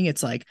training,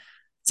 it's like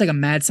a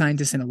mad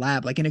scientist in a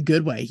lab, like in a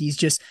good way. He's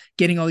just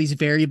getting all these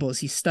variables.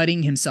 He's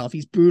studying himself.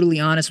 He's brutally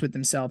honest with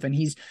himself and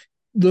he's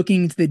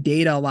looking into the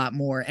data a lot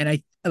more.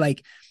 And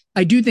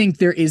I do think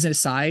there is a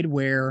side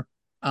where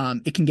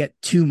it can get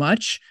too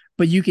much,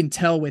 but you can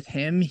tell with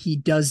him, he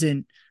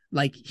doesn't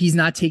like he's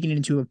not taking it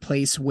into a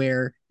place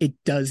where it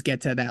does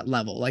get to that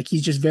level. Like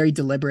he's just very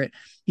deliberate.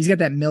 He's got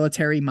that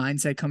military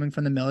mindset coming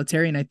from the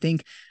military. And I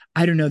think,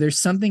 I don't know, there's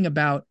something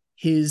about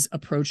his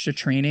approach to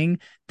training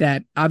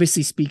that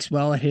obviously speaks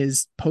well at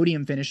his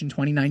podium finish in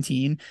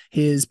 2019,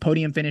 his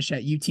podium finish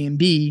at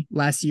UTMB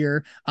last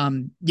year.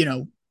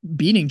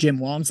 Beating Jim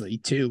Walmsley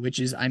too, which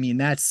is, I mean,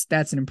 that's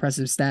an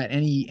impressive stat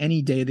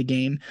any day of the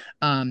game.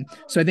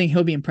 So I think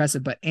he'll be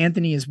impressive, but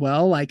Anthony as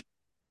well, like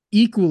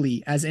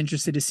equally as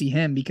interested to see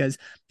him because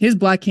his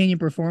Black Canyon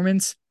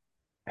performance,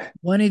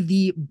 one of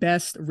the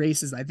best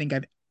races I think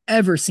I've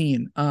ever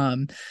seen.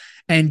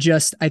 And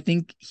just I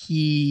think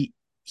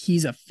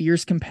he's a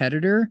fierce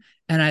competitor,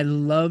 and I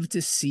love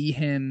to see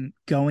him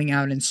going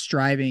out and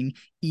striving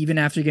even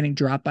after getting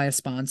dropped by a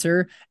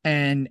sponsor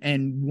and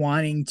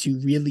wanting to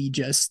really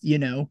just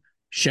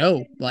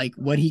show like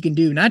what he can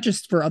do, not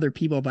just for other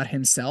people but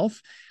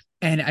himself.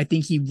 And I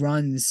think he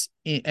runs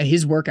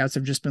his workouts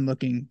have just been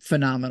looking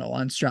phenomenal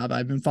on Strava.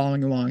 I've been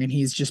following along and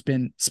he's just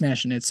been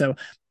smashing it. So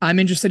I'm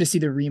interested to see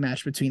the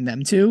rematch between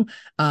them two.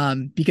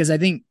 Because I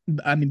mean,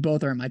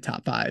 both are in my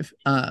top five.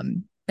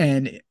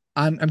 And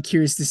I'm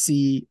curious to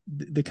see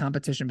the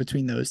competition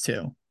between those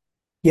two.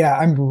 Yeah,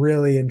 I'm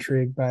really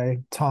intrigued by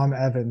Tom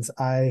Evans.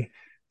 I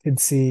could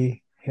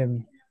see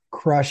him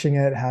crushing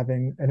it,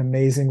 having an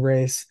amazing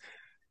race.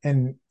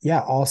 And yeah,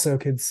 also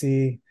could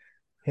see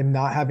him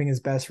not having his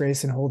best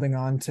race and holding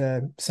on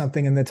to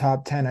something in the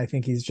top 10. I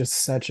think he's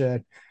just such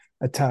a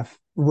tough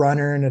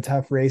runner and a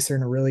tough racer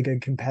and a really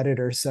good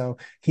competitor. So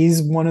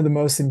he's one of the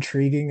most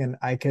intriguing, and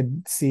I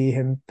could see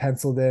him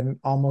penciled in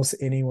almost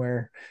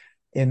anywhere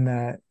in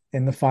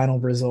the final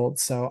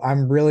results. So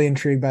I'm really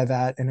intrigued by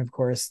that. And of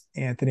course,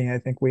 Anthony, I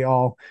think we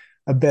all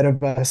a bit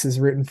of us is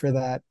rooting for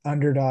that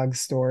underdog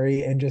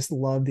story and just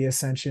love the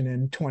ascension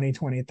in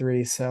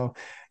 2023. So,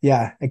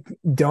 yeah, I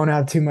don't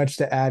have too much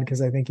to add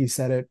because I think you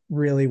said it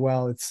really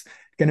well. It's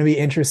going to be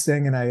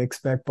interesting, and I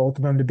expect both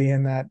of them to be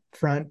in that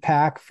front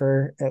pack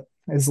for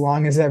as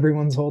long as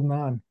everyone's holding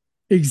on.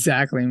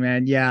 Exactly,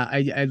 man. Yeah,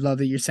 I love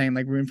that you're saying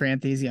like rooting for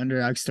Anthony's the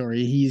underdog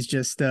story. He's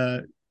just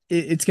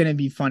it's gonna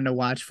be fun to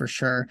watch for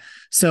sure.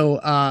 So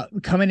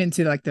coming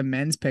into like the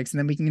men's picks, and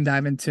then we can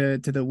dive into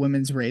the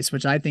women's race,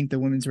 which I think the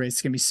women's race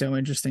is gonna be so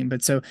interesting.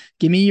 But so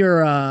give me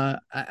your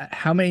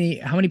how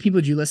many people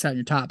did you list out in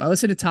your top? I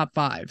listed a top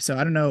five, so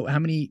I don't know how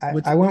many I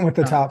what's went your with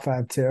the top? top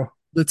five too.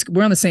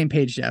 We're on the same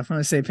page, Jeff. We're on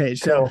the same page.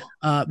 So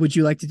Cool. would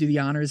you like to do the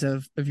honors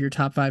of your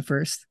top five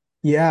first?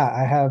 Yeah,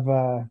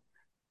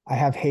 I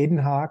have Hayden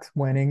Hawks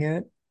winning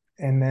it,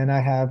 and then I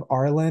have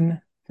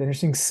Arlen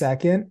finishing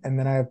second, and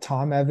then I have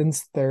Tom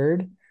Evans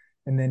third,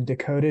 and then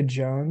Dakota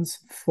Jones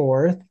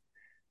fourth,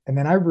 and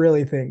then I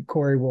really think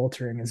Corey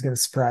Woltering is going to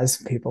surprise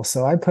some people,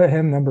 so I put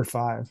him number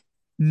five.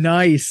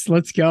 Nice.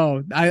 Let's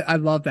go. I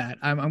love that.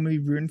 I'm gonna be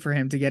rooting for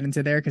him to get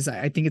into there because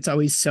I think it's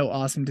always so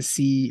awesome to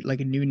see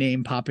like a new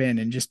name pop in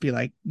and just be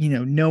like,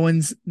 no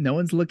one's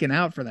looking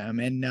out for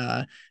them. And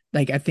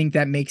like I think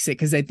that makes it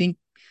because I think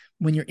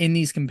when you're in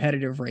these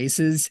competitive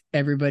races,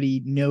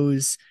 everybody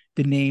knows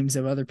the names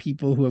of other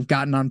people who have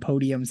gotten on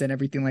podiums and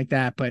everything like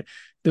that. But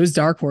those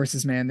dark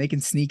horses, man, they can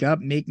sneak up,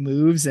 make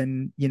moves,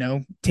 and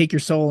take your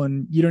soul,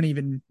 and you don't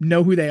even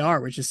know who they are,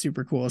 which is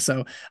super cool.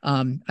 So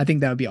I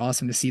think that would be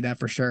awesome to see that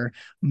for sure.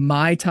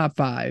 My top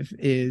five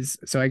is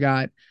so I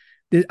got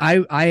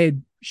I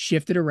had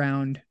shifted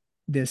around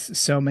this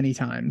so many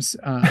times.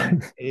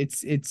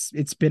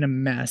 It's been a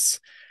mess.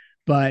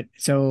 But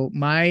so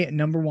my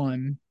number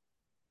one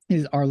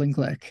is Arlen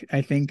Click.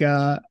 I think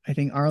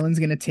Arlen's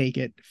gonna take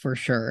it for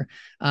sure.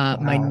 My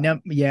Wow.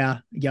 num yeah,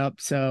 yup.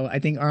 So I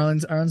think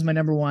Arlen's my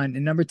number one,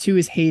 and number two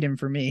is Hayden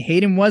for me.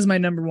 Hayden was my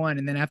number one,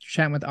 and then after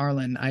chatting with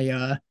Arlen,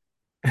 I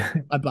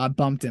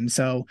bumped him.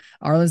 So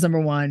Arlen's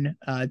number one.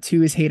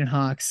 Two is Hayden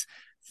Hawks.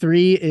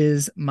 Three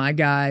is my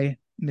guy,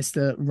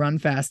 Mr. Run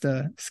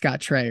Fasta,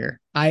 Scott Trayer.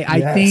 I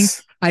think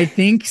Yes. I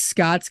think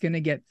Scott's gonna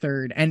get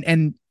third,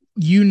 and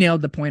you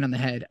nailed the point on the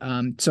head.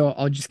 So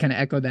I'll just kind of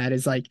echo that.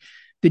 Is like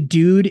the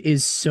dude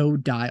is so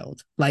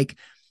dialed. Like,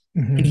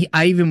 and Mhm.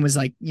 I even was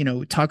like,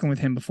 talking with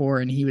him before,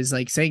 and he was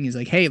like saying, he's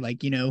like, hey,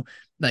 like,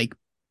 like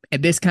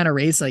at this kind of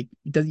race, like,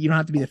 you don't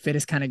have to be the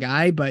fittest kind of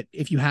guy, but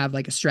if you have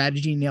like a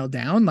strategy nailed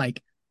down,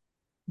 like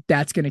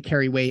that's going to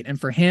carry weight. And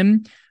for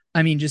him,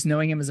 I mean, just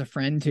knowing him as a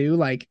friend too,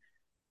 like,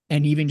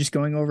 and even just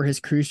going over his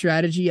crew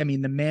strategy, I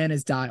mean, the man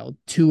is dialed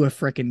to a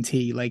freaking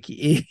T. Like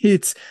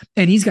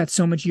and he's got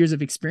so much years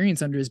of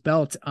experience under his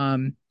belt.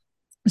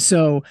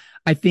 So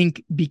I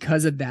think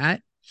because of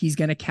that, he's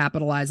going to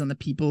capitalize on the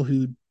people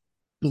who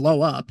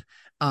blow up.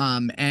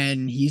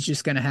 And he's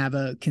just going to have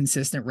a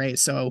consistent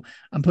race. So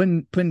I'm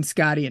putting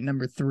Scotty at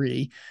number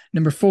three.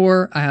 Number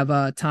four, I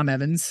have Tom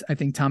Evans. I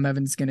think Tom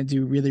Evans is going to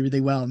do really,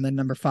 really well. And then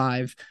number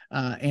five,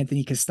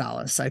 Anthony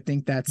Costales. I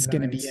think that's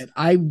going to be Nice. it.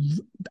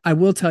 I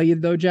will tell you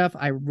though, Jeff,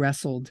 I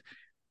wrestled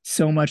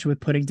so much with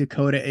putting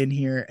Dakota in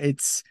here.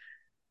 It's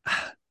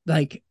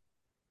like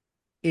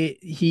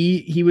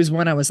he was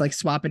one I was like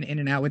swapping in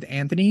and out with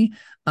Anthony.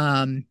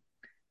 Um,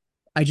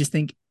 I just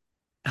think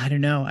I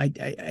don't know.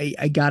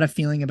 I got a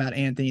feeling about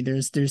Anthony.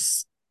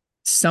 There's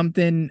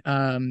something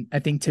I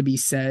think to be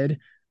said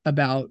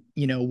about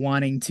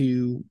wanting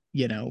to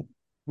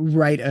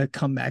write a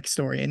comeback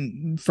story,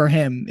 and for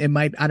him it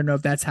might, I don't know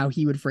if that's how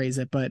he would phrase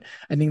it, but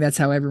I think that's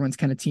how everyone's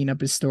kind of teeing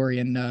up his story.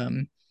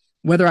 And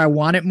whether I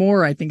want it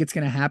more, I think it's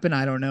going to happen.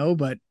 I don't know,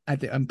 but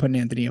I'm putting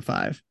Anthony a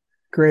five.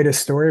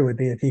 Greatest story would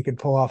be if he could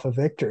pull off a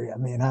victory. I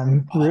mean,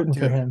 I'm Oh, rooting for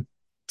dude. him.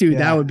 Dude, that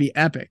Yeah. would be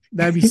epic.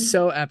 That would be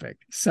so epic.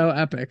 So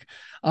epic.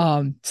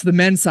 So the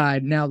men's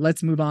side. Now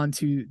let's move on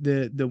to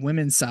the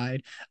women's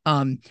side.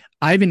 Um,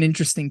 I have an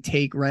interesting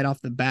take right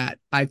off the bat.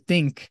 I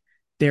think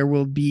there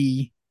will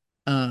be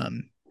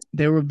um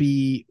there will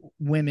be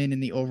women in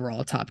the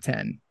overall top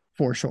 10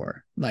 for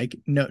sure. Like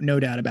no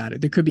doubt about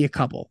it. There could be a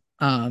couple.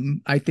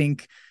 I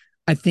think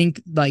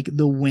like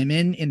the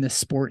women in the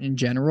sport in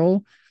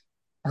general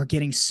are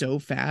getting so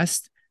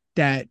fast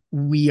that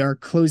we are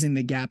closing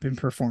the gap in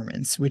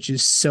performance, which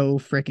is so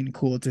freaking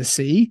cool to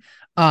see.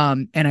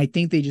 And I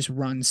think they just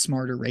run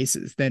smarter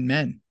races than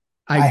men.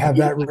 I I have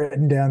really, that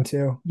written down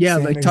too. yeah,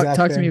 Same like talk exact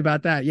talk to me thing.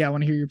 about that. Yeah, I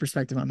want to hear your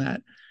perspective on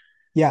that.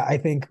 Yeah, I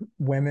think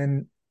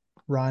women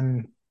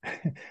run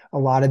a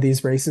lot of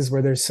these races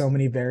where there's so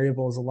many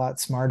variables a lot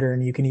smarter.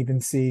 And you can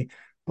even see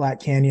Black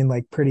Canyon,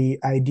 like pretty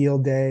ideal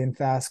day and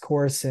fast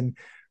course. And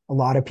a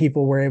lot of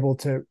people were able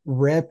to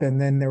rip, and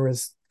then there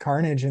was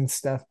carnage and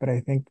stuff. But I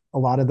think a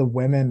lot of the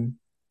women,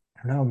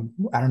 I don't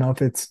know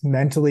if it's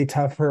mentally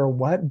tougher or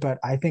what, but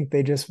I think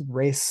they just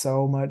race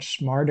so much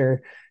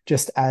smarter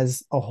just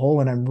as a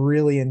whole. And I'm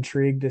really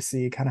intrigued to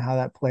see kind of how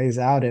that plays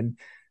out. And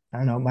I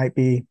don't know, it might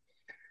be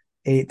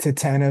 8 to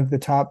 10 of the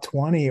top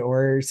 20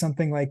 or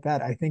something like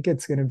that. I think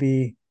it's going to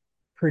be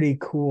pretty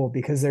cool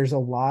because there's a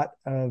lot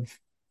of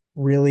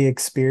really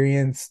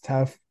experienced,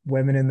 tough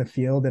women in the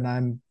field, and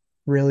I'm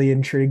really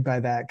intrigued by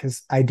that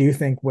because I do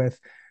think with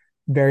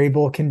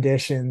variable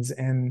conditions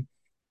and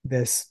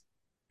this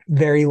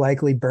very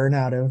likely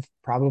burnout of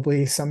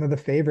probably some of the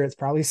favorites,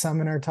 probably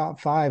some in our top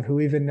five.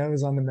 Who even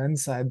knows on the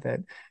men's side that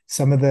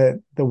some of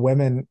the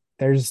women,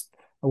 there's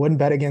I wouldn't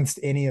bet against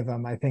any of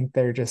them. I think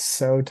they're just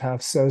so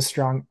tough, so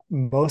strong.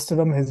 Most of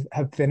them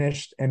have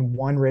finished and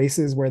won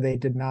races where they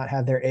did not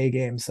have their A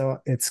game. So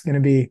it's going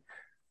to be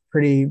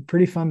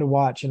pretty fun to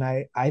watch. And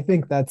I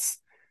think that's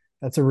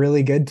a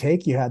really good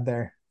take you had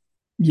there.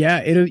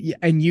 Yeah, it'll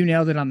and you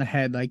nailed it on the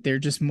head. Like they're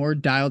just more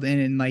dialed in,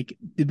 and like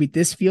with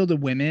this field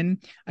of women,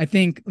 I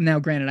think now.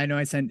 Granted, I know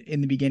I said in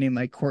the beginning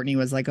like Courtney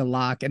was like a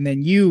lock, and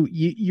then you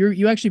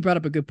actually brought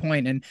up a good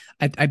point, and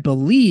I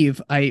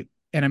believe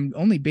and I'm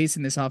only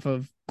basing this off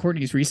of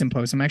Courtney's recent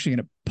post. I'm actually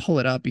going to pull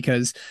it up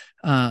because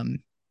um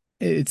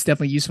it's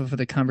definitely useful for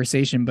the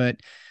conversation. But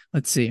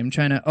let's see, I'm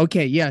trying to.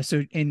 Okay, yeah.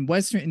 So in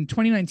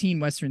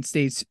 2019 Western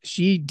States,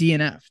 she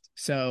DNF'd.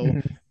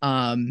 So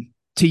Mhm.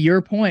 to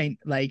your point,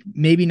 like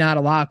maybe not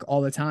a lock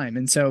all the time.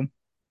 And so,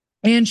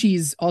 and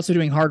she's also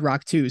doing hard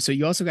rock too. So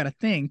you also got to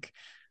think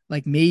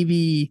like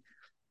maybe,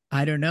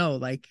 I don't know,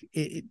 like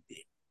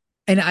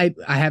and I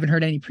haven't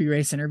heard any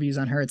pre-race interviews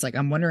on her. It's like,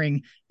 I'm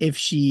wondering if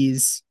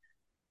she's,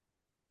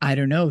 I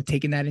don't know,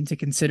 taking that into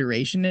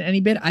consideration in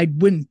any bit. I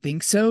wouldn't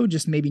think so,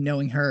 just maybe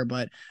knowing her,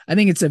 but I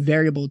think it's a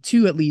variable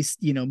to at least,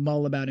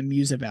 mull about and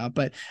muse about.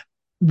 But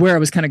where I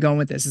was kind of going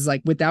with this is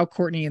like without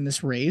Courtney in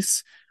this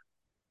race,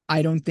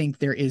 I don't think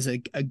there is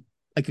a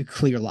like a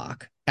clear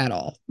lock at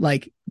all.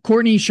 Like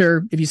Courtney,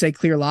 sure, if you say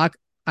clear lock,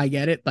 I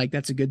get it. Like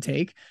that's a good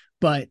take.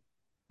 But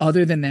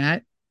other than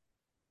that,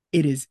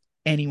 it is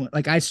anyone.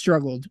 Like I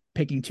struggled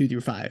picking 2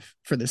 through 5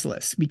 for this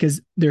list because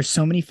there's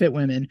so many fit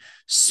women,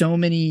 so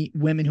many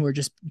women who are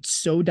just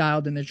so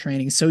dialed in their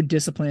training, so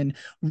disciplined.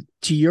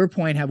 To your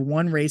point, have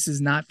won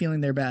races, not feeling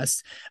their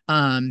best,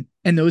 and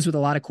those with a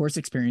lot of course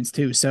experience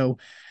too. So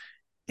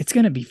it's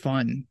gonna be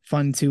fun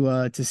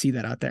to see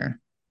that out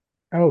there.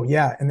 Oh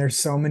yeah, and there's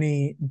so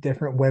many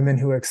different women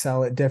who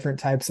excel at different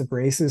types of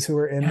races who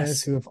are in this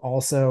Yes. who have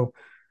also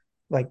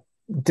like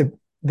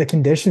the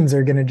conditions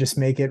are going to just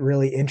make it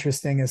really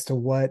interesting as to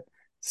what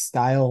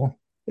style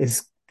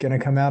is going to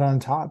come out on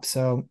top.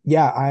 So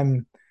yeah,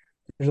 I'm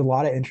there's a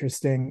lot of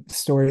interesting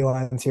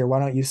storylines here. Why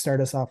don't you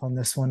start us off on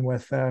this one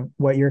with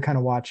what you're kind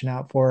of watching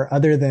out for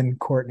other than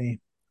Courtney?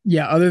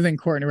 Yeah, other than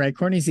Courtney, right?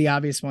 Courtney's the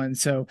obvious one.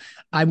 So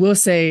I will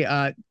say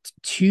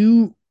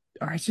two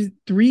or actually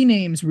three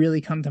names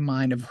really come to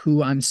mind of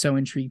who I'm so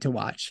intrigued to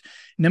watch.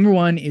 Number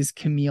one is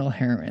Camille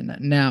Herron.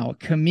 Now,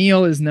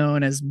 Camille is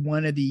known as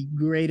one of the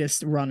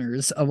greatest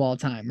runners of all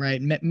time,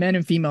 right? Men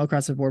and female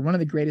across the board, one of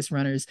the greatest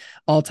runners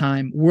all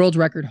time, world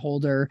record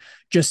holder,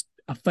 just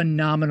a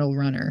phenomenal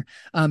runner.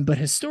 But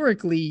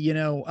historically,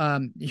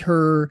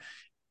 her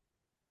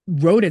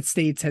road at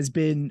states has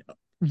been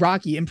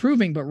rocky,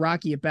 improving, but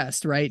rocky at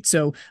best, right?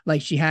 So,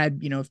 like, she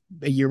had,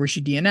 a year where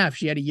she DNF,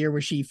 she had a year where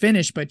she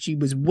finished, but she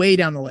was way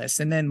down the list.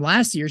 And then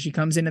last year, she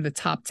comes into the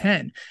top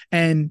 10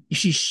 and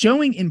she's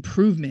showing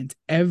improvement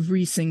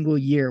every single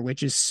year,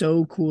 which is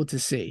so cool to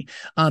see.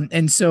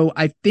 And so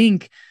I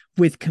think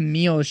with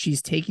Camille,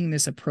 she's taking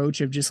this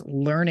approach of just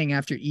learning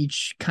after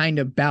each kind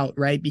of bout,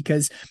 right?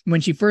 Because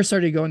when she first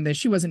started going this,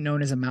 she wasn't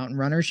known as a mountain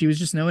runner. She was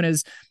just known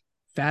as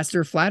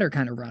faster, flatter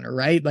kind of runner,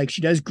 right? Like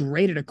she does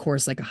great at a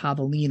course like a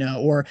Javelina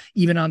or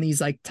even on these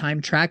like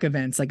time track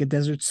events like a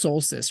Desert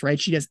Solstice, right?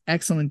 She does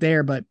excellent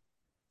there, but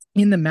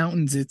in the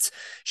mountains,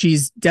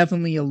 she's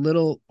definitely a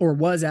little or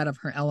was out of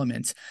her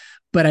element.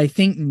 But I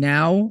think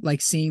now,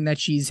 like seeing that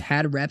she's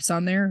had reps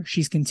on there,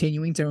 she's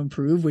continuing to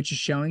improve, which is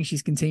showing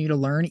she's continued to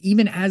learn.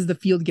 Even as the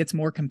field gets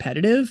more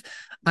competitive,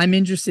 I'm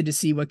interested to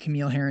see what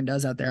Camille Herron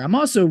does out there. I'm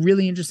also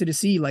really interested to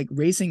see like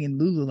racing in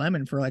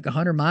Lululemon for like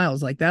 100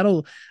 miles. Like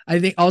that'll, I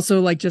think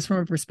also like just from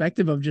a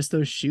perspective of just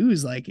those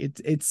shoes, like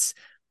it's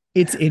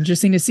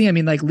interesting to see. I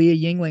mean, like Leah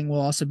Yingling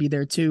will also be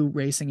there too,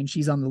 racing, and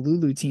she's on the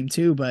Lulu team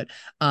too. But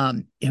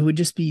it would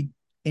just be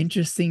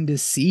interesting to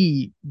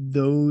see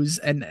those.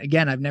 And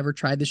again, I've never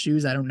tried the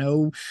shoes. I don't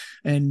know,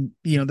 and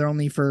they're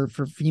only for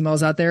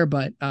females out there.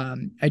 But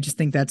I just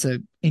think that's a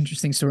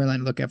interesting storyline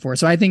to look at for.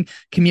 So I think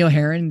Camille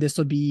Herron, this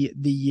will be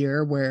the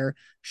year where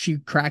she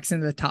cracks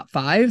into the top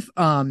 5.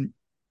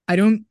 I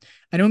don't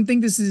I don't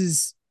think this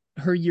is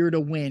her year to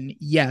win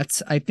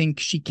yet. I think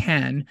she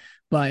can,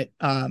 but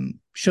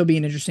she'll be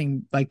an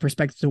interesting like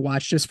perspective to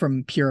watch just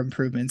from pure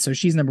improvement. So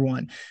she's number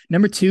one.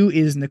 Number two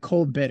is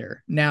Nicole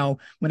Bitter. Now,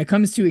 when it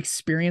comes to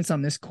experience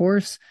on this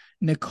course,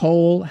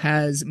 Nicole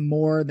has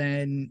more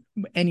than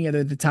any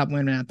other of the top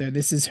women out there.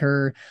 This is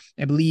her,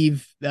 I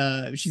believe.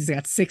 She's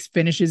got 6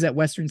 finishes at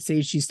Western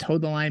States. She's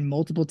towed the line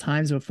multiple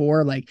times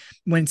before. Like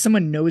when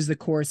someone knows the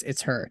course,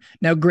 it's her.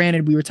 Now,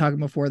 granted, we were talking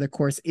before the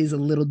course is a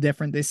little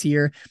different this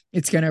year.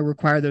 It's going to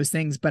require those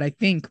things, but I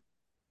think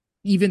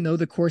even though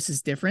the course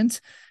is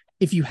different,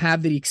 if you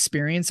have the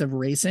experience of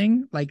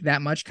racing like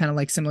that much, kind of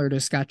like similar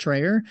to Scott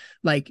Trayer,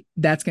 like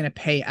that's going to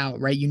pay out,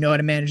 right? You know how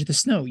to manage the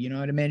snow, you know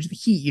how to manage the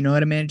heat, you know how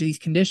to manage these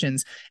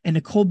conditions. And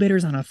Nicole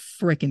Bitter's on a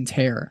freaking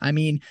tear. I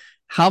mean,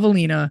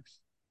 Javelina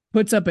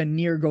puts up a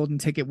near golden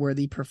ticket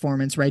worthy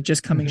performance, right?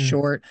 Just coming Hmm.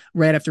 short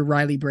right after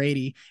Riley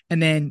Brady.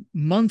 And then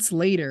months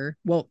later,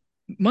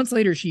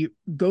 she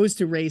goes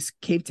to race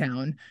Cape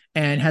Town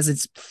and has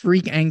its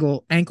freak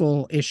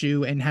ankle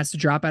issue and has to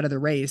drop out of the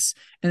race,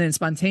 and then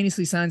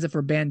spontaneously signs up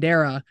for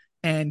Bandera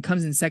and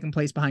comes in second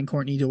place behind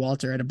Courtney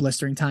Dauwalter at a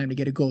blistering time to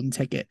get a golden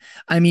ticket.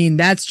 I mean,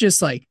 that's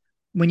just like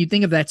when you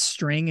think of that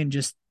string and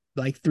just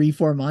like 3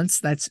 4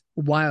 months, that's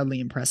wildly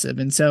impressive.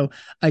 And so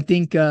I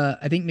think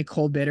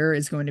Nicole Bitter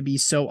is going to be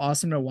so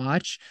awesome to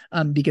watch,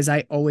 because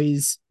I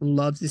always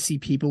love to see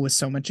people with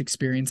so much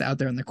experience out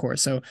there on the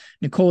course. So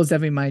Nicole is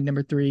definitely my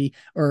number three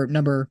or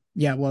number,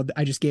 yeah, well,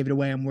 I just gave it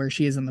away on where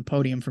she is on the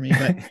podium for me,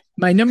 but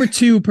my number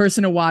two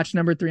person to watch,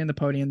 number three on the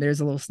podium.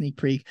 There's a little sneak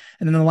peek.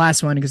 And then the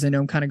last one, because I know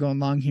I'm kind of going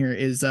long here,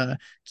 is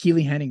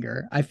Keely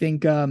Henninger. I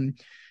think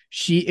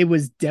it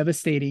was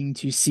devastating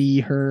to see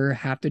her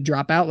have to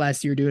drop out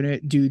last year doing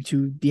it due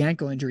to the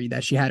ankle injury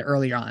that she had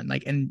earlier on.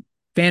 Like, and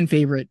fan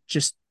favorite,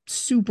 just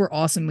super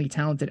awesomely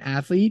talented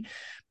athlete,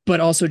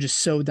 but also just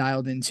so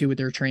dialed into with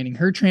her training.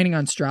 Her training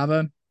on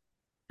Strava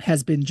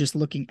has been just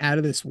looking out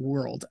of this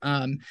world.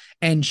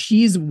 And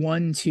she's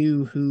one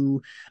too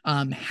who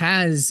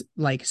has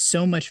like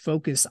so much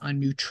focus on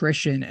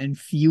nutrition and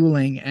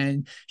fueling,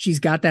 and she's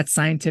got that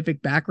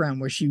scientific background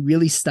where she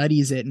really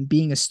studies it and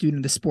being a student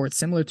of the sport,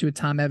 similar to a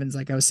Tom Evans,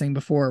 like I was saying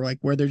before, like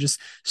where they're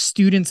just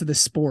students of the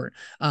sport,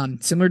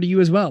 similar to you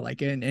as well,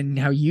 like and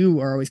how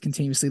you are always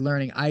continuously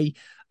learning.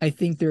 I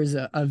think there's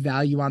a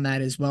value on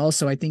that as well.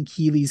 So I think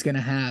Healy's going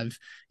to have,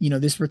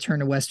 this return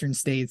to Western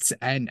States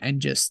and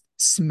just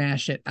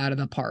smash it out of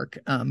the park,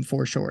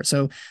 for sure.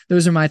 So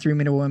those are my 3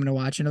 minute women to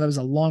watch. I know that was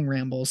a long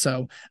ramble.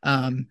 So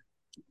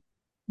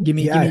give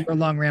me Yeah, your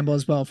long ramble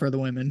as well for the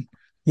women.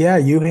 yeah,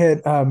 you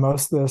hit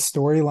most of the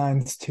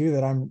storylines too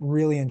that I'm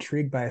really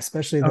intrigued by,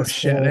 especially Oh this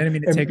shit. I whole. didn't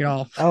mean to take it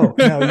all. Oh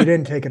no, you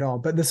didn't take it all,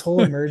 but this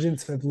whole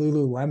emergence of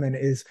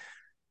Lululemon is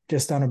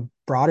just on a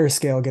broader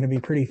scale going to be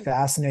pretty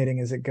fascinating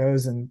as it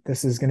goes, and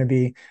this is going to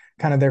be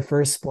kind of their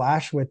first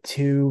splash with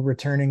two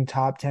returning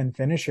top 10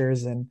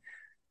 finishers, and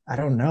I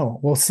don't know.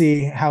 We'll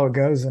see how it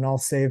goes, and I'll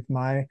save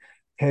my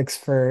picks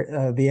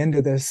for the end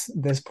of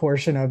this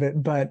portion of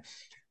it. But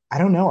I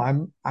don't know.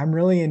 I'm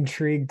really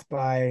intrigued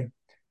by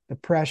the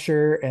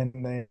pressure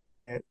and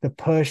the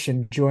push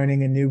and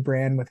joining a new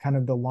brand with kind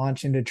of the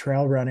launch into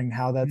trail running,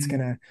 how that's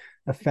going Mm. to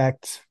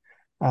affect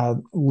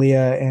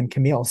Leah and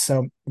Camille.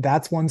 So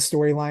that's one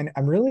storyline.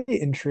 I'm really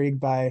intrigued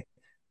by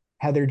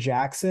Heather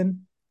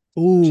Jackson.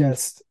 Ooh,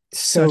 Just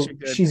such a so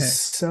good she's pick.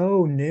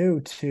 so new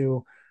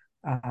to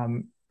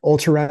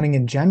ultra running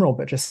in general,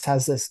 but just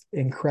has this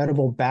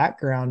incredible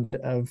background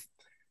of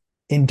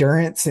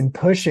endurance and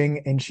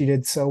pushing. And she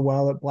did so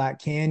well at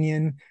Black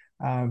Canyon,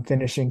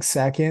 finishing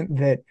second,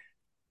 that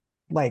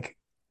like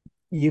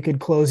you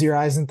could close your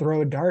eyes and throw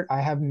a dart.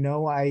 I have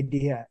no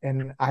idea.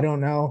 And I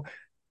don't know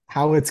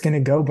how it's going to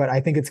go, but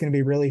I think it's going to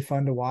be really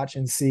fun to watch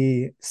and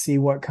see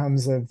what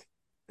comes of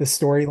the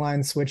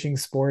storyline, switching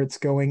sports,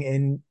 going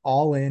in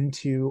all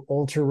into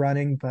ultra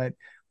running, but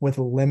with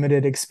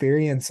limited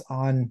experience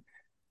on,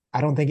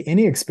 I don't think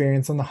any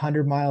experience on the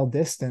 100-mile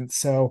distance.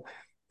 So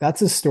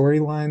that's a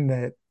storyline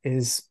that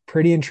is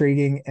pretty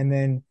intriguing. And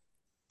then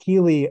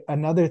Keely,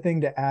 another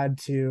thing to add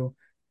to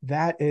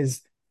that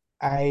is,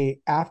 I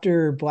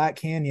after Black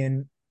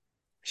Canyon,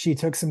 she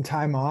took some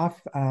time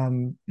off.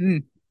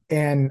 Mm.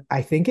 And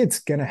I think it's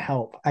gonna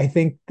help. I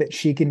think that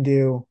she's gonna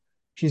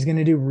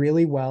do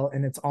really well.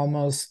 And it's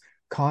almost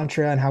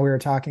contra and how we were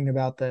talking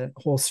about the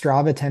whole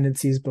Strava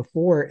tendencies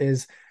before,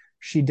 is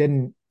she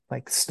didn't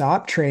like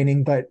stop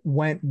training, but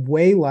went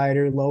way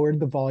lighter, lowered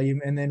the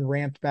volume, and then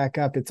ramped back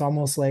up. It's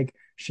almost like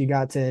she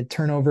got to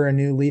turn over a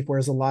new leaf,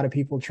 whereas a lot of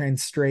people train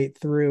straight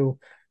through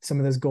some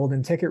of those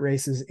golden ticket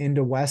races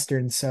into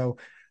Western. So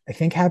I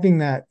think having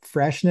that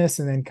freshness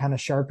and then kind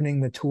of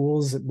sharpening the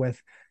tools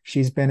with,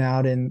 she's been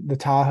out in the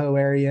Tahoe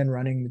area and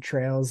running the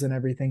trails and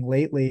everything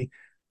lately.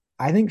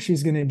 I think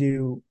she's going to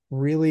do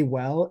really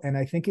well. And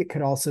I think it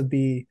could also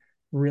be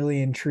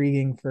really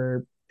intriguing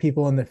for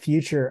people in the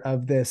future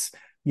of this.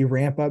 You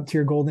ramp up to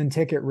your golden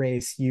ticket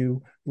race,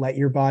 you let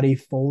your body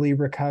fully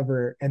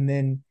recover, and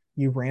then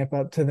you ramp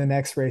up to the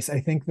next race. I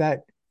think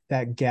that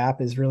that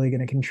gap is really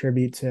going to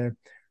contribute to,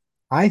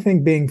 I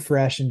think, being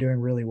fresh and doing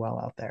really well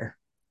out there.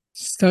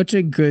 Such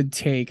a good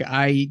take.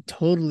 I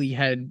totally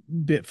had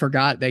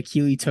forgot that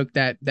Keely took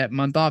that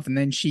month off, and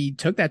then she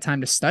took that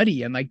time to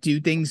study and like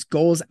do things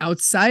goals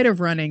outside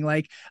of running,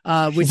 like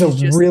She's which a is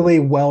just,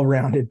 really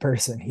well-rounded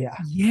person. Yeah.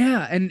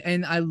 yeah.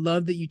 And I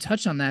love that you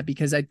touched on that,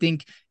 because I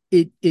think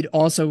it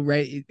also,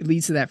 right, it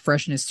leads to that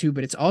freshness too,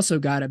 but it's also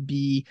got to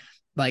be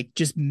like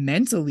just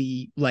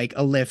mentally like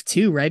a lift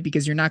too, right?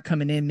 Because you're not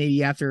coming in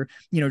maybe after,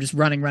 just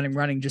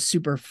running, just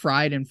super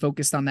fried and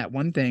focused on that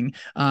one thing.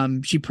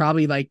 She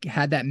probably like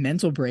had that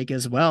mental break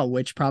as well,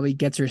 which probably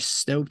gets her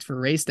stoked for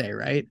race day,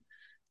 right?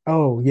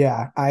 Oh,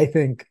 yeah. I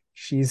think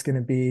she's going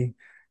to be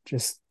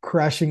just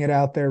crushing it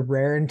out there,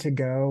 raring to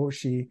go.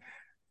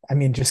 I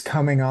mean, just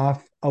coming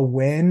off a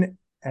win.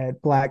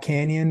 at Black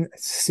Canyon.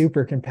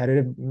 Super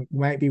competitive.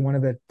 Might be one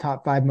of the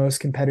top five most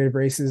competitive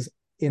races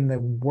in the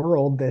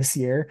world this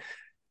year.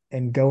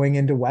 And going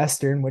into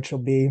Western, which will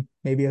be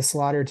maybe a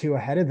slot or two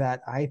ahead of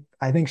that, I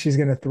think she's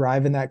going to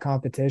thrive in that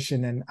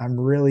competition. And I'm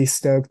really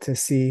stoked to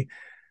see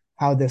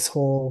how this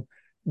whole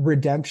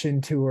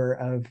redemption tour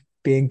of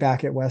being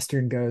back at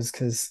Western goes.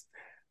 Because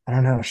I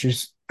don't know,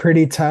 she's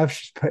pretty tough.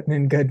 She's putting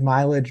in good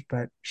mileage,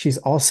 but she's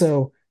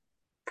also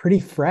pretty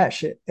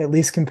fresh, at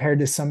least compared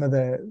to some of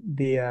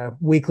the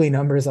weekly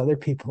numbers other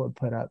people have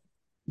put up.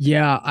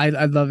 Yeah, I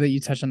love that you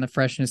touched on the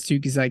freshness too,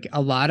 because like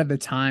a lot of the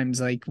times,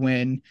 like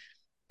when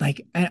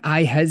like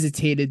I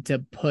hesitated to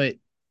put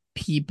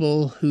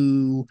people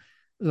who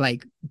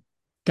like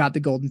got the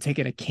golden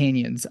ticket at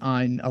canyons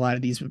on a lot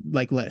of these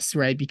like lists,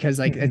 right? Because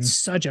like it's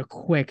Mm-hmm. such a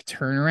quick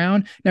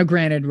turnaround. Now,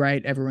 granted,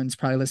 right, everyone's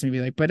probably listening to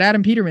be like, but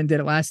Adam Peterman did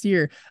it last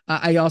year.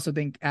 I also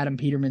think Adam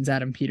Peterman's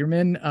Adam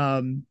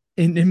Peterman,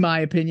 in my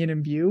opinion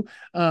and view.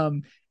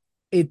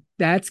 It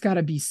that's got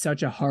to be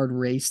such a hard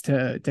race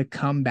to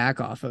come back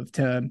off of,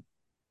 to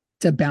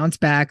bounce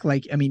back.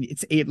 Like, I mean,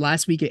 it's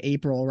last week of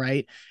April,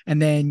 right?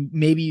 And then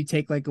maybe you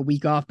take like a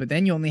week off, but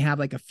then you only have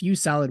like a few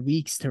solid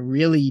weeks to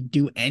really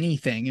do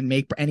anything and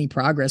make any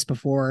progress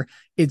before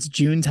it's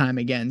June time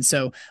again.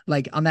 So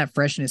like on that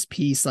freshness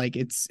piece, like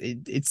it's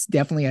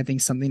definitely, I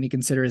think, something to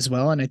consider as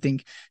well. And I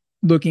think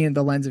looking at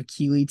the lens of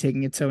Keeley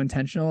taking it so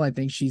intentional, I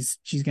think she's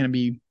going to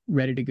be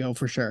ready to go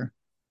for sure.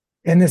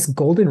 And this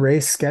golden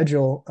race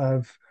schedule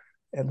of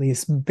at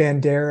least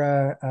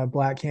Bandera,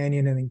 Black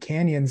Canyon, and then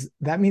Canyons,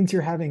 that means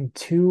you're having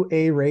two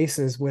A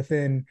races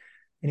within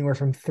anywhere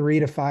from 3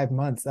 to 5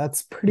 months.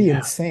 That's pretty Yeah.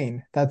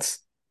 insane. That's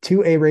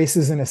two A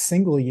races in a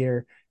single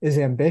year is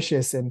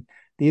ambitious. And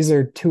these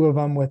are two of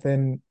them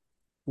within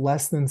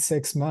less than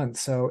 6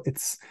 months. So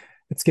it's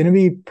going to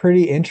be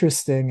pretty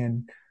interesting,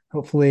 and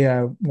hopefully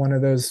one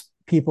of those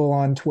people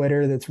on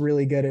Twitter that's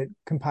really good at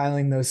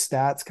compiling those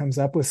stats comes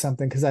up with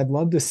something, because I'd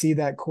love to see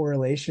that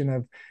correlation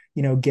of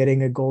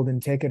getting a golden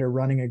ticket or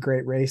running a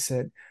great race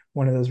at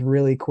one of those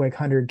really quick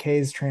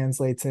 100Ks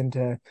translates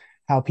into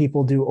how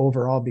people do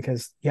overall.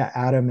 Because yeah,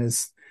 Adam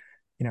is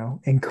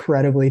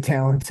incredibly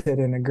talented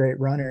and a great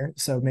runner,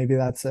 so maybe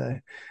that's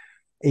a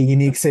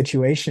unique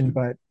situation.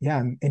 But yeah,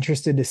 I'm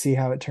interested to see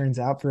how it turns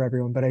out for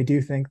everyone. But I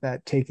do think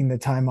that taking the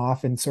time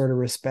off and sort of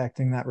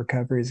respecting that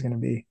recovery is going to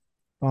be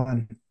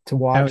fun to Oh,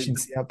 watch yeah. and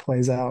see how it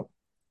plays out.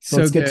 So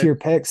So let's get to good. your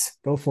picks.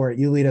 Go for it.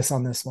 You lead us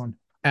on this one.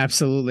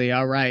 Absolutely.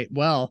 All right.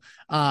 Well,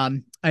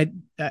 I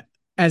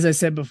as I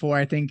said before,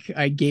 I think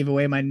I gave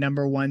away my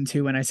number one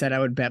too when I said I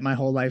would bet my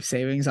whole life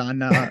savings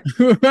on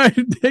who I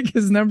pick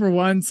as number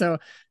one. So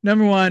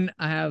number one,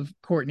 I have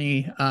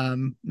Courtney.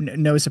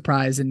 No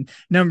surprise. And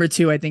number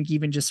two, I think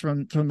even just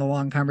from the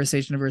long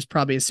conversation of hers,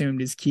 probably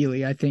assumed is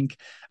Keely. I think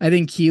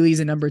Keely's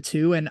a number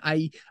two, and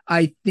I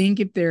think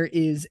if there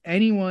is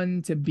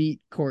anyone to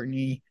beat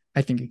Courtney,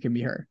 I think it can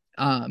be her.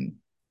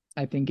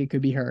 I think it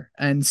could be her.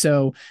 And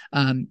so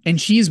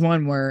and she's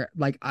one where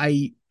like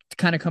I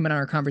kind of coming on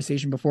our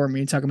conversation before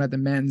me talking about the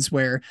men's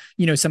where,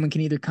 someone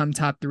can either come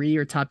top three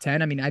or top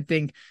 10. I mean, I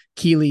think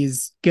Keely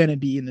is going to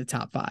be in the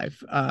top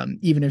five.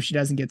 Even if she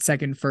doesn't get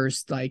second,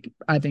 first, like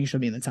I think she'll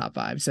be in the top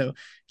five. So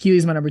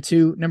Keely's my number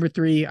two. Number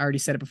three, I already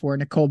said it before,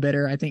 Nicole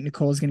Bitter. I think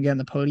Nicole is going to get on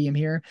the podium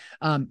here.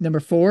 Number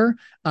four,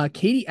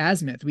 Katie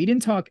Asmuth. We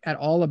didn't talk at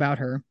all about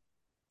her,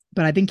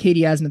 but I think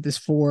Katie Asmuth is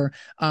four.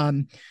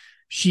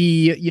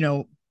 She,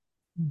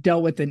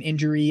 dealt with an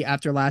injury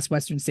after last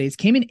Western States,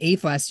 came in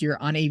eighth last year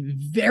on a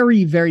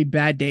very, very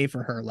bad day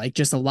for her. Like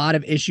just a lot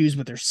of issues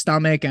with her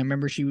stomach. I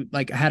remember she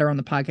like had her on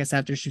the podcast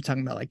after she was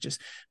talking about like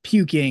just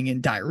puking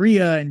and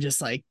diarrhea and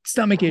just like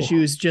stomach Oh,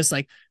 issues, just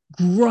like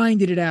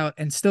grinded it out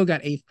and still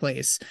got eighth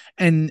place.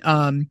 And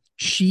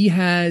she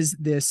has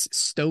this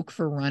stoke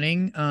for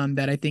running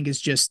that I think is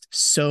just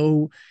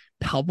so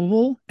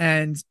palpable,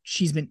 and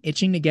she's been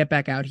itching to get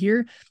back out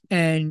here.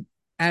 And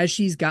as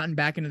she's gotten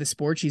back into the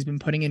sport, she's been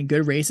putting in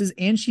good races,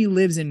 and she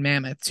lives in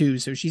Mammoth too.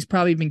 So she's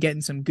probably been getting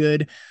some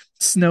good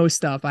snow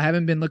stuff. I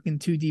haven't been looking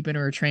too deep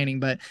into her training,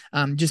 but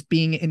just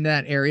being in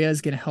that area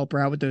is going to help her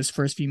out with those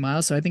first few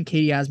miles. So I think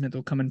Katie Asmuth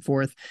will come in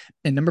fourth.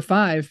 And number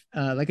five,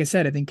 like I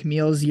said, I think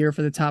Camille's year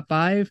for the top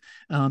five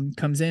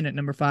comes in at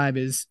number five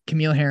is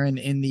Camille Herron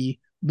in the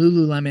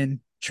Lululemon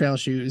trail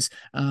shoes,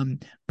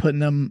 putting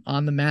them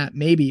on the map.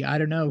 Maybe, I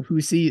don't know, who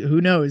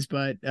knows,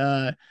 but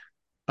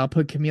I'll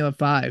put Camille at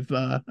five.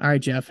 All right,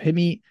 Jeff, hit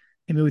me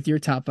with your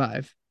top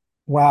five.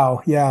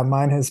 wow. Yeah,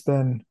 mine has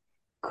been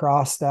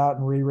crossed out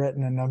and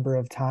rewritten a number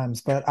of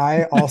times. But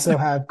I also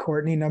have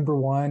Courtney number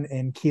one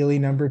and Keely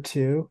number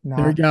two. There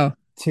we Not go.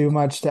 too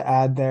much to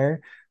add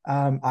there.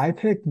 I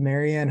picked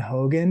Marianne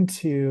Hogan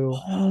to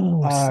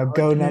Oh, solid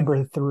go pick.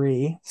 number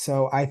three.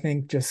 So I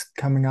think just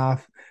coming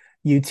off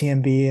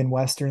UTMB and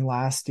Western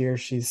last year,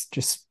 she's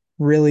just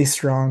really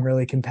strong,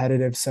 really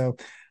competitive. So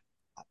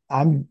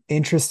I'm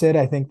interested.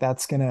 I think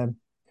that's gonna,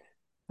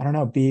 I don't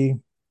know, be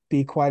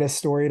quite a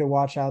story to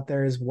watch out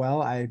there as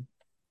well. I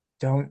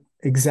don't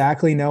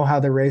exactly know how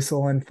the race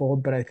will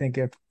unfold, but I think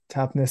if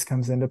toughness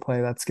comes into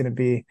play, that's gonna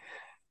be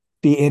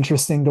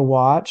interesting to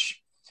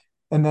watch.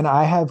 And then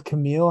I have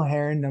Camille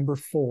Herron number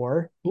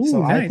 4. Ooh,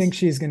 So I think nice.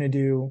 she's going to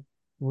do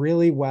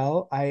really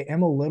well. I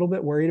am a little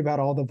bit worried about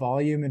all the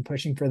volume and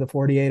pushing for the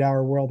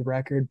 48-hour world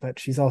record, but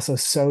she's also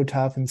so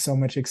tough and so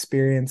much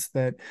experience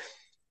that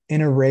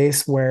in a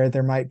race where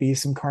there might be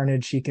some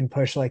carnage, she can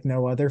push like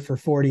no other for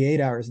 48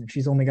 hours. And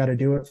she's only got to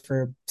do it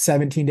for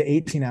 17 to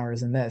 18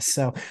 hours in this.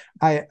 So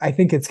I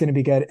think it's going to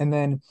be good. And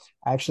then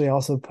I actually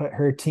also put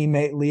her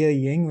teammate Leah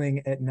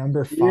Yingling at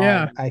number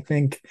 5.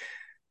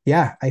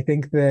 Yeah. I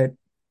think that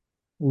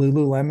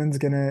Lululemon's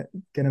gonna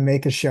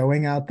make a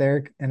showing out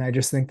there, and I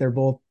just think they're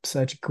both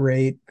such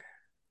great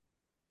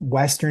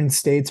Western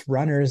States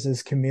runners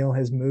as Camille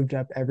has moved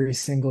up every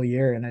single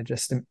year, and I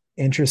just am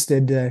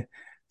interested to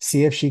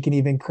see if she can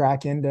even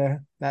crack into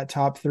that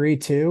top 3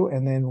 too.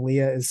 And then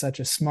Leah is such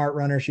a smart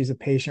runner; she's a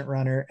patient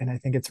runner, and I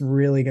think it's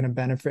really going to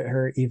benefit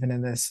her even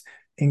in this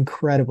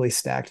incredibly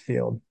stacked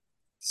field.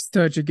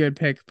 Such a good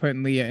pick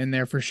putting Leah in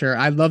there for sure.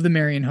 I love the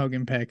Marion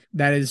Hogan pick.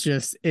 That is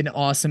just an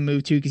awesome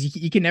move too, because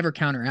you can never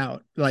count her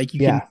out. Like you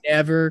can Yeah,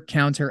 never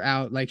count her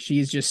out. Like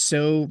she's just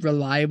so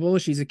reliable.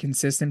 She's a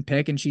consistent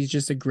pick, and she's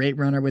just a great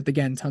runner with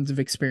again tons of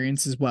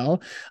experience as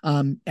well.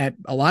 At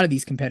a lot of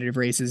these competitive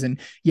races. And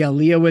yeah,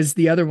 Leah was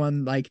the other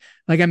one. Like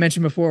I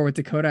mentioned before with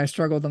Dakota, I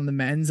struggled on the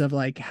men's of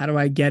like how do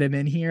I get him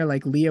in here?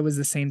 Like Leah was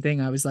the same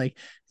thing. I was like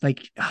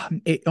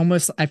it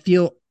almost I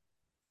feel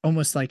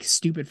almost like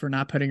stupid for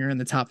not putting her in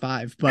the top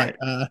five, but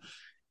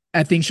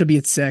I think she'll be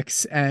at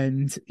 6.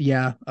 And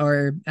yeah,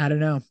 or I don't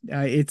know.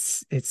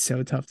 It's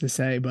so tough to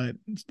say, but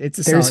it's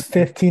a there's solid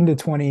pick. 15 to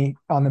 20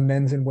 on the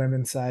men's and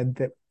women's side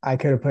that I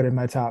could have put in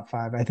my top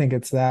 5. I think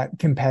it's that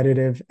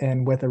competitive.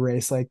 And with a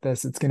race like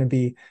this, it's going to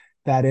be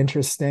that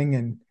interesting.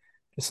 And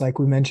just like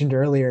we mentioned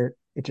earlier,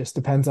 it just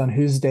depends on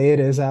whose day it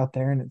is out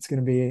there. And it's going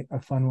to be a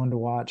fun one to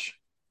watch.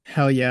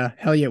 Hell yeah,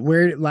 hell yeah.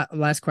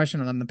 Last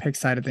question on the pick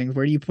side of things?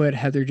 Where do you put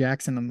Heather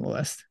Jackson on the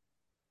list?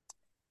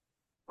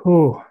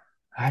 Whew,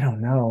 I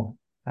don't know.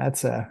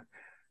 That's a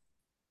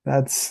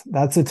that's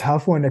a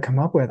tough one to come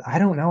up with. I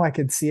don't know. I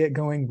could see it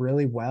going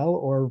really well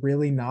or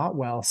really not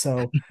well.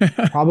 So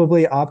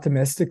probably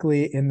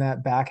optimistically in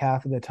that back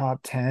half of the top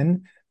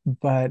 10,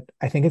 but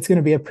I think it's going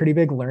to be a pretty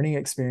big learning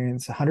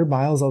experience. 100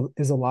 miles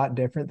is a lot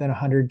different than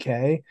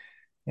 100K,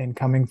 and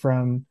coming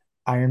from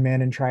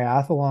Ironman and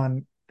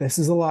triathlon, this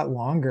is a lot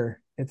longer.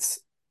 It's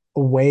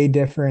a way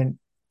different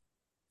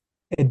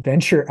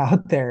adventure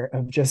out there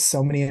of just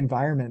so many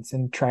environments.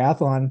 And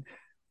triathlon,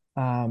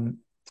 um,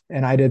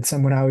 and I did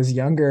some when I was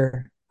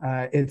younger.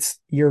 It's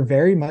you're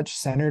very much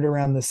centered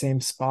around the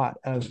same spot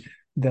of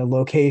the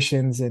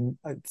locations and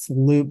it's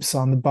loops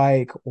on the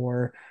bike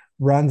or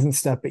runs and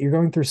stuff, but you're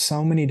going through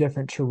so many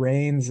different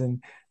terrains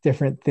and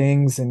different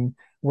things and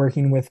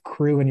working with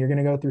crew, and you're going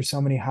to go through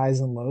so many highs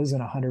and lows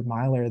in a 100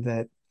 miler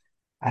that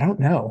I don't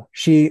know.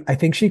 I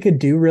think she could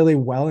do really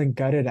well and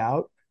gut it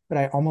out, but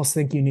I almost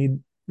think you need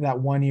that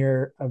 1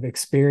 year of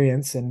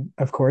experience. And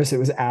of course, it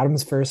was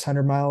Adam's first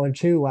 100 miler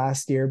too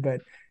last year,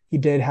 but he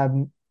did have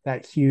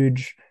that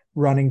huge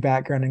running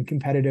background and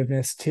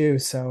competitiveness too.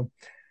 So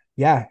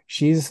yeah,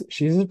 she's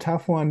a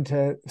tough one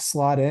to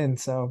slot in.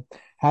 So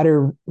had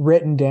her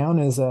written down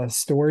as a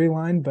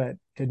storyline, but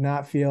did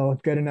not feel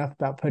good enough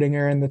about putting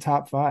her in the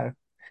top 5.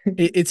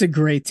 It's a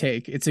great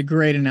take. It's a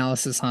great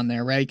analysis on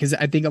there, right? Because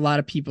I think a lot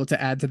of people to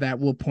add to that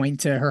will point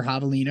to her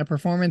Javelina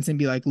performance and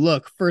be like,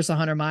 look, first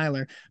 100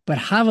 miler, but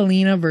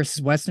Javelina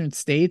versus Western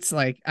States,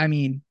 like, I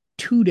mean,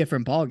 two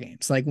different ball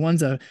games. Like,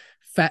 one's a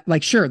fat,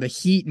 like, sure, the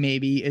heat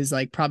maybe is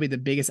like probably the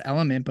biggest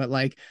element, but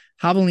like,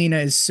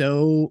 Javelina is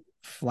so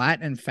flat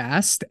and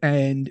fast,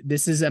 and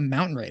this is a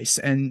mountain race,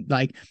 and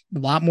like a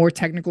lot more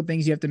technical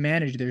things you have to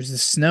manage. There's the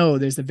snow,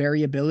 there's the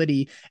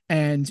variability,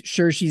 and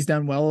sure, she's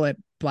done well at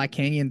Black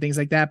Canyon, things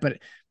like that. But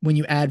when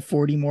you add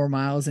 40 more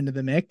miles into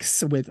the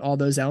mix with all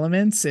those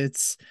elements, it,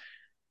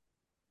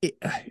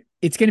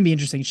 it's going to be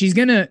interesting.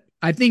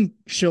 I think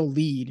she'll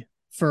lead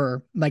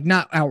for like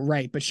not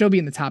outright, but she'll be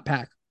in the top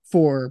pack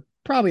for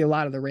probably a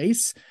lot of the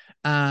race.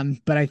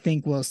 But I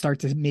think we'll start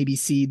to maybe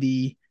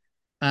see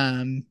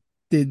um,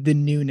 the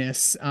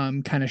newness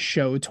kind of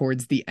show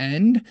towards the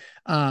end.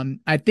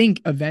 I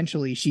think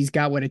eventually she's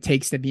got what it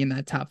takes to be in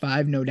that top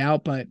five, no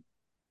doubt. But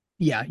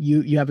yeah,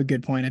 you have a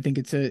good point. I think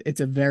it's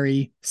a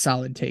very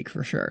solid take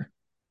for sure.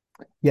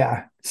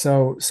 Yeah.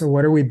 So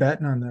what are we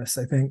betting on this?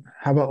 I think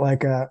how about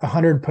like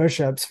 100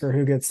 push-ups for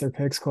who gets their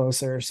picks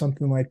closer or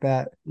something like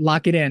that.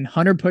 Lock it in.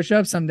 100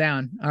 push-ups, I'm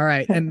down. All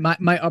right. And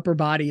my upper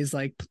body is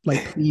like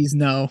please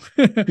no.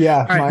 All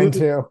Yeah, right, mine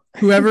too.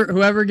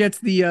 whoever gets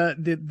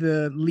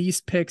the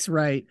least picks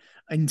right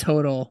in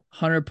total,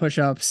 100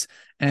 push-ups,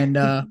 and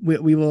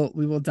we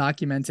will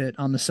document it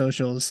on the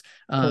socials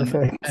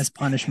Perfect. as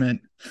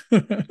punishment.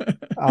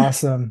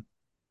 Awesome.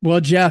 Well,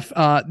 Jeff,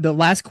 the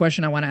last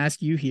question I want to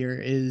ask you here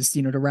is,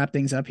 to wrap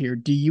things up here,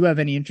 do you have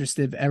any interest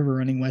of ever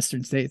running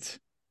Western States?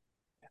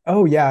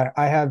 Oh yeah,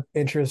 I have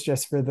interest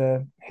just for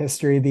the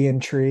history, the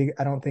intrigue.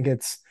 I don't think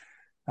it's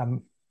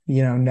um,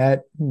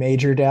 net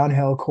major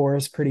downhill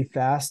course pretty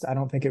fast. I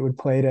don't think it would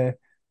play to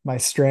my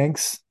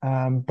strengths.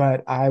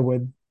 But I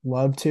would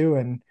love to.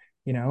 And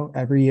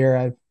every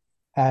year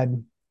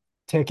had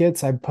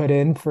tickets I put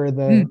in for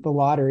Hmm. the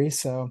lottery.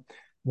 So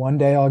one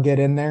day I'll get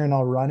in there and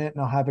I'll run it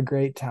and I'll have a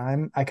great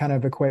time. I kind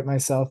of equate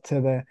myself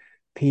to the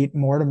Pete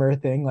Mortimer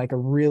thing, like a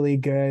really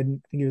good,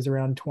 I think he was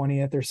around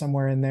 20th or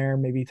somewhere in there,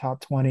 maybe top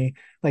 20,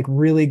 like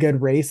really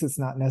good race. It's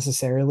not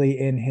necessarily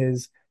in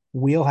his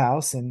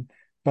wheelhouse, and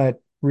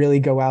but really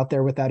go out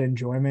there with that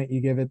enjoyment.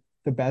 You give it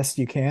the best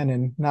you can,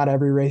 and not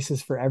every race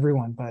is for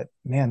everyone, but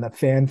man, the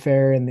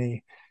fanfare and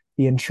the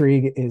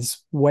intrigue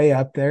is way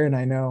up there. And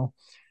I know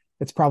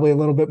it's probably a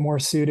little bit more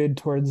suited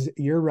towards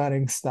your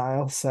running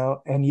style.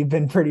 So, and you've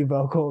been pretty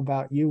vocal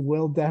about you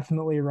will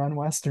definitely run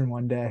Western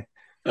one day.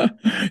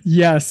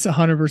 Yes,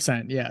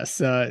 100%. Yes.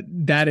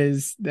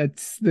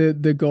 That's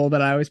the goal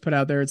that I always put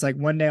out there. It's like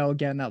one day I'll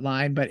get in that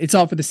line, but it's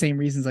all for the same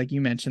reasons like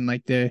you mentioned.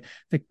 Like the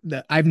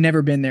I've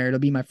never been there. It'll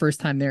be my first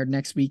time there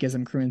next week as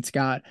I'm crewing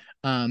Scott.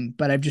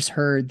 But I've just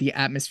heard the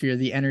atmosphere,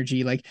 the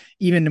energy. Like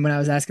even when I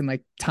was asking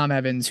like Tom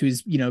Evans,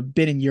 who's,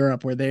 been in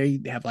Europe where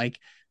they have like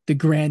the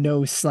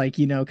grandiose, like,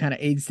 kind of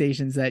aid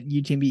stations that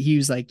UTMB, he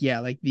was like, yeah,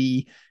 like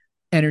the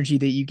energy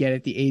that you get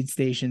at the aid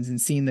stations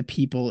and seeing the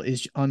people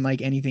is unlike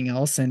anything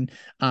else. And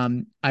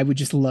I would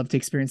just love to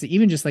experience it,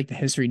 even just like the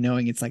history,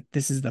 knowing it's like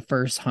this is the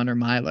first 100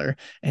 miler,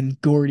 and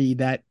Gordy,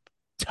 that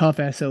tough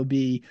SOB,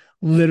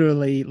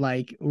 literally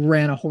like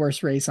ran a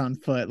horse race on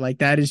foot. Like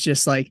that is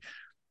just like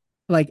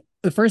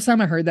the first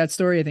time I heard that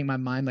story, I think my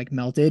mind like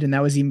melted, and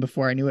that was even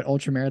before I knew what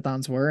ultra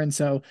marathons were. And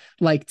so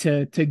like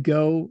to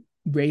go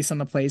race on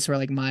the place where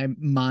like my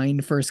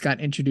mind first got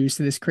introduced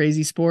to this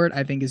crazy sport,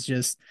 I think is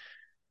just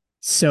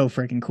so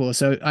freaking cool.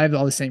 So I have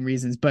all the same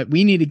reasons, but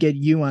we need to get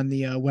you on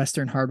the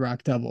Western Hard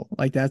Rock Double.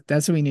 Like that's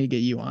what we need to get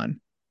you on.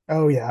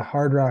 Oh yeah,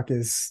 Hard Rock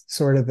is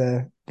sort of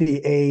the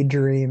a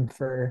dream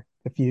for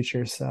the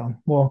future. So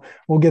we'll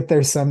get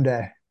there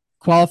someday.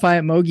 Qualify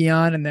at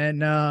Mogollon and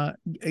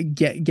then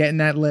get in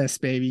that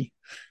list, baby.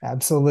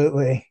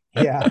 Absolutely.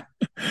 Yeah.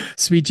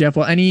 Sweet Jeff.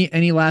 Well,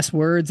 any last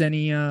words?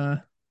 Any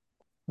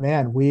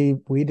Man,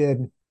 we did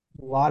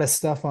a lot of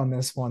stuff on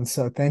this one.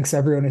 So thanks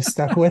everyone who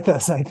stuck with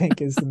us, I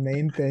think is the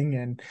main thing.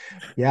 And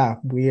yeah,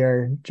 we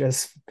are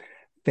just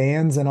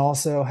fans and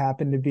also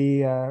happen to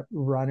be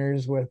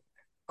runners with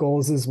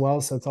goals as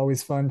well. So it's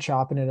always fun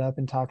chopping it up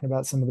and talking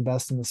about some of the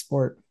best in the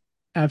sport.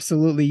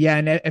 Absolutely. Yeah.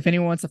 And if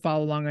anyone wants to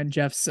follow along on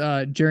Jeff's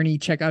journey,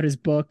 check out his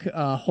book,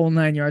 Whole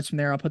 9 Yards from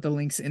There. I'll put the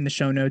links in the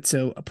show notes.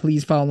 So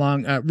please follow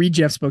along. Read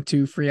Jeff's book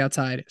too, Free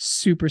Outside.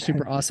 Super,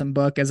 super awesome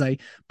book. As I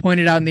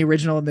pointed out in the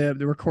original, the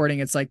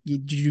recording, it's like,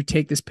 did you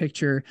take this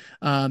picture?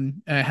 I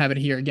have it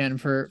here again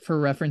for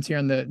reference here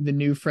on the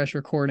new fresh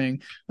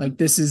recording. Like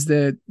this is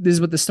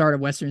what the start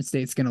of Western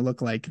State's going to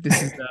look like.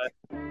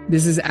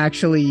 This is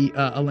actually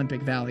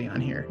Olympic Valley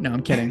on here. No,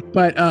 I'm kidding.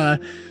 But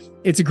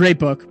it's a great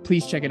book.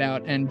 Please check it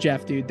out. And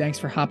Jeff, dude, thanks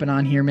for hopping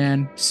on here,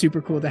 man.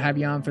 Super cool to have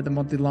you on for the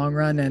monthly long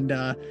run. And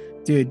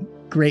dude,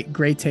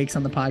 great takes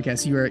on the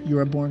podcast. You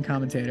are a born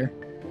commentator.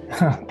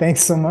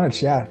 Thanks so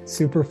much. Yeah,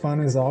 super fun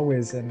as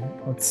always. And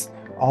let's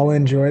all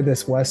enjoy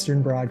this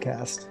Western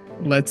broadcast.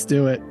 Let's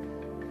do it.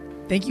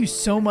 Thank you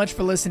so much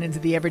for listening to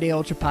the Everyday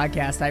Ultra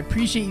podcast. I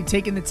appreciate you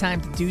taking the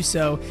time to do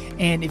so.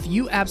 And if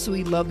you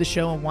absolutely love the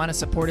show and want to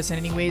support us in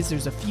any ways,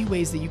 there's a few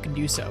ways that you can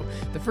do so.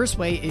 The first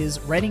way is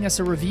writing us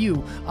a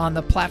review on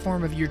the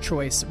platform of your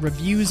choice.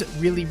 Reviews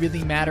really,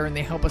 really matter, and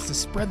they help us to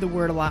spread the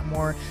word a lot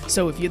more.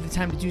 So if you have the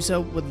time to do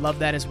so, would love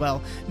that as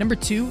well. Number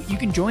two, you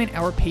can join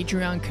our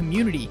Patreon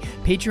community.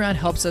 Patreon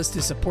helps us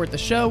to support the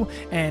show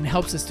and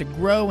helps us to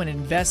grow and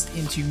invest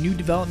into new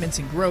developments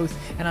and growth.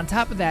 And on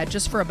top of that,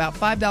 just for about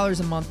 $5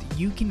 a month,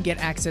 you can get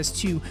access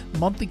to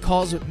monthly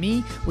calls with me,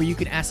 where you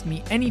can ask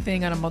me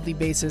anything on a monthly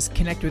basis,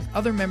 connect with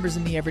other members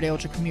in the Everyday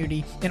Ultra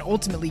community, and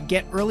ultimately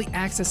get early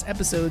access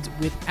episodes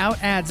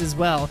without ads as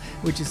well,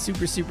 which is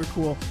super, super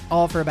cool,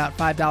 all for about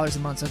 $5 a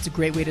month. So it's a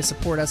great way to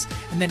support us.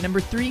 And then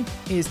number three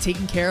is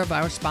taking care of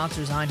our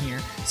sponsors on here.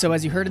 So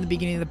as you heard in the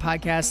beginning of the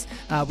podcast,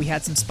 we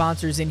had some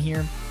sponsors in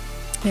here.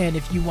 And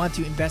if you want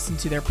to invest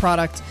into their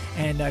product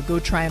and go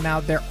try them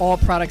out, they're all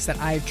products that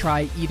I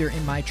try either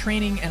in my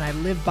training and I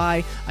live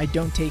by. I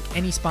don't take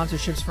any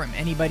sponsorships from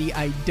anybody.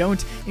 I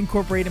don't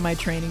incorporate in my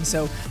training.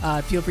 So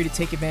feel free to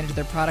take advantage of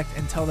their product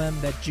and tell them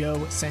that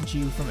Joe sent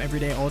you from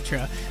Everyday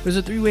Ultra. Those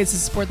are three ways to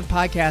support the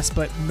podcast,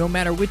 but no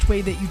matter which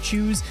way that you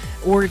choose,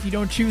 or if you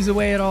don't choose a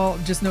way at all,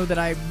 just know that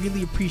I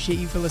really appreciate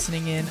you for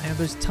listening in. I know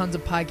there's tons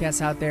of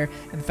podcasts out there,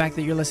 and the fact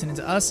that you're listening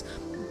to us,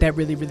 that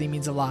really, really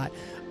means a lot.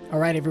 All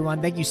right,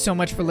 everyone, thank you so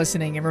much for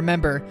listening. And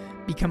remember,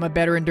 become a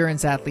better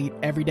endurance athlete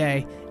every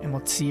day, and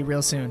we'll see you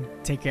real soon.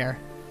 Take care.